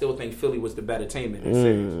 but I still think Philly was the better team in this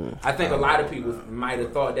series. I think a lot of people might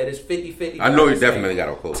have thought that it's 50-50. I know he definitely got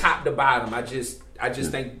out coached. Top to bottom. I just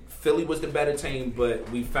think Philly was the better team, but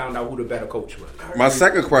we found out who the better coach was. My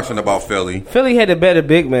second question about Philly. Philly had a better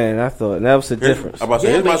big man, I thought. And that was the difference. But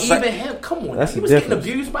even him, come on. He was getting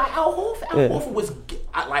abused by Al Horford. Al Horford was,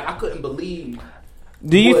 I couldn't believe.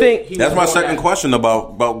 Do you think... That's my second question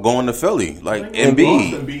about going to Philly. Like, Embiid.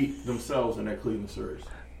 Boston beat themselves in that Cleveland series.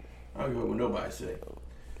 I don't care what nobody say.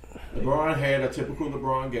 LeBron had a typical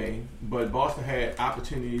LeBron game, but Boston had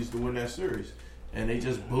opportunities to win that series, and they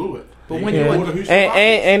just blew it. But when the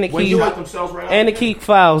key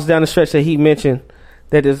fouls down the stretch that he mentioned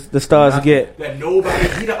that the stars get that nobody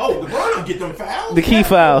LeBron don't get them fouls. The key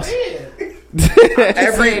fouls.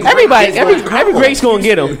 every great's gonna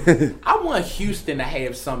get them. I want Houston to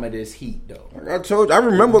have some of this heat, though. I told you, I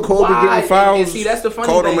remember Kobe getting fouls. And see, that's the funny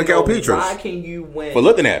called thing. On Miguel Petros. Why can you win for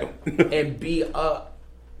looking at him and be up?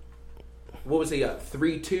 What was he up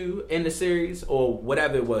 3-2 in the series or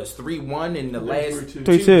whatever it was 3-1 in the last 2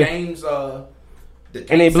 games? And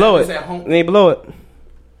they blow it. And they blow it.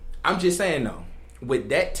 I'm just saying though. With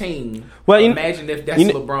that team, imagine if that's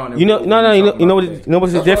LeBron. You know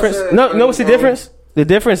what's the difference? What's the difference? The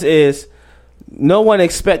difference is no one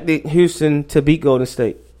expected Houston to beat Golden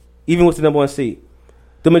State, even with the number 1 seed.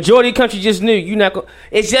 The majority of the country just knew you're not going.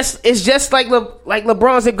 It's just like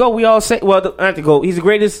LeBron's at GOAT. We all say, well, not the GOAT. He's the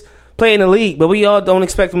greatest player in the league, but we all don't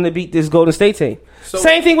expect him to beat this Golden State team.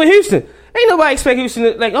 Same thing with Houston. Ain't nobody expect Houston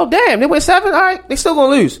to oh damn, they went 7. All right, they still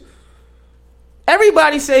gonna lose.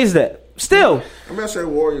 Everybody says that. Still, I mean, I said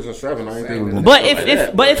Warriors are 7. I ain't think. But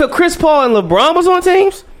if a Chris Paul and LeBron was on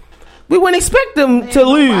teams, we wouldn't expect them to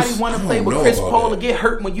lose. Nobody want to play with Chris Paul to get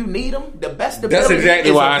hurt when you need him. The best. That's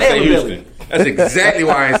exactly why I say Houston. That's exactly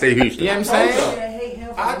why I say Houston. You know what I'm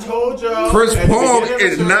saying? I told y'all. Chris Paul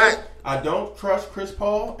is not. I don't trust Chris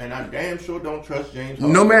Paul, and I damn sure don't trust James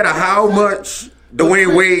Harden. No matter how much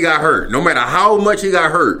Dwayne Wade got hurt, no matter how much he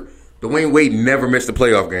got hurt, Dwayne Wade never missed a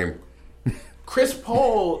playoff game. Chris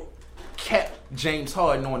Paul kept James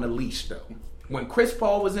Harden on the leash though. When Chris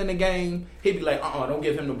Paul was in the game, he'd be like, don't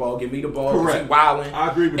give him the ball. Give me the ball. Correct. He's wilding. I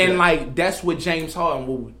agree with that. And, like, that's what James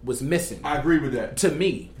Harden was missing. I agree with that. To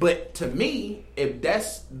me. But to me, if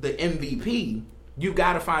that's the MVP, you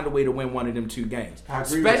got to find a way to win one of them 2 games. I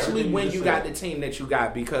agree with Especially everything when you you just got said. the team that you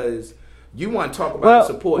got because you want to talk about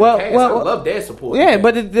the supporting cast. I love their support. Yeah,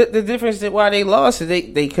 but the difference is why they lost is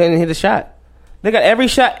they couldn't hit a shot. They got every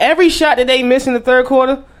shot that they missed in the third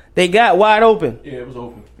quarter, they got wide open. Yeah, it was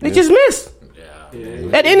open. They just missed. Yeah.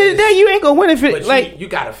 At the end of the day, you ain't gonna win if it But you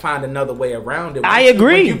got to find another way around it. I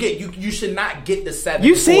agree. You should not get the 7.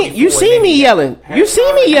 You see me yelling. You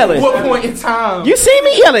see me yelling. What point in time? You see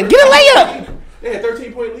me yelling. Get a layup. They had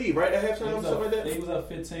 13-point lead, right? At halftime, something like that. They was up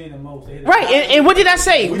 15 and most. Right, and what did I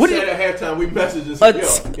say? We What said did, at halftime, we messaged and said,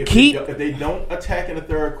 if they don't attack in the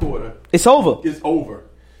third quarter, it's over. it's over.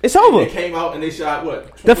 It's over. They came out and they shot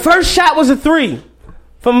what? The first shot was a 3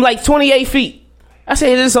 from like 28 feet. I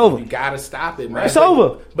said it's over. You gotta stop it, man. It's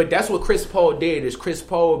over. But that's what Chris Paul did. Is Chris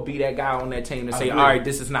Paul be that guy on that team to say, agree. all right,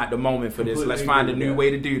 this is not the moment for this. Completely Let's find a agree new with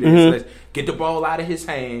way to do this. Mm-hmm. Let's get the ball out of his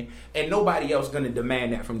hand. And nobody else gonna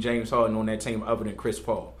demand that from James Harden on that team other than Chris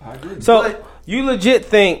Paul. I agree. So you legit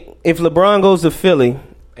think if LeBron goes to Philly,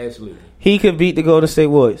 Absolutely. he could beat the Golden State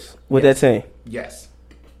Warriors with that team? Yes.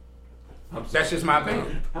 That's just my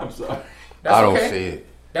opinion. I'm sorry. That's I don't okay. see it.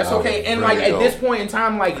 That's I okay. And really like at don't. this point in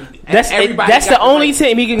time, like That's everybody the got only right-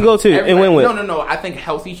 team he can go to and win with. No. I think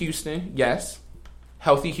healthy Houston, yes.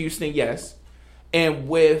 Healthy Houston, yes. And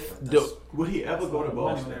with the Would he ever go to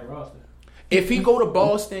Boston? That roster. if he go to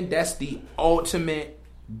Boston, that's the ultimate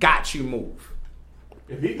got you move.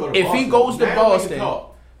 If he go to If Boston, he goes to now we can Boston,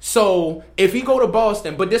 talk. so if he go to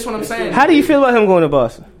Boston, but this what I'm saying, How do you feel about him going to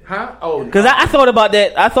Boston? huh? Oh, Because I thought about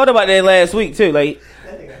that. I thought about that last week too. Like,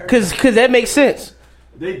 because that makes sense.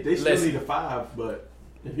 They still Listen. need a 5, but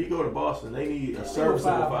if he go to Boston, they need a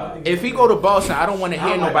serviceable 5. if he go to Boston, I don't want to hear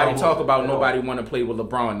I like nobody that talk move about at all. nobody want to play with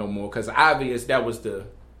LeBron no more. Because obvious that was the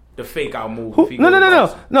fake out move. Who, if he no. go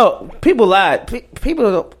to Boston. People lied.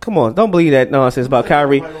 People, come on, don't believe that nonsense about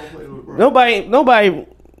Kyrie. Nobody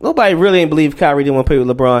really ain't believe Kyrie didn't want to play with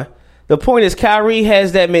LeBron. The point is, Kyrie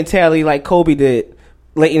has that mentality like Kobe did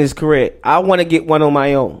late in his career. I want to get one on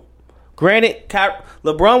my own. Granted,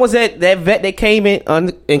 LeBron was that vet that came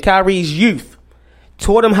in Kyrie's youth,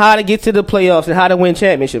 taught him how to get to the playoffs and how to win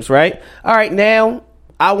championships. Right? All right, now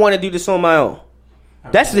I want to do this on my own.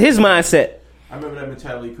 That's his mindset. I remember that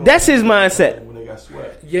mentality. That's his mindset. When they got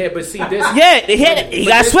swept. Yeah, but see this. Yeah, he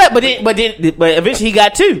got swept, but eventually he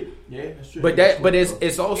got 2. Yeah, that's true. But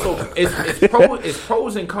it's also it's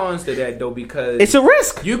pros and cons to that though, because It's a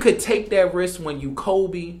risk. you could take that risk when you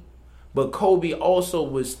Kobe, but Kobe also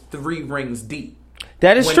was 3 rings deep.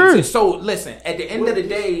 That is When true. he- So listen, at the end of the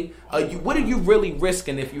day, what are you really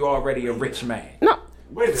risking if you're already a rich man? No.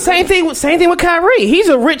 Wait a minute. Same thing with Kyrie. He's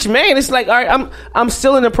a rich man. It's like, all right, I'm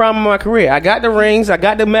still in the prime of my career. I got the rings, I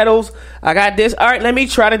got the medals, I got this. All right, let me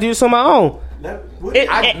try to do this on my own.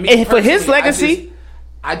 And for his legacy,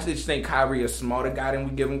 I just think Kyrie is a smarter guy than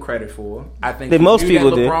we give him credit for. I think Than he most knew people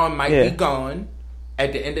that do. LeBron might Yeah. be gone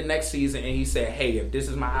at the end of next season, and he said, "Hey, if this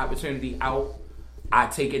is my opportunity out, I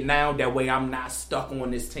take it now. That way, I'm not stuck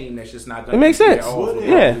on this team that's just not going." It makes sense.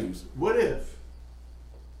 Yeah.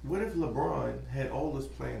 What if LeBron had all this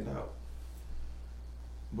planned out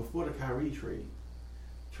before the Kyrie trade?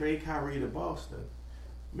 Trade Kyrie to Boston,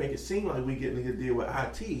 make it seem like we getting a good deal with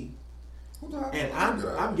IT, and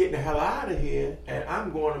I'm getting the hell out of here, and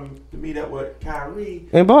I'm going to meet up with Kyrie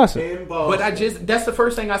in Boston. But that's the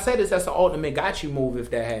first thing I said is that's the ultimate got you move if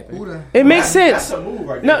that happens. It makes sense. That's a move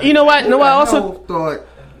right No, there. you know what? No, I I also thought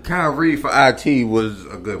Kyrie for IT was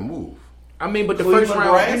a good move. I mean, but the Cleveland first round,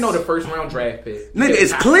 Brass? you know, the first round draft pick. Nigga,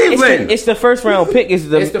 it's I- Cleveland. it's the first round pick. It's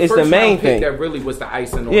the first main round pick thing. that really was the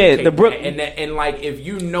icing on Yeah, the cake. the Brook- and like if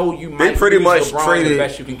you know you They might pretty lose much LeBron, traded the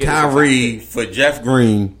best you can get is a top Kyrie pick. for Jeff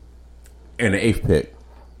Green and the 8th pick.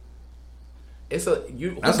 It's who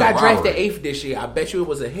That's got a drafted robbery. 8th this year? I bet you it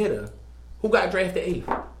was a hitter. Who got drafted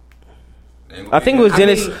 8th? I think it was I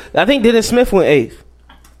Dennis. mean- I think Dennis Smith went 8th.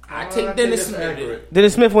 I I take think Dennis that's Smith. accurate.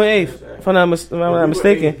 Dennis Smith went 8th. If I'm not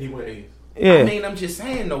mistaken. He went 8th. Yeah. I mean, I'm just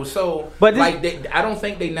saying though. So, But like, I don't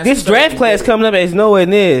think they necessarily. This draft class did it. coming up is nowhere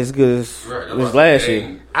near as good as was last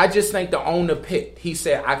year. I just think the owner picked. He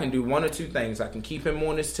said, "I can do one or two things. I can keep him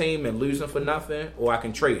on this team and lose him for nothing, or I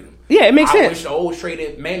can trade him." Yeah, it makes I sense. wish the old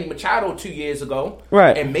traded Manny Machado 2 years ago,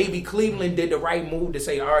 Right. And maybe Cleveland did the right move to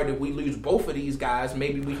say, "All right, if we lose both of these guys,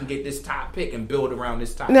 maybe we can get this top pick and build around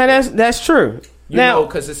this top." Now pick. that's true. you now know,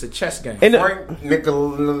 because it's a chess game. and Frank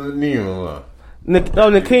Nicolino.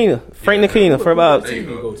 Ntilikina. Frank Ntilikina from There you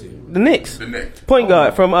go. the Knicks. The Knicks. Point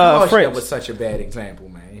guard from Gosh, French. that was such a bad example,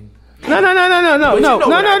 man.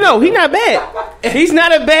 No. He's not bad. He's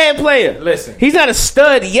not a bad player. Listen. He's not a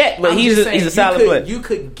stud yet, but I'm he's just a saying, solid player. You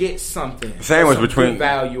could get something. Sandwich some between good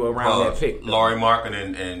value around that pick. Laurie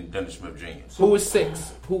Markkinen and Dennis Smith Jr. Who was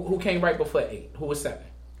 6? Who came right before 8? Who was 7?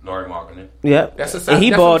 Laurie Markkinen. Yep. That's a and he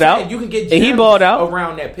that's balled what I'm saying. out. You can get and he gems balled out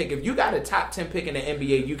around that pick. If you got a top 10 pick in the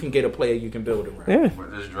NBA, you can get a player you can build around. Yeah. But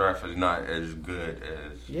this draft is not as good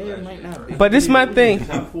as. Yeah, it might not be. But this is my thing.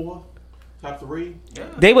 Top 4, top 3.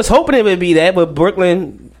 They was hoping it would be that, but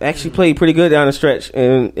Brooklyn actually played pretty good down the stretch,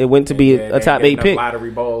 and it went to be a top 8 pick. Lottery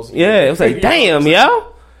balls. Yeah, it was like, damn,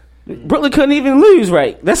 yo. Brooklyn couldn't even lose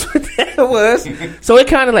right. That's what that was. So it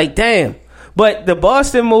kind of like, damn. But the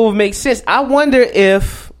Boston move makes sense. I wonder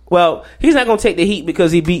if, well, he's not going to take the heat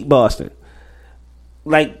because he beat Boston,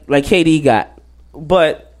 like KD got.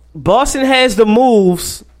 But Boston has the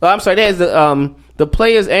moves. I'm sorry, they has the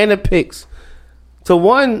players and the picks to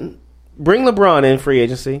one, bring LeBron in free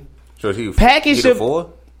agency. So he Package he the the-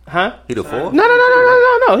 4? Huh? He the 4?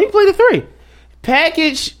 No. He played the 3.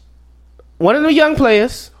 Package one of the young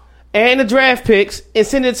players and the draft picks and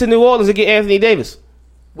send it to New Orleans to get Anthony Davis.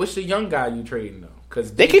 What's the young guy you trading though?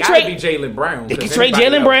 Because They they can gotta trade- be Jaylen Brown. They can 'cause trade anybody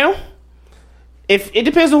Jaylen else- Brown. If it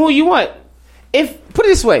depends on who you want. If put it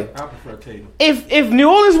this way, I prefer Tatum. if New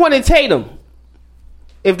Orleans wanted Tatum,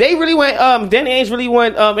 if they really want Danny Ainge really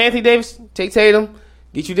want Anthony Davis, take Tatum,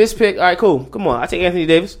 get you this pick. All right, cool. Come on, I take Anthony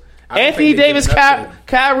Davis. I don't Anthony think they Davis, give enough to him.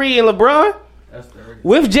 Kyrie, and LeBron That's dirty.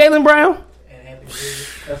 with Jaylen Brown.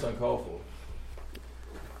 That's uncalled for.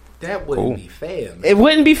 That wouldn't be fair, man. It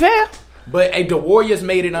wouldn't be fair. But hey, the Warriors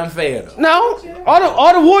made it unfair though. No,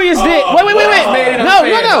 all the Warriors did. Wait. made it No,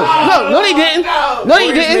 unfair. no, they didn't. No, they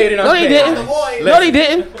Warriors made it didn't. No, they unfair. didn't. No, they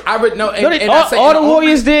didn't. I would no, and, No, they, and I say all in the the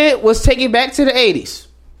Warriors did was take it back to the 80s.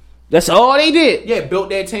 That's all they did. Yeah,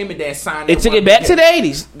 built that team and then signed. They that took one it back to pick. the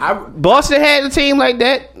 80s. I, Boston had a team like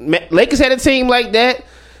that. Lakers had a team like that.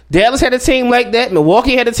 Dallas had a team like that.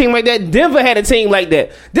 Milwaukee had a team like that. Denver had a team like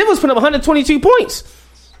that. Denver's put up 122 points.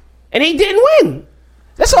 And they didn't win.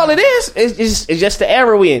 That's all it is. It's just the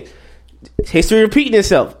era we in. History repeating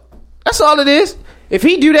itself. That's all it is. If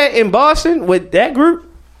he do that in Boston with that group,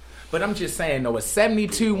 but I'm just saying though, a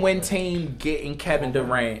 72-win team getting Kevin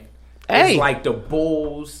Durant Hey. is like the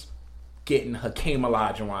Bulls getting Hakeem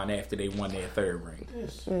Olajuwon after they won their 3rd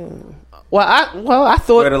ring. I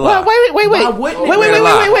thought. Where the lie? Wait. Why wouldn't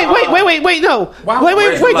it? Wait. No. Why- Wait.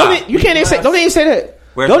 where's the lie? You can't even say. Don't even say that.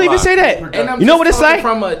 Where's Don't the even lie? say that. And I'm You know just what it's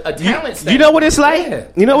talking like? from a talent standpoint. You know what it's like? Yeah.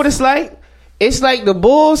 You know what it's like? It's like the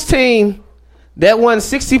Bulls team that won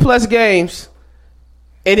 60 plus games,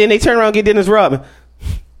 and then they turn around and get Dennis Rodman.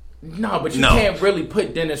 No, but you No. can't really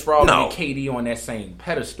put Dennis Rodman No. and KD on that same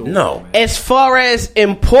pedestal. No. man. As far as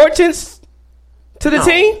importance to the No.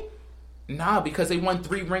 team, Nah, because they won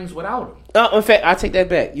 3 rings without him. in fact, I take that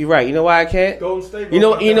back. You're right. You know why I can't? Golden State. You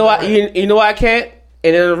know why? You know why I can't?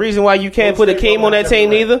 And the reason why you can't put a Kim on that team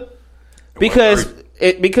neither,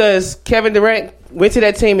 because Kevin Durant went to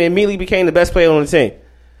that team and immediately became the best player on the team.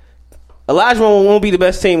 Olajuwon won't be the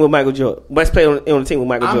best team with Michael Jordan. Best player on the team with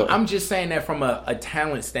Michael Jordan. I'm just saying that from a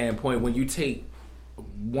talent standpoint. When you take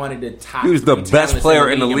one of the top, He was the 3 best talents player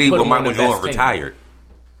in the and league put when him on Michael the best Jordan team. retired.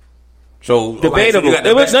 So Debatable. like, so you got the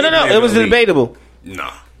It was best no. player It was in the league. debatable.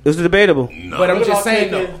 Nah. It was debatable. No. But I'm What just about saying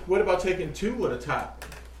taking, though. what about taking 2 of the top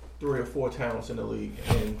 3 or 4 talents in the league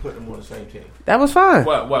and putting them on the same team? That was fine.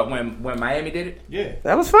 What when Miami did it? Yeah.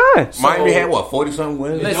 That was fine. Miami had what, 40-something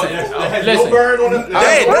wins? Listen, That has listen. no burn on it.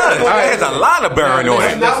 Yeah, it does. It has a lot of bearing on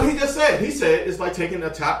That's it. not what he just said. He said it's like taking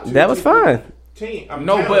a top 2. That was fine. Team.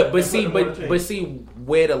 No, talent but and see, putting them on the team. but see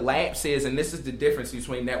where the lapse is, and this is the difference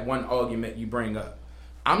between that one argument you bring up.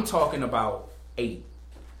 I'm talking about a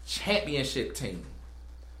championship team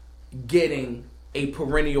getting a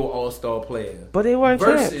perennial All-Star player, But they weren't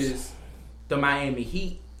versus champs. the Miami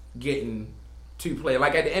Heat getting 2 players.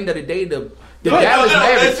 Like at the end of the day, the No, Dallas no,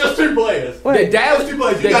 Mavericks. it's just 2 players. The Dallas, It's 2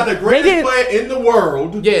 players. You the- got the They greatest did. player in the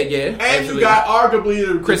world. yeah, And absolutely. you got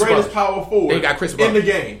arguably the Chris greatest Bosh. power forward They got Chris in Bosh. the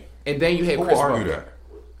game. and then you had Who Chris will argue Bosh. that?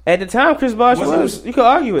 At the time, Chris Bosh was. You could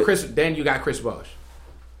argue it. Then you got Chris Bosh.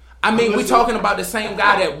 I mean, we're listening. talking about the same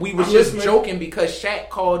guy that we was I'm just listening. joking because Shaq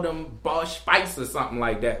called him Bosh Spice or something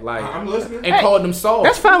like that. Like I'm listening. and called him Saul.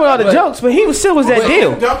 That's fine with all the But- jokes, but he was still was that But-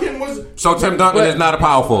 deal. Duncan was. So Tim Duncan is not a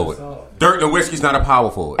power forward. Dirk Nowitzki's not a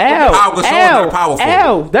power forward. Al, Al Gasol's not a power forward.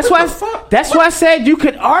 Al. That's why. the fuck? That's why I said you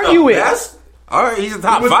could argue The it. best? All right, he's a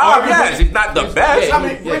top He was 5. arguably- Yes, he's not the best. I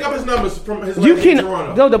mean, bring up his numbers from his You last can. in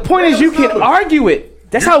Toronto. No, the point Bring is up you his can numbers. argue it.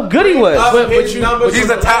 That's how good he was. He's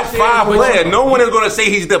a top 5 player. No one is going to say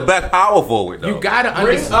he's the best power forward, though. You got to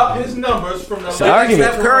Bring understand. up his numbers from the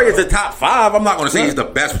Steph Curry is a top 5. I'm not going to say he's the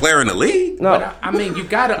best player in the league. No, But I mean, you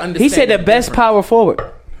got to understand. he said the best power forward.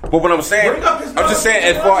 But what I'm saying, I'm just saying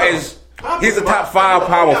as far as he's a top 5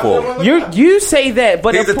 power forward. You say that,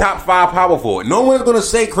 but He's a top 5 power forward. No one's going to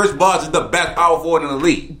say Chris Bosh is the best power forward in the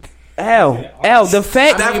league. Al, the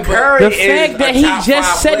fact Steph Curry is that a he top just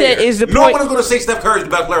 5 said player. that is the No point. one is going to say Steph Curry is the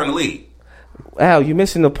best player in the league. Al, you're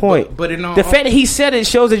missing the point. But in all- the fact that he said it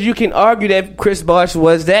shows that you can argue that Chris Bosh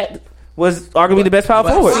was arguably the best power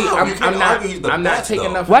forward. See, You can't argue he's the I'm not best, taking though.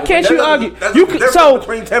 enough. Why can't you argue? That's You the could, difference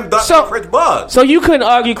between Tim Duncan and Chris Bosh. So you couldn't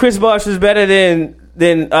argue Chris Bosh was better than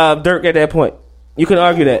Dirk at that point. You couldn't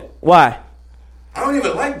argue that. Why? I don't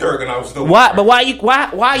even like Dirk, and I was still. Why? But why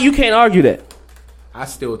you can't argue that? I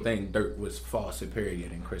still think Dirk was far superior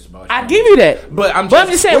than Chris Bosh. I give you that. But I'm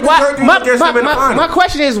just saying. what Why? does Dirk do My, against my, him in the my, finals? my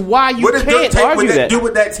question is why you What does Dirk can't take argue with that. do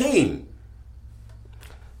with that team?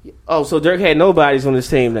 Oh, so Dirk had nobodies on his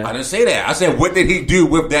team now. I didn't say that. I said, what did he do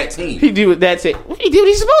with that team? He did what that team. He did what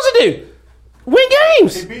he's supposed to do. Win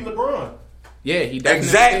games. He beat LeBron. Yeah, he definitely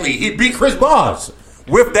Exactly. did. He beat Chris Bosh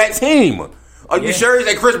with that team. Are you sure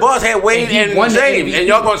that Chris Bosh had Wade And he and won the James, MVP. and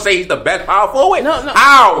y'all gonna say he's the best power forward? No.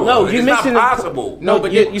 How? No, it's you're not missing possible. No,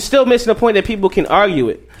 but you're still missing the point that people can argue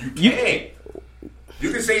it. You can't. You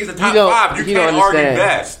can say he's the top don't- 5. You don't can't argue understand.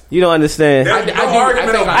 best. You don't understand. There's no I do-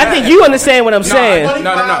 argument I over I that. think you understand what I'm saying.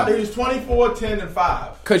 25, No. He was 24, 10, and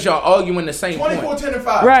 5. Because y'all arguing the same 24, point. 10, and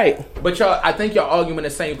 5. Right. But I think y'all arguing the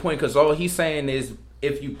same point because all he's saying is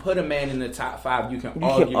if you put a man in the top 5, you can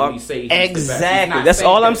arguably say he's the best. He's Exactly. not That's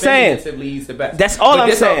all I'm saying. definitively he's the best. That's all But I'm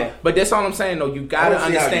this saying. But that's all I'm saying though. You I gotta don't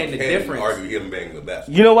see how understand you the can difference. argue him being the best.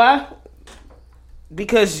 You know why?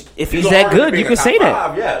 Because if he's can that argue good, him you being can a say top that.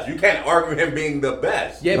 5, yes, you can't argue him being the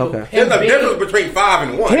best. Yeah, Okay. but There's him a being- difference between 5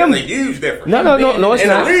 and 1. Him- There's a huge difference. No, it's in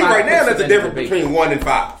not. the league right now, 5% there's a difference debate. between 1 and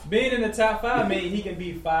 5. Being in the top 5 means he can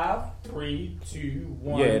be 5, 3, 2,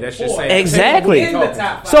 1. Yeah, that's 4. just saying. Exactly. In the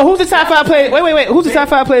top 5. So who's the top 5 players? Wait. Who's the top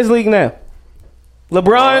 5 players in the league now?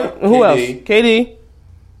 LeBron. Who KD. else? KD.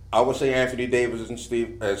 I would say Anthony Davis and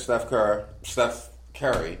Steph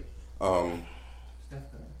Curry.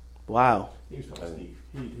 Wow. He was talking Steve.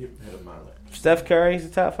 He had a mind like Steph Curry's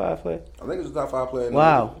the top 5 player. I think it's the top 5 player. In the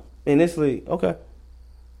Wow. In this league. Okay.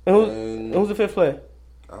 And And- who's the 5th player? league.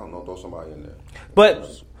 I don't know. Throw somebody in there. But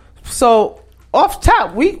so off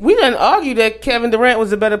top, we didn't argue that Kevin Durant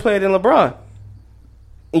was a better player than LeBron.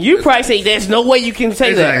 And you probably say there's no way you can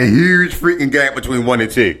say There's that. a huge freaking gap between 1 and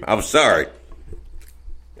 2. I'm sorry.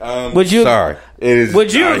 Would you? Sorry. It is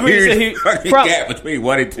Would you a agree it's a huge huge- fucking from- gap between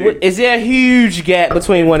 1 and 2. Is there a huge gap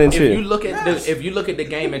between 1 and 2? If you look at the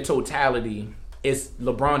game in totality, it's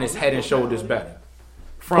LeBron is head and shoulders better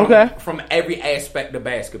from every aspect of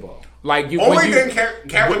basketball. Like you, Only thing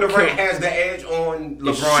Kevin Durant has the edge on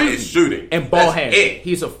LeBron is shooting and ball That's handling. it.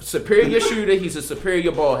 He's a superior shooter. He's a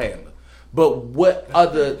superior ball handler. But what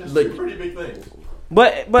other? That's two pretty big things.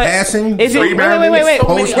 But Passing, is it rebounding, wait.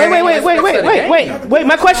 post-game. Wait.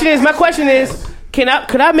 My question is, could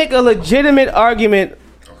I make a legitimate argument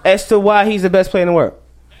as to why he's the best player in the world?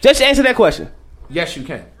 Just answer that question. Yes, you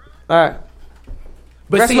can. All right.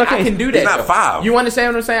 But That's see, my I case. can do that. He's not though. 5. You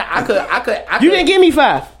understand what I'm saying? I could. You didn't give me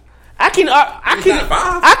 5. I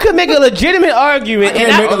could make a legitimate argument.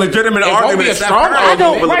 Can't make a legitimate won't argument. be a Steph strong Curry.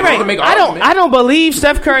 argument. Right. I don't believe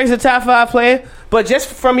Steph Curry's a top 5 player. But just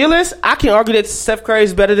from your list, I can argue that Steph Curry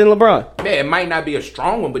is better than LeBron. Yeah, it might not be a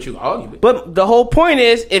strong one, but you can argue it. But the whole point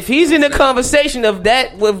is, if he's in the conversation of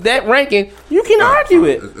that with that ranking, you can argue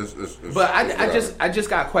it. But I just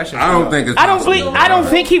got questions. I don't think it's I don't possible. believe. I don't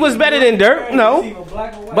think he was better than Dirk. No,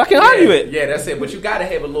 but I can argue it. Yeah, that's it. But you gotta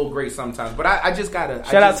have a little grace sometimes. But I just gotta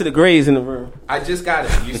Shout out to the Grays in the room. I just gotta.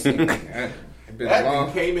 You see, been That long.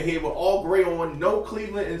 dude came in here with all gray on, no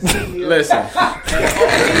Cleveland insignia. Listen,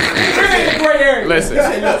 listen.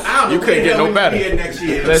 You couldn't get no better. Next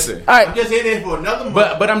year. Listen. All I'm right, just in there for another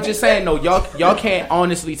month. But I'm just saying though, y'all can't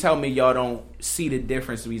honestly tell me y'all don't see the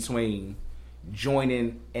difference between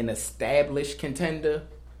joining an established contender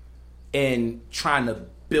and trying to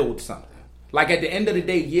build something. Like at the end of the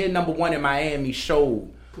day, year number 1 in Miami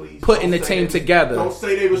showed Please putting the don't say team they- together don't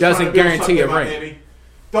say they was trying doesn't to build guarantee a something in ring. Miami.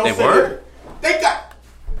 Don't They say weren't? They got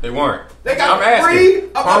They weren't. They got I'm asking. 3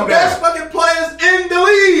 of Calm the best down. fucking players in the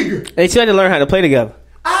league. they still had to learn how to play together.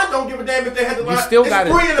 I don't give a damn if they had to learn. still It's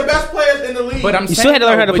gotta- 3 of the best players in in the league. But I'm You saying, still had to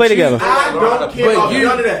learn how to play together. I don't care about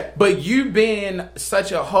none of that. But you being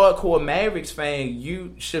such a hardcore Mavericks fan,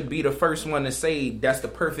 you should be the first one to say that's the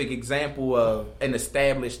perfect example of an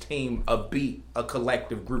established team beat a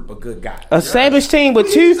collective group of good guys. Established team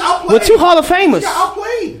with He's two outplayed. Hall of Famers. They got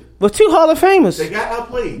outplayed. With 2 Hall of Famers. They got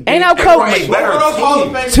outplayed. Ain't outcoached. better Both of those Hall of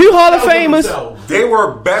team. Famers 2 Hall of shelved Famers. themselves. They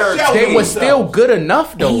were better. Shelved They were themselves. still good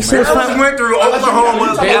enough though, He man. said- They went through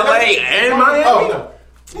Oklahoma, LA, and Miami. Oh,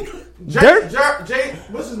 no. Dirt?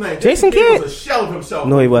 What's his name? Jason Kidd. was a shell of himself.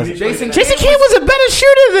 No, he wasn't. Jason Jason Kidd was a better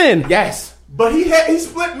shooter then. Yes. But he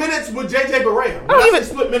split minutes with JJ Barea. When I say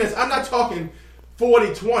split minutes, I'm not talking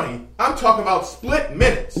 40-20. I'm talking about split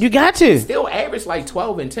minutes. You got to. Still average like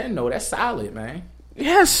 12 and 10 though. That's solid, man.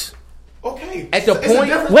 Yes. Okay. At the It's a point-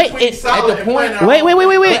 difference wait, between it- solid at the and point- playing at Wait. home. But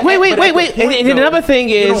at the And point, another thing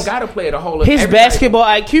you is don't gotta play the whole of his everybody. basketball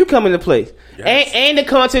IQ come into play. And the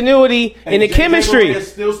continuity and the JJ chemistry. Barea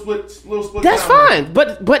still split That's time. fine,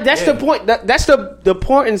 but that's the point. That's the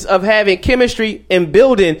importance of having chemistry and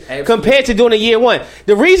building Absolutely. compared to doing a year one.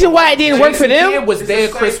 The reason why it didn't work for Jason Kidd them, was It's there,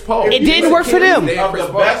 the Chris same- Paul. If It didn't work for them. Of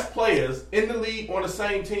the best players in the league on the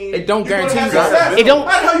same team, It don't you're gonna guarantee have you got success. it don't-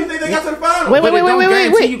 How the hell you think they got to the finals? Wait, But it don't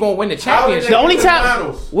guarantee wait. you gonna win the How did they championship. the only get to time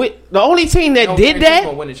finals? the only team that Don't did guarantee you gonna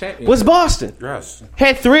that win the championship. was Boston. Yes.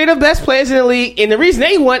 Had 3 of the best players in the league, and the reason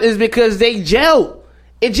they won is because they gelled.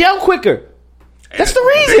 It gelled quicker. That's the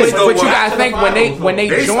They reason. still But you won. gotta think when they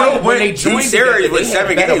They still joined went 2 series together, with they had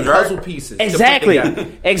 7 better games, right? puzzle pieces to put Exactly. together.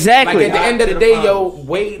 Exactly. Like at the end of the To the day, finals.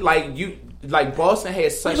 like Boston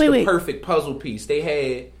had such Wait. the perfect puzzle piece. They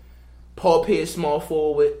had Paul Pierce, small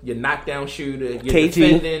forward, your knockdown shooter, your KG.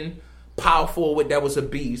 defending power forward that was a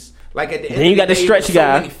beast. Like at the end Then you of got the the day, stretch there's so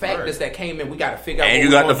guy. many factors that came in. We got to figure out. And what you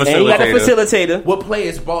we're got the gonna do. And you got a facilitator. facilitator. What player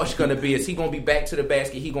is Bosch going to be? Is he going to be back to the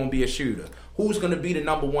basket? He going to be a shooter? Who's going to be the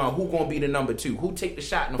number 1? Who going to be the number 2? Who take the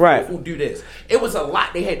shot in the Right. fourth? Who do this? It was a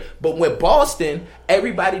lot they had. But with Boston,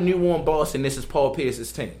 everybody knew on Boston, this is Paul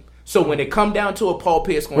Pierce's team. So when it come down to it, Paul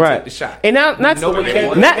Pierce going to Right. take the shot. And now, not You know what they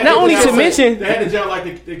want. not only to They mention. had to jump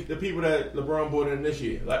like the people that LeBron brought in this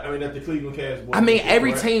year. Like that the Cleveland Cavs brought I mean, in this year,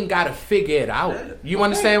 every right? team got to figure it out. You Okay.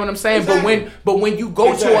 understand what I'm saying? Exactly. But when you go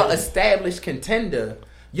to Exactly. an established contender,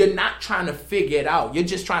 you're not trying to figure it out. You're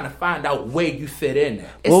just trying to find out where you fit in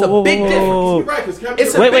there. It's Whoa, a big whoa, difference. whoa. You're right, 'cause Kevin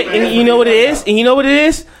It's a Durant- Wait, and you know what it is? And you know what it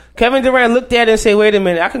is? Kevin Durant looked at it and said, "Wait a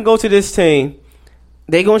minute, I can go to this team.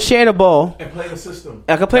 They gonna share the ball. And play the system.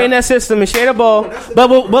 I can play in that system and share the ball. But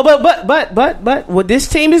what this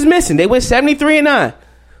team is missing, they went 73-9.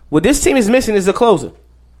 What this team is missing is a closer.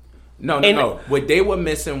 No. What they were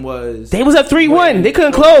missing was They was up 3-1. They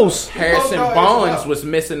couldn't close. Harrison Close Barnes out. was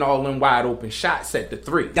missing all them wide open shots at the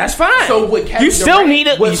 3. That's fine. So with Kevin you still Durant, need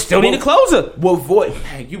a closer. Well, void.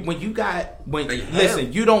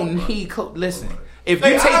 Listen, you don't need. Listen, if you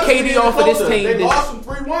They take obviously KD needed off of this closer. team, They then- lost them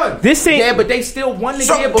 3-1. This team. yeah, but they still won the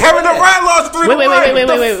So year before Kevin that. Durant lost 3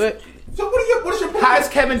 Wait. So what is your point? How is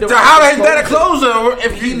Kevin Durant? So how is that a closer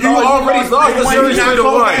if you already lost the Did series he not 3-1?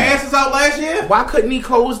 close their asses out last year? Why couldn't he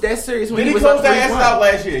close that series when Did he he was close up their asses 3-1? out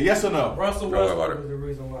last year? Yes or no? Russell Don't worry Westbrook about it. was the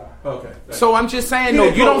reason why. Okay. So I'm just saying, He no,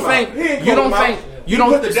 didn't you close don't them out. think He didn't you close don't them out. think He you don't.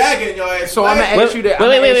 put the dagger in your ass. So I'm gonna last ask you that. Wait, I'm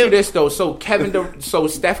gonna wait, ask you wait. this though. So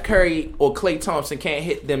Steph Curry or Klay Thompson can't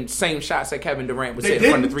hit them same shots that Kevin Durant was They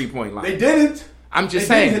hitting from the didn't. 3-point line. They didn't. I'm just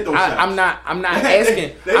They didn't saying. hit those I'm shots. not They-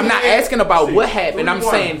 asking. they I'm not hit- asking about see, what happened. I'm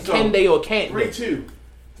 3-1. saying So, can they or can't they? 3-2.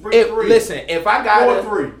 Listen, if I got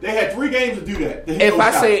 4-3. They had 3 games to do that. if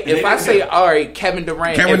I say all right, Kevin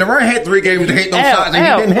Durant. Kevin Durant had 3 games to hit those Al, shots and he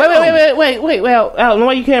Al, didn't hit them. wait. Al, know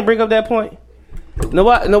why you can't bring up that point? Know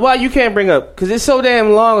why you can't bring up? Because it's so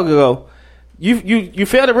damn long ago. You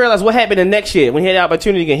fail to realize what happened the next year when he had the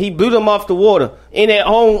opportunity again. He blew them off the water on their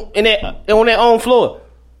own floor.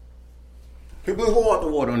 He blew who out the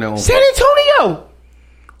water on their own. San Antonio.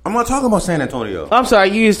 I'm not talking about San Antonio. I'm sorry,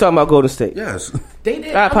 you was talking about Golden State. Yes. They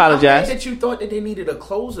did. I apologize. I'm glad that you thought that they needed a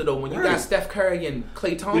closer though. When you got Steph Curry and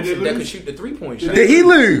Klay Thompson that could shoot the 3-point shot. Did he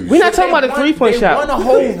lose? We're not talking about the 3-point shot. They won a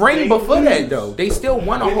whole ring before that though. They still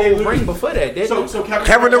won a whole ring before that. Didn't So they?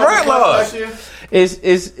 Kevin Durant lost. last year?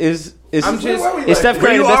 I'm just- is Steph Curry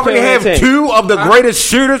When you the best already player on have the team? 2 of the greatest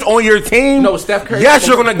shooters on your team, No, Steph Curry yes, is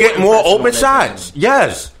you're the going to most get more important open person on that shots.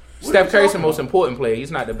 Yes. Steph Curry's the most important player.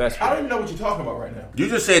 He's not the best I don't player. even know what you're talking about right now. You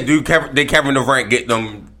just said, did Kevin Durant get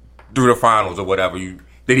them through the finals or whatever?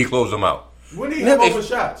 Did he close them out? When did he Yeah, have they- open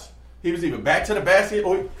shots? He was either back to the basket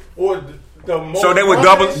or the most. So they were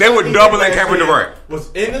dominant doubling shot he hit Kevin last year Durant.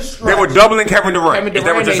 Was in the stretch. They were doubling Kevin Durant. Kevin Is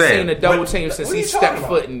that what Durant you're ain't seen a saying? double But- team since what are he you stepped talking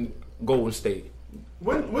foot about? in Golden State.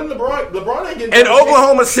 When LeBron ain't getting In double teamed.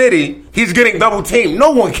 Oklahoma City, he's getting double teamed.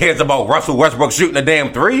 No one cares about Russell Westbrook shooting a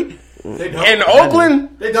damn 3. They don't. In Oakland,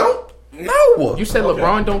 They don't. No. You said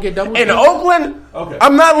LeBron don't get double In teamed? Oakland, Okay.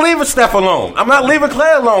 I'm not leaving Steph alone. I'm not leaving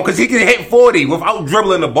Clay alone because he can hit 40 without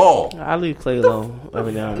dribbling the ball. I leave Clay alone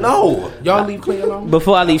every now and then. No. Y'all leave Clay alone?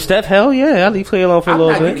 Before I leave Steph, hell yeah, I leave Clay alone for a I'm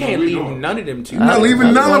little not, you bit. can't leave none of them two. I'm not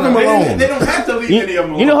leaving none of them alone. They don't have to leave any of them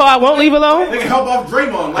alone. You know who I won't leave alone? They can help off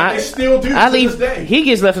Draymond like they still do I to leave. this day. He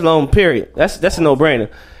gets left alone. Period. That's a no brainer.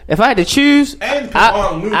 If I had to choose, And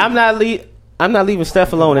Kevon Looney. I'm not leaving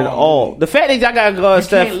Steph alone at all. The fact that y'all gotta guard You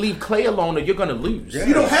Steph. can't leave Clay alone or you're going to lose.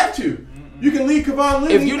 You don't have to. You can leave Kevon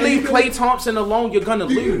Looney. If you and leave can- Klay Thompson alone, you're gonna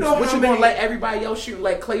Do you lose. know What how you gonna many- let everybody else shoot?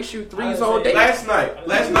 Let Klay shoot threes all day? Last night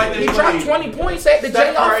He they dropped played. 20 points at the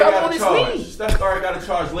Steph J.R. Curry fell got on a his charge. knee. Steph Curry got a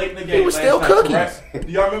charge late in the game. was last still night, cooking. correct?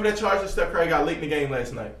 Do y'all remember that charge that Steph Curry got late in the game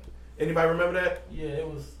last night? Anybody remember that? Yeah, it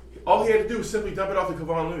was. All he had to do was simply dump it off to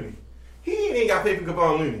Kevon Looney. He ain't got faith in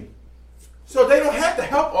Kevon Looney. So they don't have to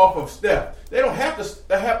help off of Steph. They don't have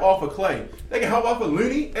to help off of Clay. They can help off of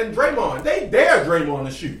Looney and Draymond. They dare Draymond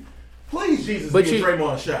to shoot. Please, Jesus, But give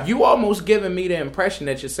Draymond a shot. you almost giving me the impression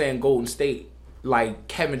that you're saying Golden State like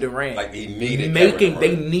Kevin Durant. Like he needed making Kevin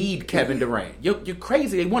they Durant. need Kevin Durant. You're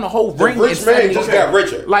crazy. They won a whole The ring. rich in man 70 just got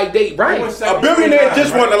richer. Like they They won right. 73-9, A billionaire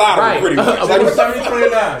just won the lottery, Right. pretty much. It Like, It what was the fuck?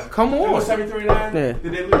 73-9. Come It was on. 73-9. Yeah. Did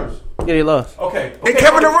they lose? Yeah, they lost. Okay. And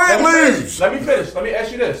Kevin Durant let me finish. lose. Let me finish. Let me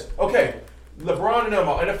ask you this. Okay. LeBron and them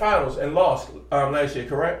are in the finals and lost last year,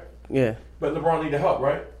 correct? Yeah, But LeBron needed help,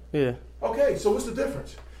 right? yeah. Okay, so what's the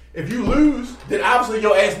difference? If you lose, then obviously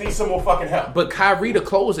your ass needs some more fucking help. But Kyrie to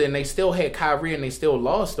close it, and they still had Kyrie, and they still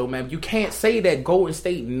lost. Though, man, you can't say that Golden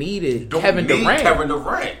State needed Don't Kevin need Durant. Kevin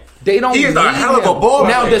Durant. They don't. He is a need hell of a him. ball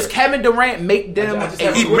Now, player. does Kevin Durant make them I just a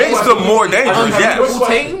have He a quick makes question. them more dangerous, Quick yes.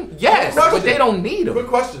 question. team? Yes, Quick but question. they don't need him. Quick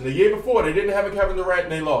question. The year before, they didn't have a Kevin Durant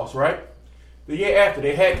and they lost, right? The year after,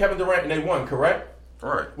 they had Kevin Durant and they won, correct?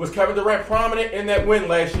 Right. Was Kevin Durant prominent in that win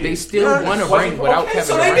last year? They still Yes. won a Was ring he- without okay, Kevin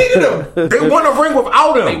so Durant. they needed him. They won a ring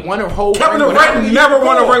without him. They won a whole Kevin ring without Durant him. never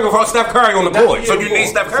won a ring without Steph Curry on the Not court. the So year you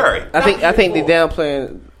need before. Steph Curry. I think they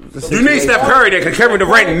downplaying. The You need Steph Curry there because Kevin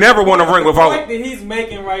Durant never won a ring The without. point that he's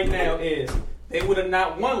making right now is they would have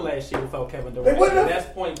not won last year without Kevin Durant. They wouldn't have. That's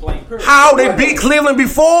point blank. Period. How they beat Cleveland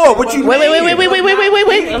before? What you Wait.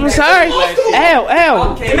 mean? I'm sorry.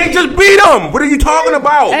 Al. Okay. And they just beat them. What are you talking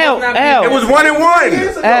about? Al. It was 1-1.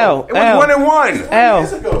 Years ago. Al. It was 1-1. Al.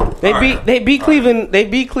 Years ago. They beat Cleveland. They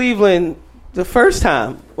beat Cleveland the first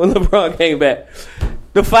time when LeBron came back.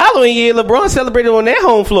 The following year, LeBron celebrated on their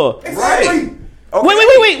home floor. Exactly. Okay.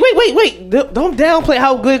 Wait. Don't downplay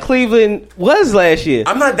how good Cleveland was last year.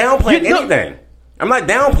 I'm not downplaying You know- anything. I'm not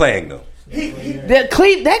downplaying them. That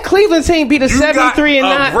Cleveland team beat a You 73 got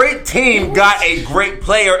and a 9. great team, got a great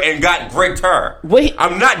player, and got greater. Wait.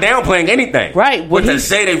 I'm not downplaying anything. Right, But but to he's-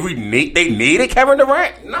 say that they needed Kevin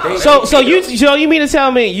Durant? No. So you mean to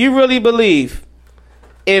tell me you really believe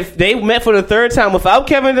if they met for the third time without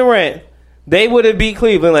Kevin Durant, they would have beat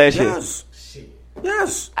Cleveland last year? Yes.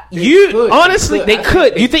 Yes. Honestly, they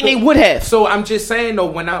could. You think they would have? So I'm just saying though,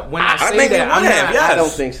 when I say think they that, would I'm have, not, yes. I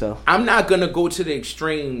don't think so. I'm not gonna go to the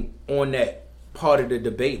extreme on that part of the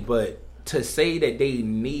debate, but to say that they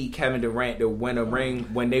need Kevin Durant to win a ring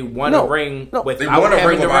when they won a ring They without won a Kevin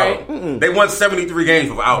ring Durant. without him. They won 73 games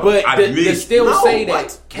without him. But I to mean, still no, say that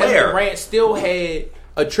what? Kevin Where? Durant still had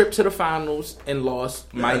a trip to the finals and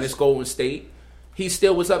lost minus Golden State. He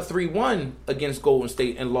still was up 3-1 against Golden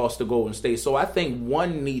State and lost to Golden State. So I think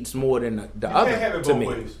one needs more than the You other can't have it to both me.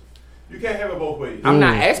 ways. You can't have it both ways. I'm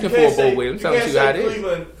not asking for it both ways. I'm telling you how it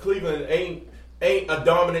is. Cleveland ain't a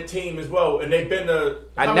dominant team as well, and they've been to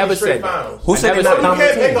I how never many straight said that. finals. Who I said never they're not said You dominant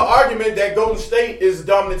can't make team? an argument that Golden State is a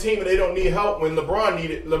dominant team and they don't need help when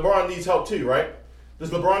LeBron needs help too, right? Does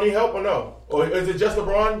LeBron need help or no? Or is it just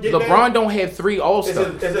LeBron getting LeBron there? don't have 3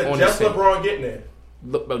 All-Stars. Is it on just his team. LeBron getting there?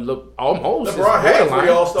 Almost. LeBron had 3 borderline.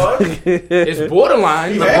 All-Stars. It's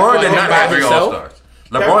borderline. He had LeBron one did not by have 3 himself. All-Stars.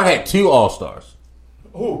 LeBron had 2 All-Stars.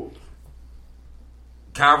 Who?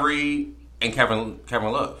 Kyrie and Kevin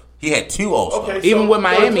Love. He had 2 All-Stars. Okay, Even with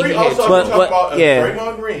Miami, 3 he had All-Stars two. we're talking But, about yeah.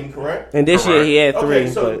 Draymond Green, correct? And this year he had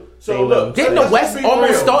 3. Okay, so look. Didn't let's the West be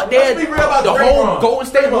almost real. start there? Let's be real about The Draymond. whole Golden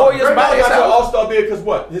State Draymond. Warriors by Draymond got your himself? All-Star bid because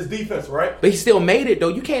what? His defense, right? But he still made it, though.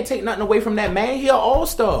 You can't take nothing away from that man. He an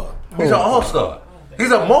All-Star. He's an All-Star.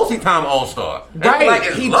 He's a multi-time All-Star. That's Right. like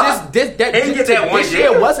his He luck. just did that. And he get that one This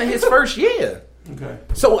year year. wasn't his first year. Okay.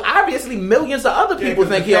 So obviously millions of other people Yeah,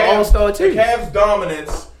 think because he's an All-Star The too. Cavs'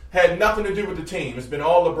 dominance had nothing to do with the team. It's been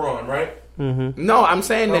all LeBron, right? No, I'm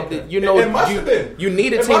saying that It must have been. you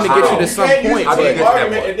need a It team to must get have you been. to some can't use point. the think team it's that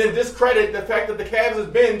argument way. and then discredit the fact that the Cavs has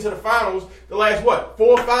been to the finals the last 4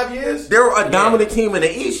 or 5 years. They're a dominant team in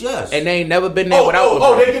the East, yes. And they ain't never been there without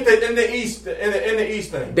LeBron. They get that in the East, in the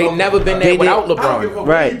East thing. They never been there without I don't give a LeBron. fuck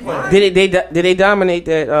Right. who you playing. Did they dominate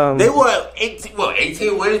that? They were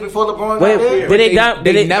 18 wins before LeBron Wait, got there.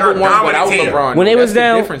 did they never they're won without dominant team. LeBron. when they That's was the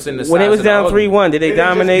down difference in the when they size was of the down argument. 3-1? Did they They didn't just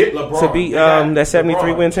dominate get LeBron. to beat They got that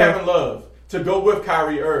 73 win LeBron, team? Kevin Love to go with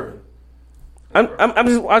Kyrie Irving.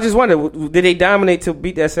 I just wonder, did they dominate to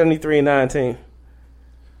beat that 73-9 team?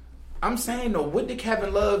 I'm saying though, what did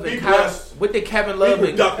Kevin Love Be and blessed.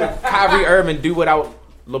 Kyrie Irving do without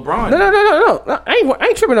LeBron? No. I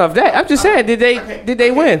ain't tripping off that. I'm just saying, did they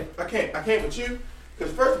win? I can't with you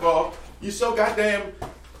because first of all, you so goddamn.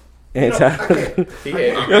 Anti. I can't.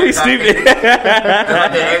 He's stupid.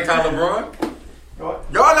 Anti-LeBron? Y'all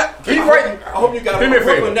not. He's right. I hope you got Do a me a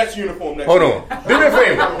favor. Brooklyn Nets uniform next Hold year. on. Do me a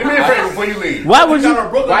favor. Do me a favor before you leave. Why would you?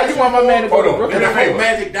 Why you want my man to go Hold to on. Brooklyn? Do me a favor.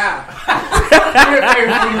 Magic die. Do me a favor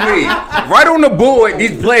before you leave. Right on the board,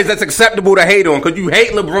 these players that's acceptable to hate on because you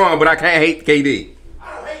hate LeBron, but I can't hate KD.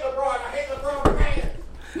 I don't hate LeBron. I hate LeBron man.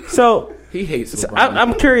 So He hates LeBron.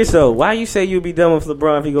 I'm curious though. Why you say you'd be done with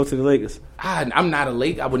LeBron if he go to the Lakers? I'm not a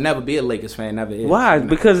Lakers. I would never be a Lakers fan. Never is. Why?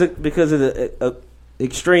 Because of the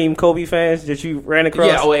extreme Kobe fans that you ran across.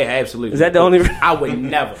 Yeah, oh yeah, absolutely. Is that the only? I would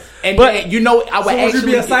never. And But- then, I would So would actually you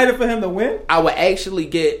be excited for him to win? I would actually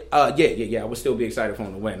get I would still be excited for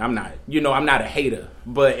him to win. I'm not I'm not a hater,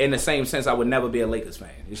 but in the same sense I would never be a Lakers fan.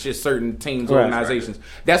 It's just certain teams, Right. organizations.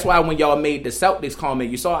 That's why when y'all made the Celtics comment,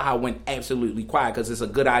 you saw how I went absolutely quiet because it's a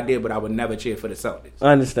good idea, but I would never cheer for the Celtics.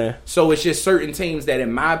 I understand. So it's just certain teams that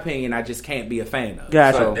in my opinion I just can't be a fan of.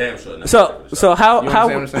 Gotcha. So, Damn sure not. So how You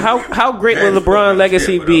understand what I'm saying? how great will Damn, LeBron sure,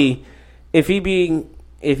 legacy but, be if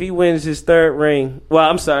he wins his third ring? Well,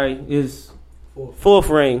 I'm sorry, his fourth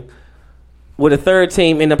ring with a third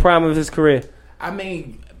team in the prime of his career. I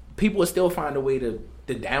mean, people will still find a way to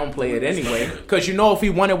downplay it anyway. Because if he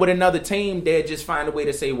won it with another team, they'd just find a way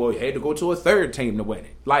to say, well, he had to go to a third team to win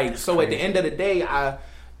it. Like, so at the end of the day,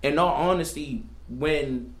 in all honesty,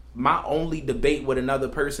 when my only debate with another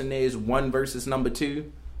person is 1 versus number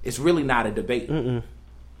 2, it's really not a debate.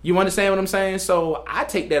 You understand what I'm saying? So I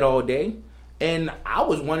take that all day. And I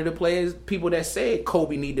was one of the people that said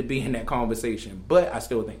Kobe need to be in that conversation. But I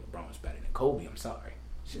still think LeBron's better than Kobe. I'm sorry.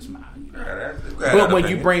 It's just my, But when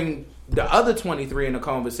you bring the other 23 in the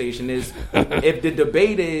conversation is, if the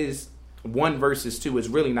debate is 1 versus 2, it's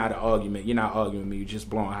really not an argument. You're not arguing with me. You're just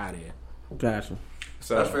blowing hot air. Gotcha.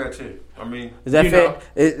 So That's fair too. I mean, Is that You fair? know.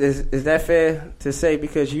 Is that fair to say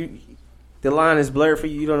because the line is blurred for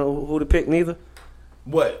you? You don't know who to pick neither.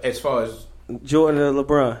 What, as far as... Jordan or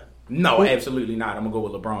LeBron? No, absolutely not. I'm going to go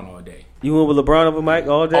with LeBron all day. You went with LeBron over Mike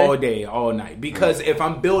all day? All day, all night. Because if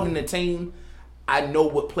I'm building a team, I know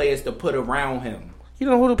what players to put around him. You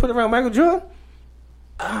don't know who to put around Michael Jordan?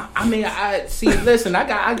 I mean, listen, I'm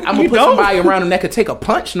going You to put don't? somebody around him that could take a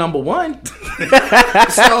punch, number 1.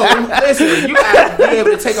 So, listen, you got to be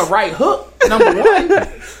able to take a right hook, number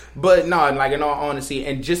 1. But no, like in all honesty,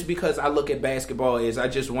 and just because I look at basketball is I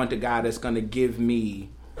just want the guy that's going to give me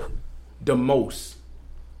the most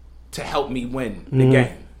to help me win the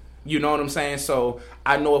game. You know what I'm saying? So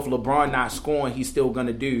I know if LeBron not scoring, he's still going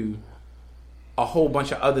to do a whole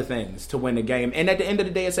bunch of other things to win the game. And at the end of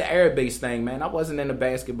the day, it's an error-based thing, man. I wasn't into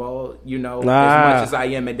basketball, as much as I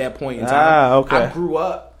am at that point in time. Okay. I grew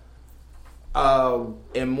up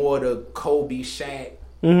in more the Kobe, Shaq,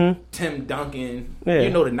 Tim Duncan, Yeah. the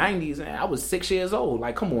 90s. Man, I was 6 years old.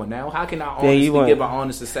 Like, come on now. How can I Yeah, honestly you weren't- give an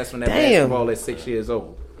honest assessment at Damn. basketball at 6 years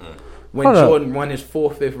old? When Hold up. Jordan won his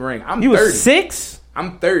 4th, 5th ring. I'm You 30. was 6?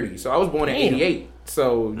 I'm 30, so I was born in Damn. 88.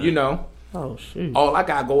 So, Oh shoot! all I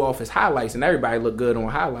got to go off is highlights, and everybody look good on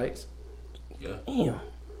highlights. Damn.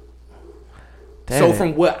 So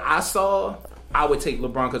from what I saw, I would take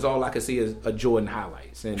LeBron because all I could see is a Jordan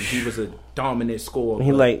highlights, and he was a dominant scorer.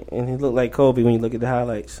 he looked like Kobe when you look at the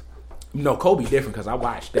highlights. No, Kobe different because I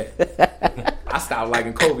watched that. I stopped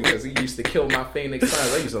liking Kobe because he used to kill my Phoenix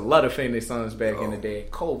Suns. I used to love the Phoenix Suns back in the day.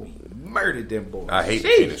 Kobe murdered them boys. I hate the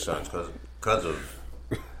Sheesh. Phoenix Suns because of.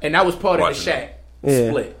 And that was part of the Watching Shaq Yeah.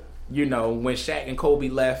 split. When Shaq and Kobe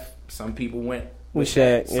left, some people went With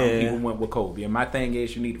Shaq, some yeah. people went with Kobe. And my thing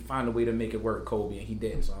is, you need to find a way to make it work, Kobe, and he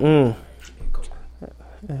didn't. So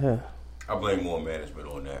Uh-huh. I blame more management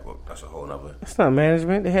on that. Well, that's a whole nother. It's not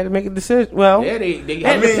management. They had to make a decision. Well, yeah, they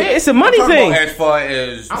it's a money I'm talking thing. about as far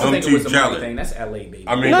as I don't them think it two was a money gelling. thing. That's LA, baby.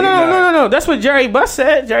 I mean, No. That's what Jerry Buss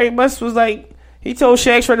said. Jerry Buss was like, he told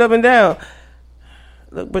Shaq straight up and down,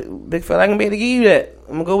 look, big fella, I can be able to give you that.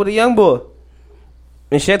 I'm gonna go with a young boy.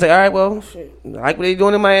 And Shaq's like, all right, well, shit, I like what they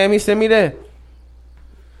doing in Miami, send me there.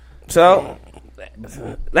 So,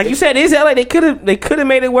 like you said, is that like they could have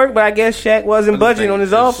made it work, but I guess Shaq wasn't budging on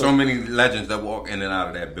his offer. So many legends that walk in and out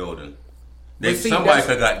of that building. Somebody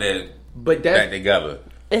could got that back together.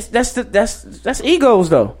 That's egos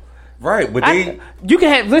though. Right, but you can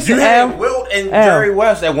have listen. You had Wilt and Jerry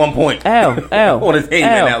West at one point. Al on his team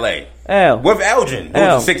in LA. With Elgin, who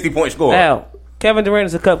was a 60-point scorer. Kevin Durant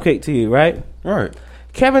is a cupcake to you, right? Right.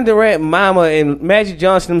 Kevin Durant, mama, and Magic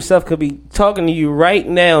Johnson himself could be talking to you right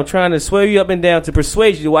now, trying to swear you up and down to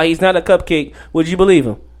persuade you why he's not a cupcake. Would you believe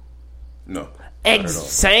him? No.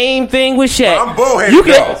 Same thing with Shaq. I'm bullheaded.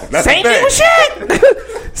 Same thing with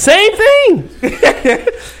Shaq. Same thing.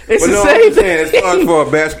 It's the same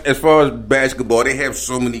thing. As far as basketball, they have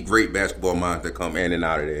so many great basketball minds that come in and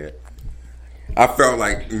out of there. I felt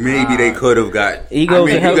like maybe they could have got. Egos.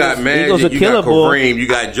 You got Magic, you got Kareem, you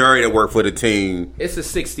got Jerry that worked for the team. It's a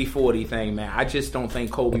 60-40 thing, man. I just don't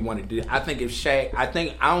think Kobe wanted to do it. I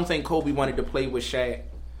don't think Kobe wanted to play with Shaq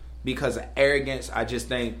because of arrogance. I just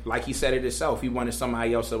think, like he said it himself, he wanted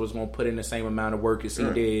somebody else that was going to put in the same amount of work as he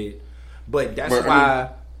did. But that's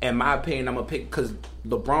why, in my opinion, I'm gonna pick because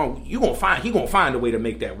LeBron. He gonna find a way to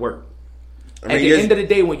make that work. At the end of the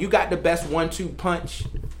day, when you got the best 1-2 punch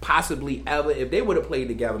possibly ever, if they would have played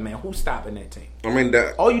together, man, who's stopping that team? I mean,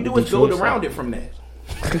 all you do is build around it from that.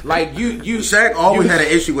 Like you, Shaq always had an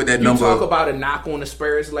issue with that number. You talk about a knock on the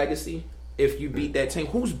Spurs legacy. If you beat that team,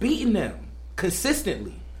 who's beating them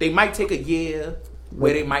consistently? They might take a year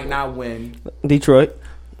where they might not win. Detroit.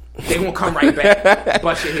 They won't come right back.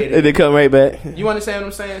 Bust your head in. They come right back. You understand what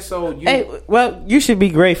I'm saying? So, you should be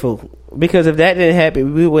grateful because if that didn't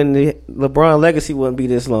happen, LeBron legacy wouldn't be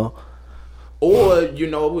this long. Or,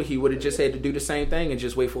 he would have just had to do the same thing and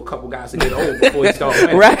just wait for a couple guys to get old before he started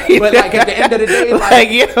winning. Right. But, at the end of the day,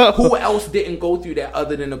 who else didn't go through that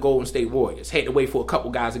other than the Golden State Warriors? Had to wait for a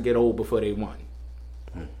couple guys to get old before they won.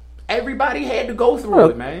 Everybody had to go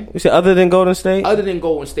through it, man. You said other than Golden State? Other than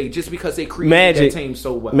Golden State, just because they created that team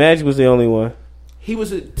so well. Magic was the only one. He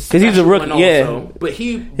was because he's a rookie, But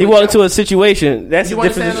he walked into a situation. That's a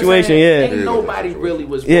different situation, Ain't nobody really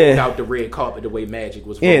was rolled out the red carpet the way Magic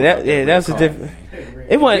was. That's a different.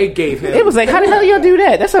 They gave him. It was like, how the hell y'all do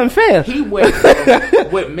that? That's unfair. He went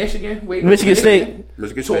from Michigan State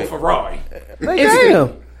to a Ferrari. Like,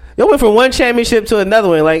 damn. Y'all went from one championship to another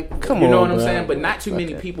one. Like, come on. You know what I'm saying? But not too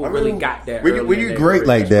many people really got that. When you great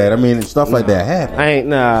like that, I mean, stuff like that happens. I ain't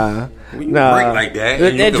When you great like that,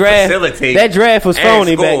 that draft was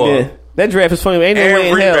phony back then. That draft was phony. Ain't no way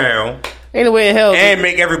in hell. Ain't no way in hell. And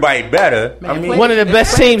make everybody better. Man, I mean, one of the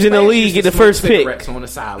best teams in the league get the first pick. On the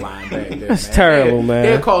sideline back there, that's terrible, man.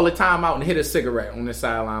 They'll call a timeout and hit a cigarette on the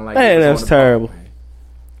sideline. Like that's terrible.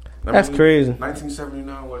 That's crazy.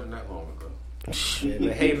 1979 wasn't that long ago. Yeah,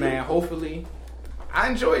 but hey, man, hopefully I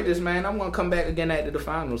enjoyed this, man. I'm gonna come back again after the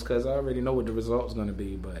finals because I already know what the result's gonna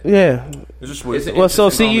be. But yeah, so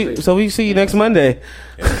we see you next Monday.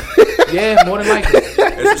 Yeah, more than likely.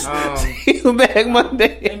 See you back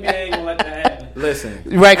Monday. NBA ain't gonna let that happen. Listen,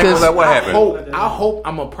 right? Because what happened? I hope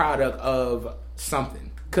I'm a product of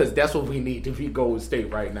something because that's what we need to be Golden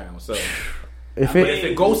State right now. So. If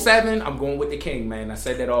it goes 7, I'm going with the King, man. I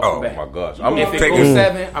said that off the bat. Oh my gosh! If it goes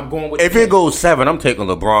 7, I'm going with. If it goes 7, I'm taking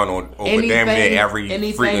LeBron over damn near every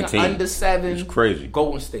freaking team. Under 7, it's crazy.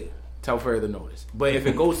 Golden State. Tell further notice. But if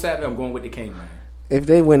it goes 7, I'm going with the King, man. If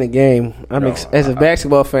they win a game, as a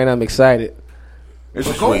basketball fan, I'm excited.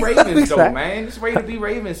 But go Ravens though, man. It's ready to be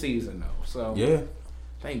Ravens season though. So yeah.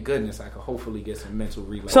 Thank goodness I could hopefully get some mental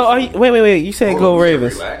relax. So wait. You said go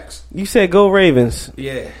Ravens. You said go Ravens.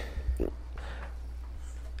 Yeah.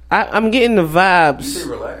 I'm getting the vibes. You say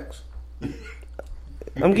relax.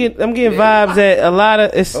 I'm getting vibes that a lot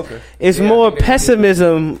of it's more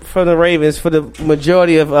pessimism from the Ravens for the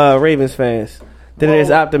majority of Ravens fans than it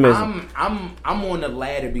is optimism. I'm on the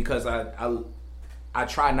ladder because I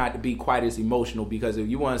try not to be quite as emotional because if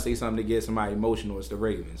you want to say something to get somebody emotional, it's the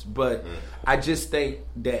Ravens. But I just think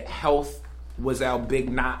that health was our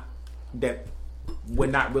big knot that we're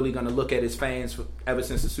not really going to look at as fans ever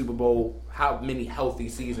since the Super Bowl. How many healthy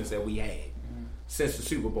seasons that we had since the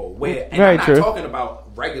Super Bowl? I'm not talking about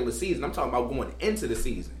regular season. I'm talking about going into the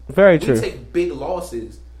season. Very true. We take big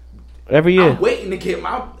losses every year. I'm waiting to get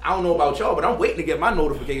my. I don't know about y'all, but I'm waiting to get my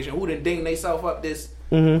notification. Who done ding themselves up this?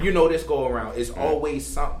 This go around. It's always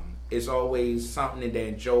something. It's always something. And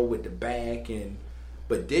then Joe with the back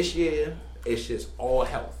but this year it's just all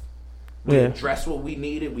health. We addressed what we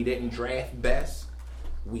needed. We didn't draft best.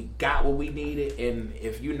 We got what we needed, and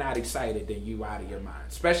if you're not excited, then you out of your mind.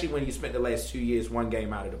 Especially when you spent the last 2 years one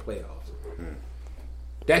game out of the playoffs.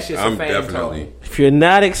 That's just I'm a fan definitely. talk. If you're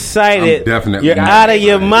not excited, I'm definitely you're not out of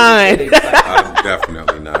your mind. I'm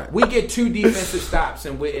definitely not. We get 2 defensive stops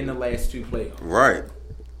and we're in the last 2 playoffs. Right.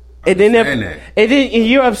 And then, Understand that. and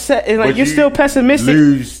you're upset, and like But you're you still pessimistic.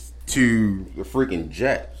 Lose to the freaking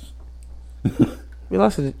Jets. We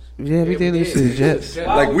lost to we did lose to the Jets.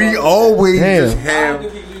 Like we always Damn. just Why have.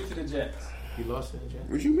 did we lose to the Jets? You lost to the Jets.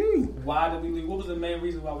 What you mean? Why did we lose? What was the main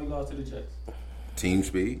reason why we lost to the Jets? Team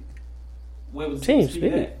speed. Where was Team the speed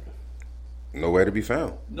speed. at? Nowhere to be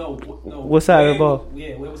found. No. What side of the ball?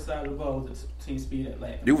 Yeah, where was side of the ball was the team speed at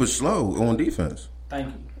last? You was slow on defense. Thank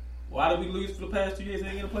you. Why did we lose for the past 2 years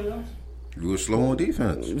and get in the playoffs? You was slow on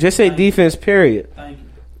defense. Just say defense, period. Thank you.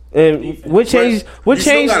 And Defense. what changed? What You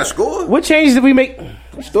still changed? gotta score. What change did we make?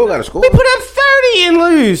 You still got to score. We put up 30 and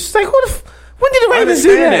lose. Like who the? When did the I Ravens do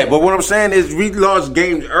understand that? that, but what I'm saying is we lost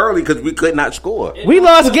games early because we could not score. We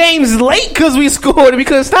lost games late because we scored and we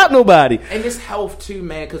couldn't stop nobody. And it's health too,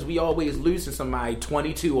 man, because we always losing somebody.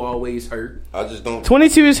 22 always hurt. I just don't.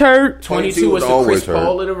 22 is hurt. 22 was the always Chris hurt.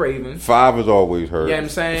 Paul of the Ravens. 5 is always hurt. You know what I'm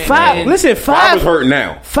saying? Five. And Listen, 5 five. is hurt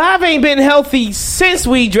now. 5 ain't been healthy since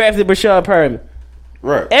we drafted Brashad Perriman.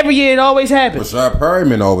 Right. Every year it always happens. Rashad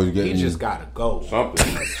Perryman always he getting just gotta go.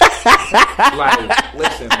 Something. Like,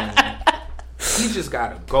 listen, man. He just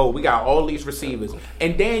gotta go. We got all these receivers.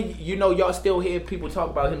 And then, y'all still hear people talk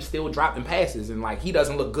about him still dropping passes, and like he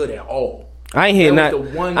doesn't look good at all. I ain't hear That not.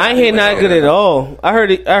 was the one I ain't hear thing not like good that. at all. I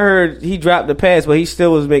heard he dropped the pass, but he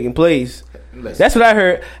still was making plays. Listen, That's what I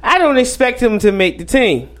heard. I don't expect him to make the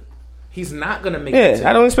team. he's not gonna make the Yeah, team.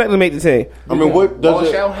 I don't expect him to make the team. I mean, what does Wash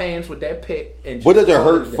it? our hands with that pick. And What does just it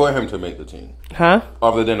call hurt it a for day. him to make the team, Huh?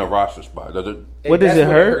 other than a roster spot? Does it? What does That's it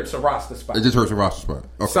what hurt? hurts a roster spot. It just hurts the roster spot.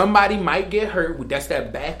 Okay. Somebody might get hurt. That's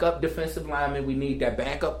that backup defensive lineman we need. That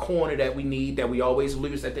backup corner that we need. That we always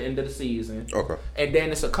lose at the end of the season. Okay. And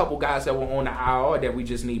then it's a couple guys that were on the IR that we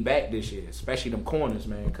just need back this year, especially them corners,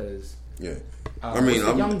 man. Because Yeah. I mean,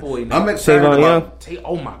 what's the young boy now? I'm excited Savon about.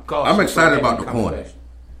 Oh my gosh! I'm excited Bro, about the come on corners,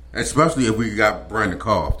 back. especially if we got Brandon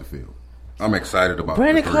Carr off the field. I'm excited about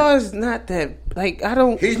Brandon the three. Carr is not that. Like I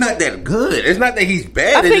don't. He's not that good. It's not that he's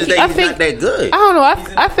bad. I It's think- just I that he's think- not that good. I don't know.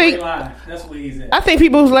 He's in I the think. straight line. That's where he's at. I think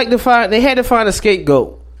people like to find. They had to find a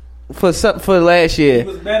scapegoat for last He year.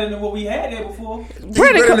 was better than what we had there before. He's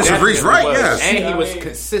Brandon better than Carr- Shabrice Wright, Was. yes. And he I was mean-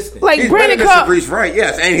 consistent. Like He's Brandon better than Carr. Shabrice Wright,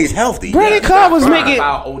 yes, and he's healthy. Brandon yes. Carr was fried making.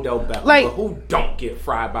 by Odell Beckham. like- But who don't get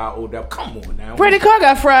fried by Odell? Come on now. Brandon Carr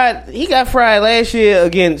got fried. He got fried last year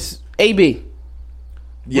against AB.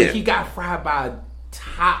 Yeah. But he got fried by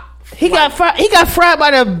top. He got fried. He got fried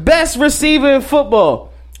by the best receiver in football.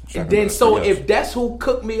 And then, so Yes. if that's who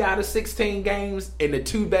cooked me out of 16 games, and the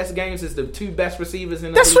 2 best games is the 2 best receivers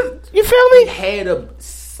in the That's league, what you feel he me. had a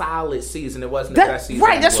solid season. It wasn't the best That season.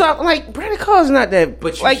 right. That's why I'm like Brandon Carr's not that.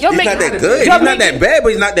 But you- like y'all He's make not that good. He's y'all not make- that bad, but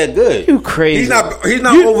he's not that good. You crazy. He's not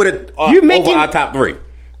You- over the you making- over our top 3.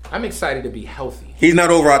 I'm excited to be healthy. He's not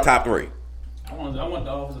over our top 3. I want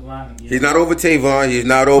the offensive line to get. He's not over Tavon. He's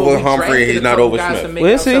not But over we Humphrey. drafted He's a not couple over guys Smith. to make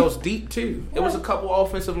We'll see. ourselves deep too. It was a couple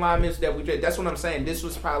offensive linemen that we did. That's what I'm saying. This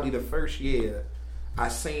was probably the first year I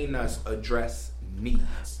seen us address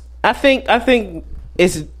needs. I think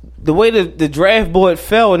it's the way the draft board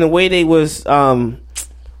fell and the way they was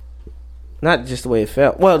not just the way it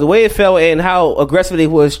fell. Well, the way it fell and how aggressive they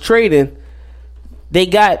was trading. They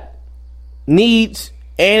got needs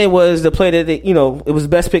and it was the play that they, it was the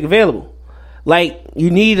best pick available. Like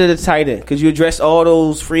you needed a tight end because you addressed all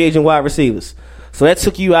those free agent wide receivers. So that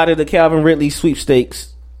took you out of the Calvin Ridley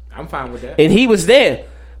sweepstakes, I'm fine with that. and he was there.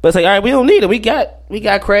 But it's like, all right, we don't need him. We got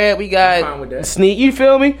Crab, we I'm fine with got that. Sneak. You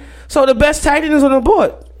feel me? So the best tight end is on the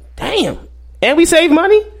board. Damn, and we saved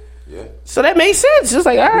money. Yeah. So that makes sense. It's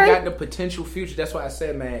like, all We got right. the potential future. That's why I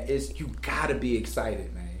said, man, is you gotta be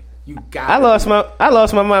excited, man. You got. I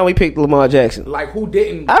lost my mind. We picked Lamar Jackson. Like who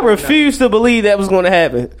didn't? I refused to believe that was going to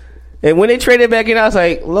happen. And when they traded back in, I was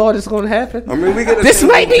like, Lord, it's going to happen. I mean, we get the This same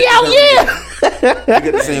might wolf be tickets out every year. year. We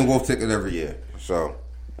get the same wolf tickets every year. So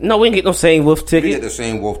No, we didn't get no same wolf we get ticket. the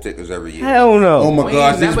same wolf tickets every year. Hell no. Oh my We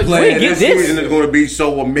gosh, ain't this never- player. we get This this. season is going to be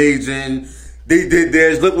so amazing. They did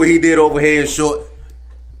this. Look what he did over here in short.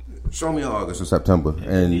 Show me in August or September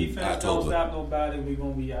and Defense don't October. stop nobody. We're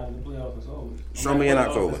gonna be out of the playoffs. It's over. Show me in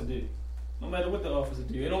October. No matter what the offense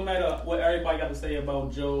do, it don't matter what everybody got to say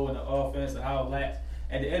about Joe and the offense and how it lacks.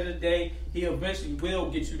 At the end of the day, he eventually will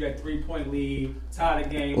get you that 3-point lead, tie the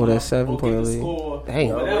game, Or that up, 7-point get the lead. score,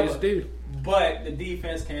 Dang. Always whatever. do. But the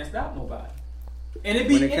defense can't stop nobody. And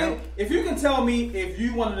When it count. if you can tell me if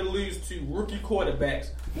you wanted to lose to rookie quarterbacks,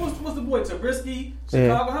 what's the boy Trubisky, Chicago?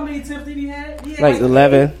 Yeah. How many attempts did he have? He had Like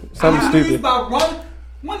 11. Something lose stupid. by run.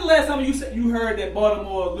 When the last time you heard that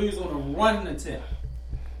Baltimore lose on a run attempt?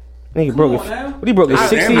 Nigga broke on it. now. What he broke it?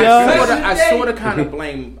 60 I yards. sort of kind of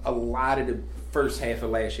blame a lot of the first half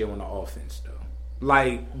of last year on the offense, though.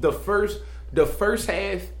 Like the first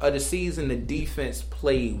half of the season, the defense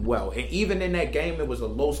played well, and even in that game, it was a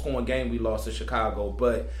low-scoring game. We lost to Chicago,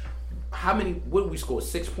 but how many? What did we score?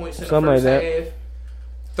 6 points in the first half.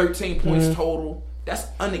 13 points total. That's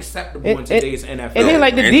unacceptable in today's NFL. And then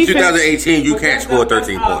like the in defense. 2018, you can't score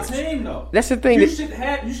 13 That's our points. team, though. That's the thing. You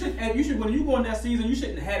should when you go in that season, you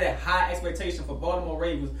shouldn't have that high expectation for Baltimore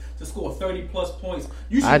Ravens to score 30+ points.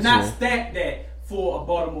 You should not stack that for a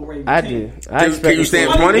Baltimore Ravens team. Can you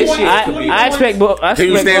stand 20? I expect. Can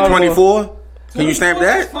you stand 24? Can you stamp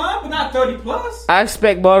that? That's fine, but not 30+. I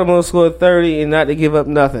expect Baltimore to score 30 and not to give up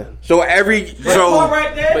nothing. So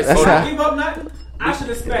Right there. That's how- Give up nothing. I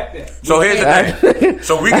should expect that. So here's the thing.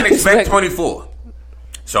 So we can expect 24.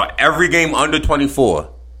 So every game under 24,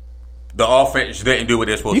 the offense didn't do what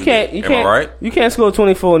they're supposed to do. Am I right? You can't score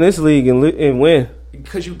 24 in this league and win.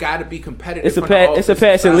 Because you got to be competitive. It's a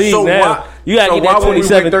passing league now. You got to get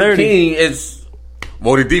that 27-30.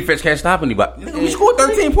 Well, the defense can't stop anybody. Nigga, we scored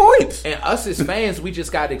 13 points. And us as fans, we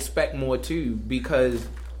just got to expect more too, because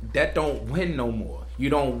that don't win no more.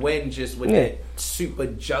 You don't win just with that super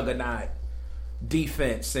juggernaut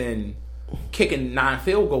defense and kicking 9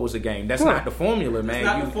 field goals a game. That's not the formula, man. It's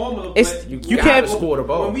not the formula. You can't score the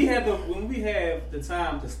ball. When we have the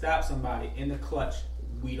time to stop somebody in the clutch,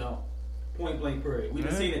 we don't. Point blank period.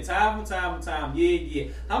 We've seen it time and time. Yeah.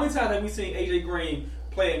 How many times have we seen AJ Green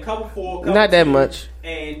play in cover 4? Not that much.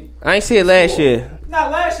 And I ain't see it last year. Not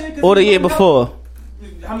last year. Or the year before.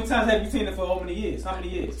 How many times have you seen it for how many years?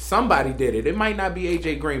 Somebody did it. It might not be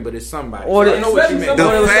AJ Green, but it's somebody. Or I know what you meant.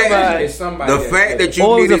 The fact that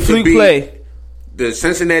you needed to be the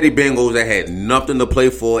Cincinnati Bengals that had nothing to play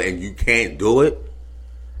for and you can't do it.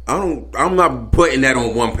 I'm not putting that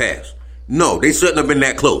on one pass. No, they shouldn't have been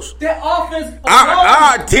that close. Their offense.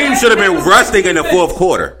 Our team should have been resting in the fourth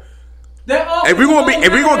quarter. If we're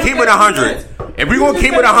gonna keep it 100. If we're going to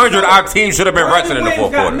keep it 100, our team should have been resting in the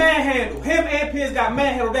fourth quarter. Manhandled. Him and Pierce got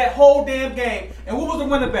manhandled that whole damn game. And what was the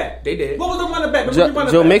running back? They did. What was the running back?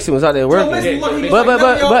 Joe Mixon was out there working.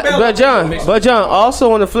 But John,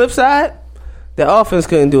 also on the flip side, the offense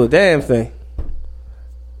couldn't do a damn thing.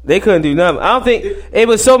 They couldn't do nothing. I don't think it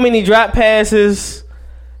was so many drop passes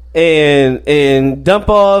and dump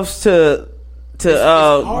offs to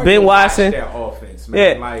Ben Watson. Offense,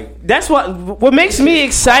 man. Yeah, like, that's what makes me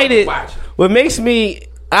excited. What makes me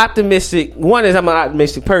optimistic. One is I'm an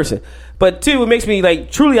optimistic person, but two, what makes me like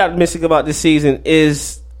truly optimistic about this season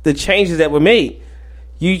is the changes that were made.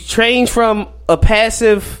 You change from a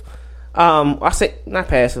passive, I'll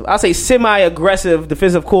say semi-aggressive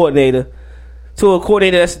defensive coordinator to a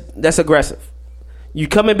coordinator that's aggressive. You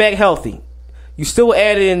coming back healthy. You still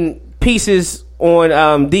adding pieces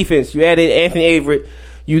on defense. You added Anthony Averett.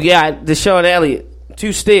 You got Deshaun Elliott.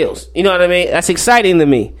 2 steals. You know what I mean? That's exciting to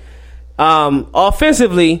me.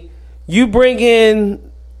 Offensively, you bring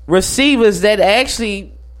in receivers that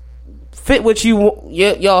actually fit what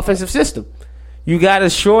your offensive system. You got a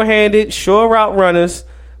sure-handed, sure route runners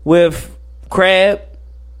with Crab,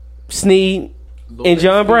 Snead, and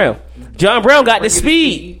John Brown. John Brown got the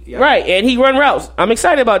speed, right, and he run routes. I'm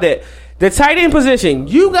excited about that. The tight end position,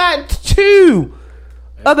 you got 2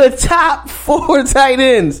 of the top 4 tight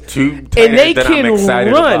ends. 2 tight and they ends that can I'm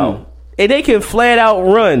excited run. about. And they can flat out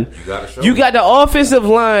run. You got the offensive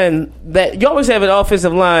line that you always have an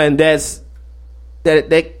offensive line that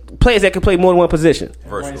players that can play more than one position.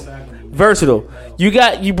 Versatile.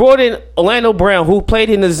 You brought in Orlando Brown, who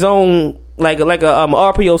played in the zone like a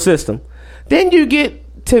RPO system. Then you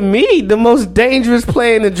get, to me, the most dangerous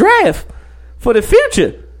player in the draft for the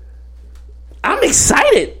future. I'm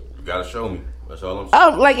excited. You gotta show me. That's all I'm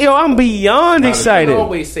saying. I'm beyond excited. You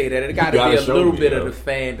always say that. It got to be a little bit of the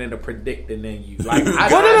fan and the predicting in you. Like, no.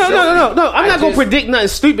 I'm not gonna predict nothing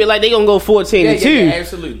stupid like they gonna go 14-2. Yeah,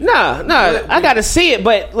 absolutely. Nah. I gotta see it,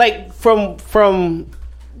 but like from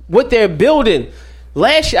what they're building.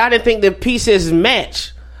 Last year, I didn't think the pieces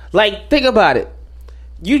match. Like, think about it.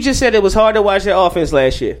 You just said it was hard to watch their offense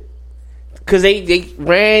last year because they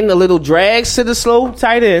ran a little drags to the slow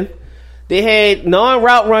tight end. They had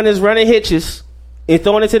non-route runners running hitches and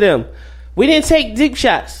throwing it to them. We didn't take deep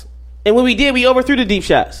shots, and when we did, we overthrew the deep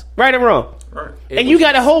shots. Right or wrong? Right. And you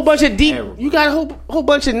got a whole bunch of deep. You got a whole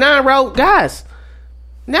bunch of non-route guys.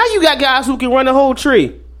 Now you got guys who can run the whole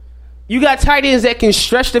tree. You got tight ends that can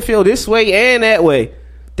stretch the field this way and that way.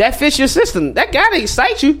 That fits your system. That gotta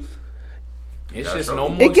excite you. It's just no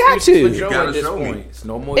more. It got to. For Joe at this point. It's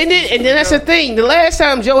no more. And then that's the thing. The last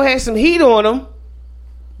time Joe had some heat on him,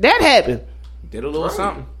 that happened. Did a little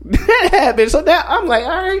something. That happened. So that I'm like, all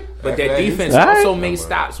right. But that defense also made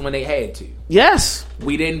stops when they had to. Yes.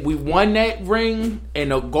 We won that ring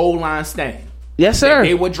in a goal line stand. Yes, sir.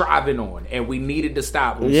 They were driving on, and we needed to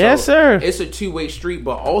stop them. Yes, so sir. It's a two-way street,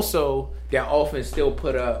 but also that offense still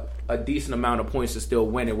put up a decent amount of points to still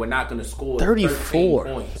win it. We're not going to score 34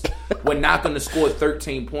 points. We're not going to score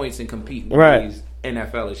 13 points and compete with these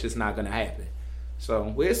NFL. It's just not going to happen. So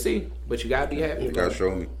we'll see. But you got to be happy. You got to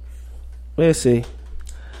show me. We'll see.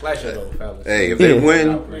 Flash it over, fellas. Hey, if they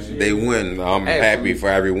win, they win. I'm happy for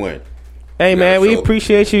every win. Hey, man, we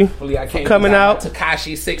appreciate you for coming out.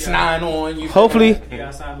 Takashi 6ix9ine on you. Hopefully. Yeah,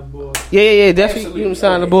 I signed the board. Yeah, definitely. You can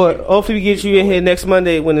sign the board. Hopefully we get you in here next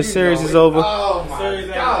Monday when the series is over. Oh, my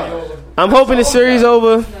God. I'm hoping the series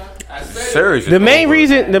over. The main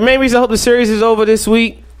reason I hope the series is over this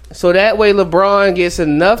week, so that way LeBron gets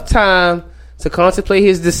enough time to contemplate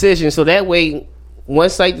his decision. So that way,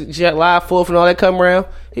 once like July 4th and all that come around,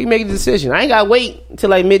 he can make a decision. I ain't got to wait until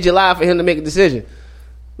like mid-July for him to make a decision.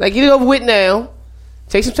 Like, get it over with now.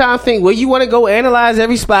 Take some time to think where you want to go, analyze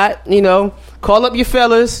every spot, call up your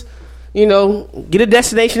fellas, get a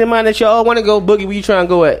destination in mind that y'all want to go. Boogie, where you trying to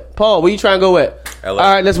go at? Paul, where you trying to go at? LA. All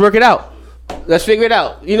right, let's work it out. Let's figure it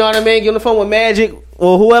out. You know what I mean? Get on the phone with Magic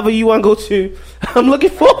or whoever you want to go to. I'm looking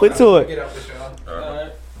forward to it. Get up with y'all. All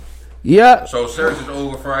right. Yeah. So series is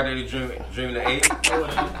over Friday, June the 8th.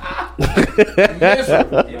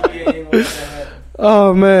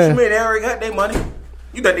 Oh, man. You mean they already got their money?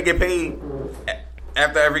 You think they get paid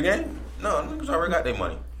after every game? No, niggas already got their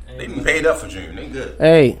money. They been paid up for June. They good.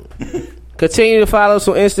 Hey, continue to follow us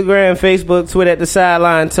on Instagram, Facebook, Twitter at The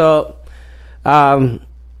Sideline Talk.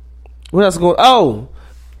 What else going on? Oh,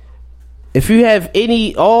 if you have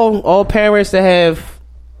all parents that have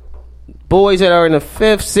boys that are in the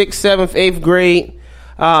 5th, 6th, 7th, 8th grade,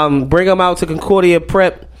 bring them out to Concordia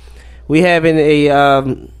Prep. We having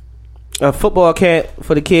a football camp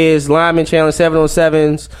for the kids, lineman challenge,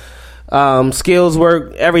 7-on-7s, skills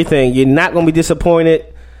work, everything. You're not going to be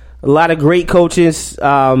disappointed. A lot of great coaches,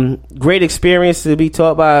 great experience to be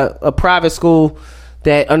taught by a private school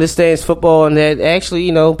that understands football and that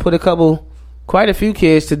actually, put quite a few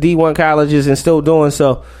kids to D1 colleges and still doing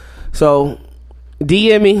so. So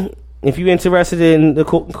DM me if you're interested in the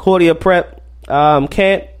Concordia Prep.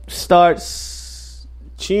 Camp starts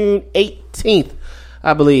June 18th.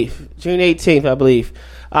 I believe. June 18th, I believe.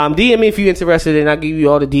 DM me if you're interested, and I'll give you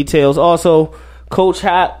all the details. Also, Coach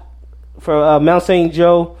Hot for Mount St.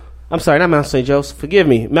 Joe. I'm sorry, not Mount St. Joe. Forgive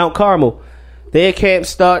me. Mount Carmel. Their camp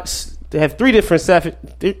starts. They have three different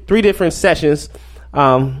sessions.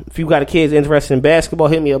 If you've got a kid interested in basketball,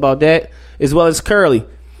 hit me about that. As well as Curly.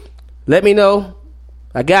 Let me know.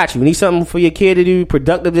 I got you. Need something for your kid to do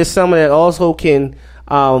productive this summer that also can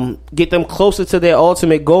get them closer to their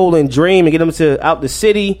ultimate goal and dream and get them out the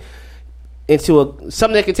city into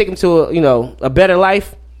something that can take them to a better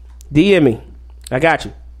life. DM me. I got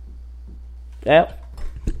you. Yeah.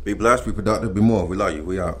 Be blessed, be productive, be more. We love you.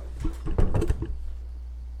 We out.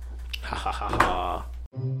 Ha ha ha ha.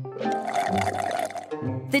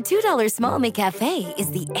 The $2 Small McCafe is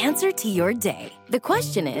the answer to your day. The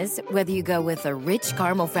question is whether you go with a rich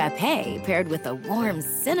caramel frappe paired with a warm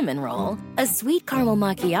cinnamon roll, a sweet caramel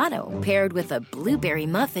macchiato paired with a blueberry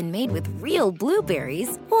muffin made with real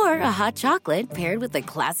blueberries, or a hot chocolate paired with a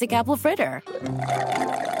classic apple fritter.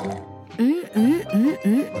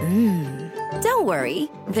 Don't worry,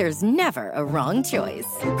 there's never a wrong choice.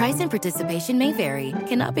 Price and participation may vary,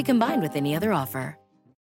 cannot be combined with any other offer.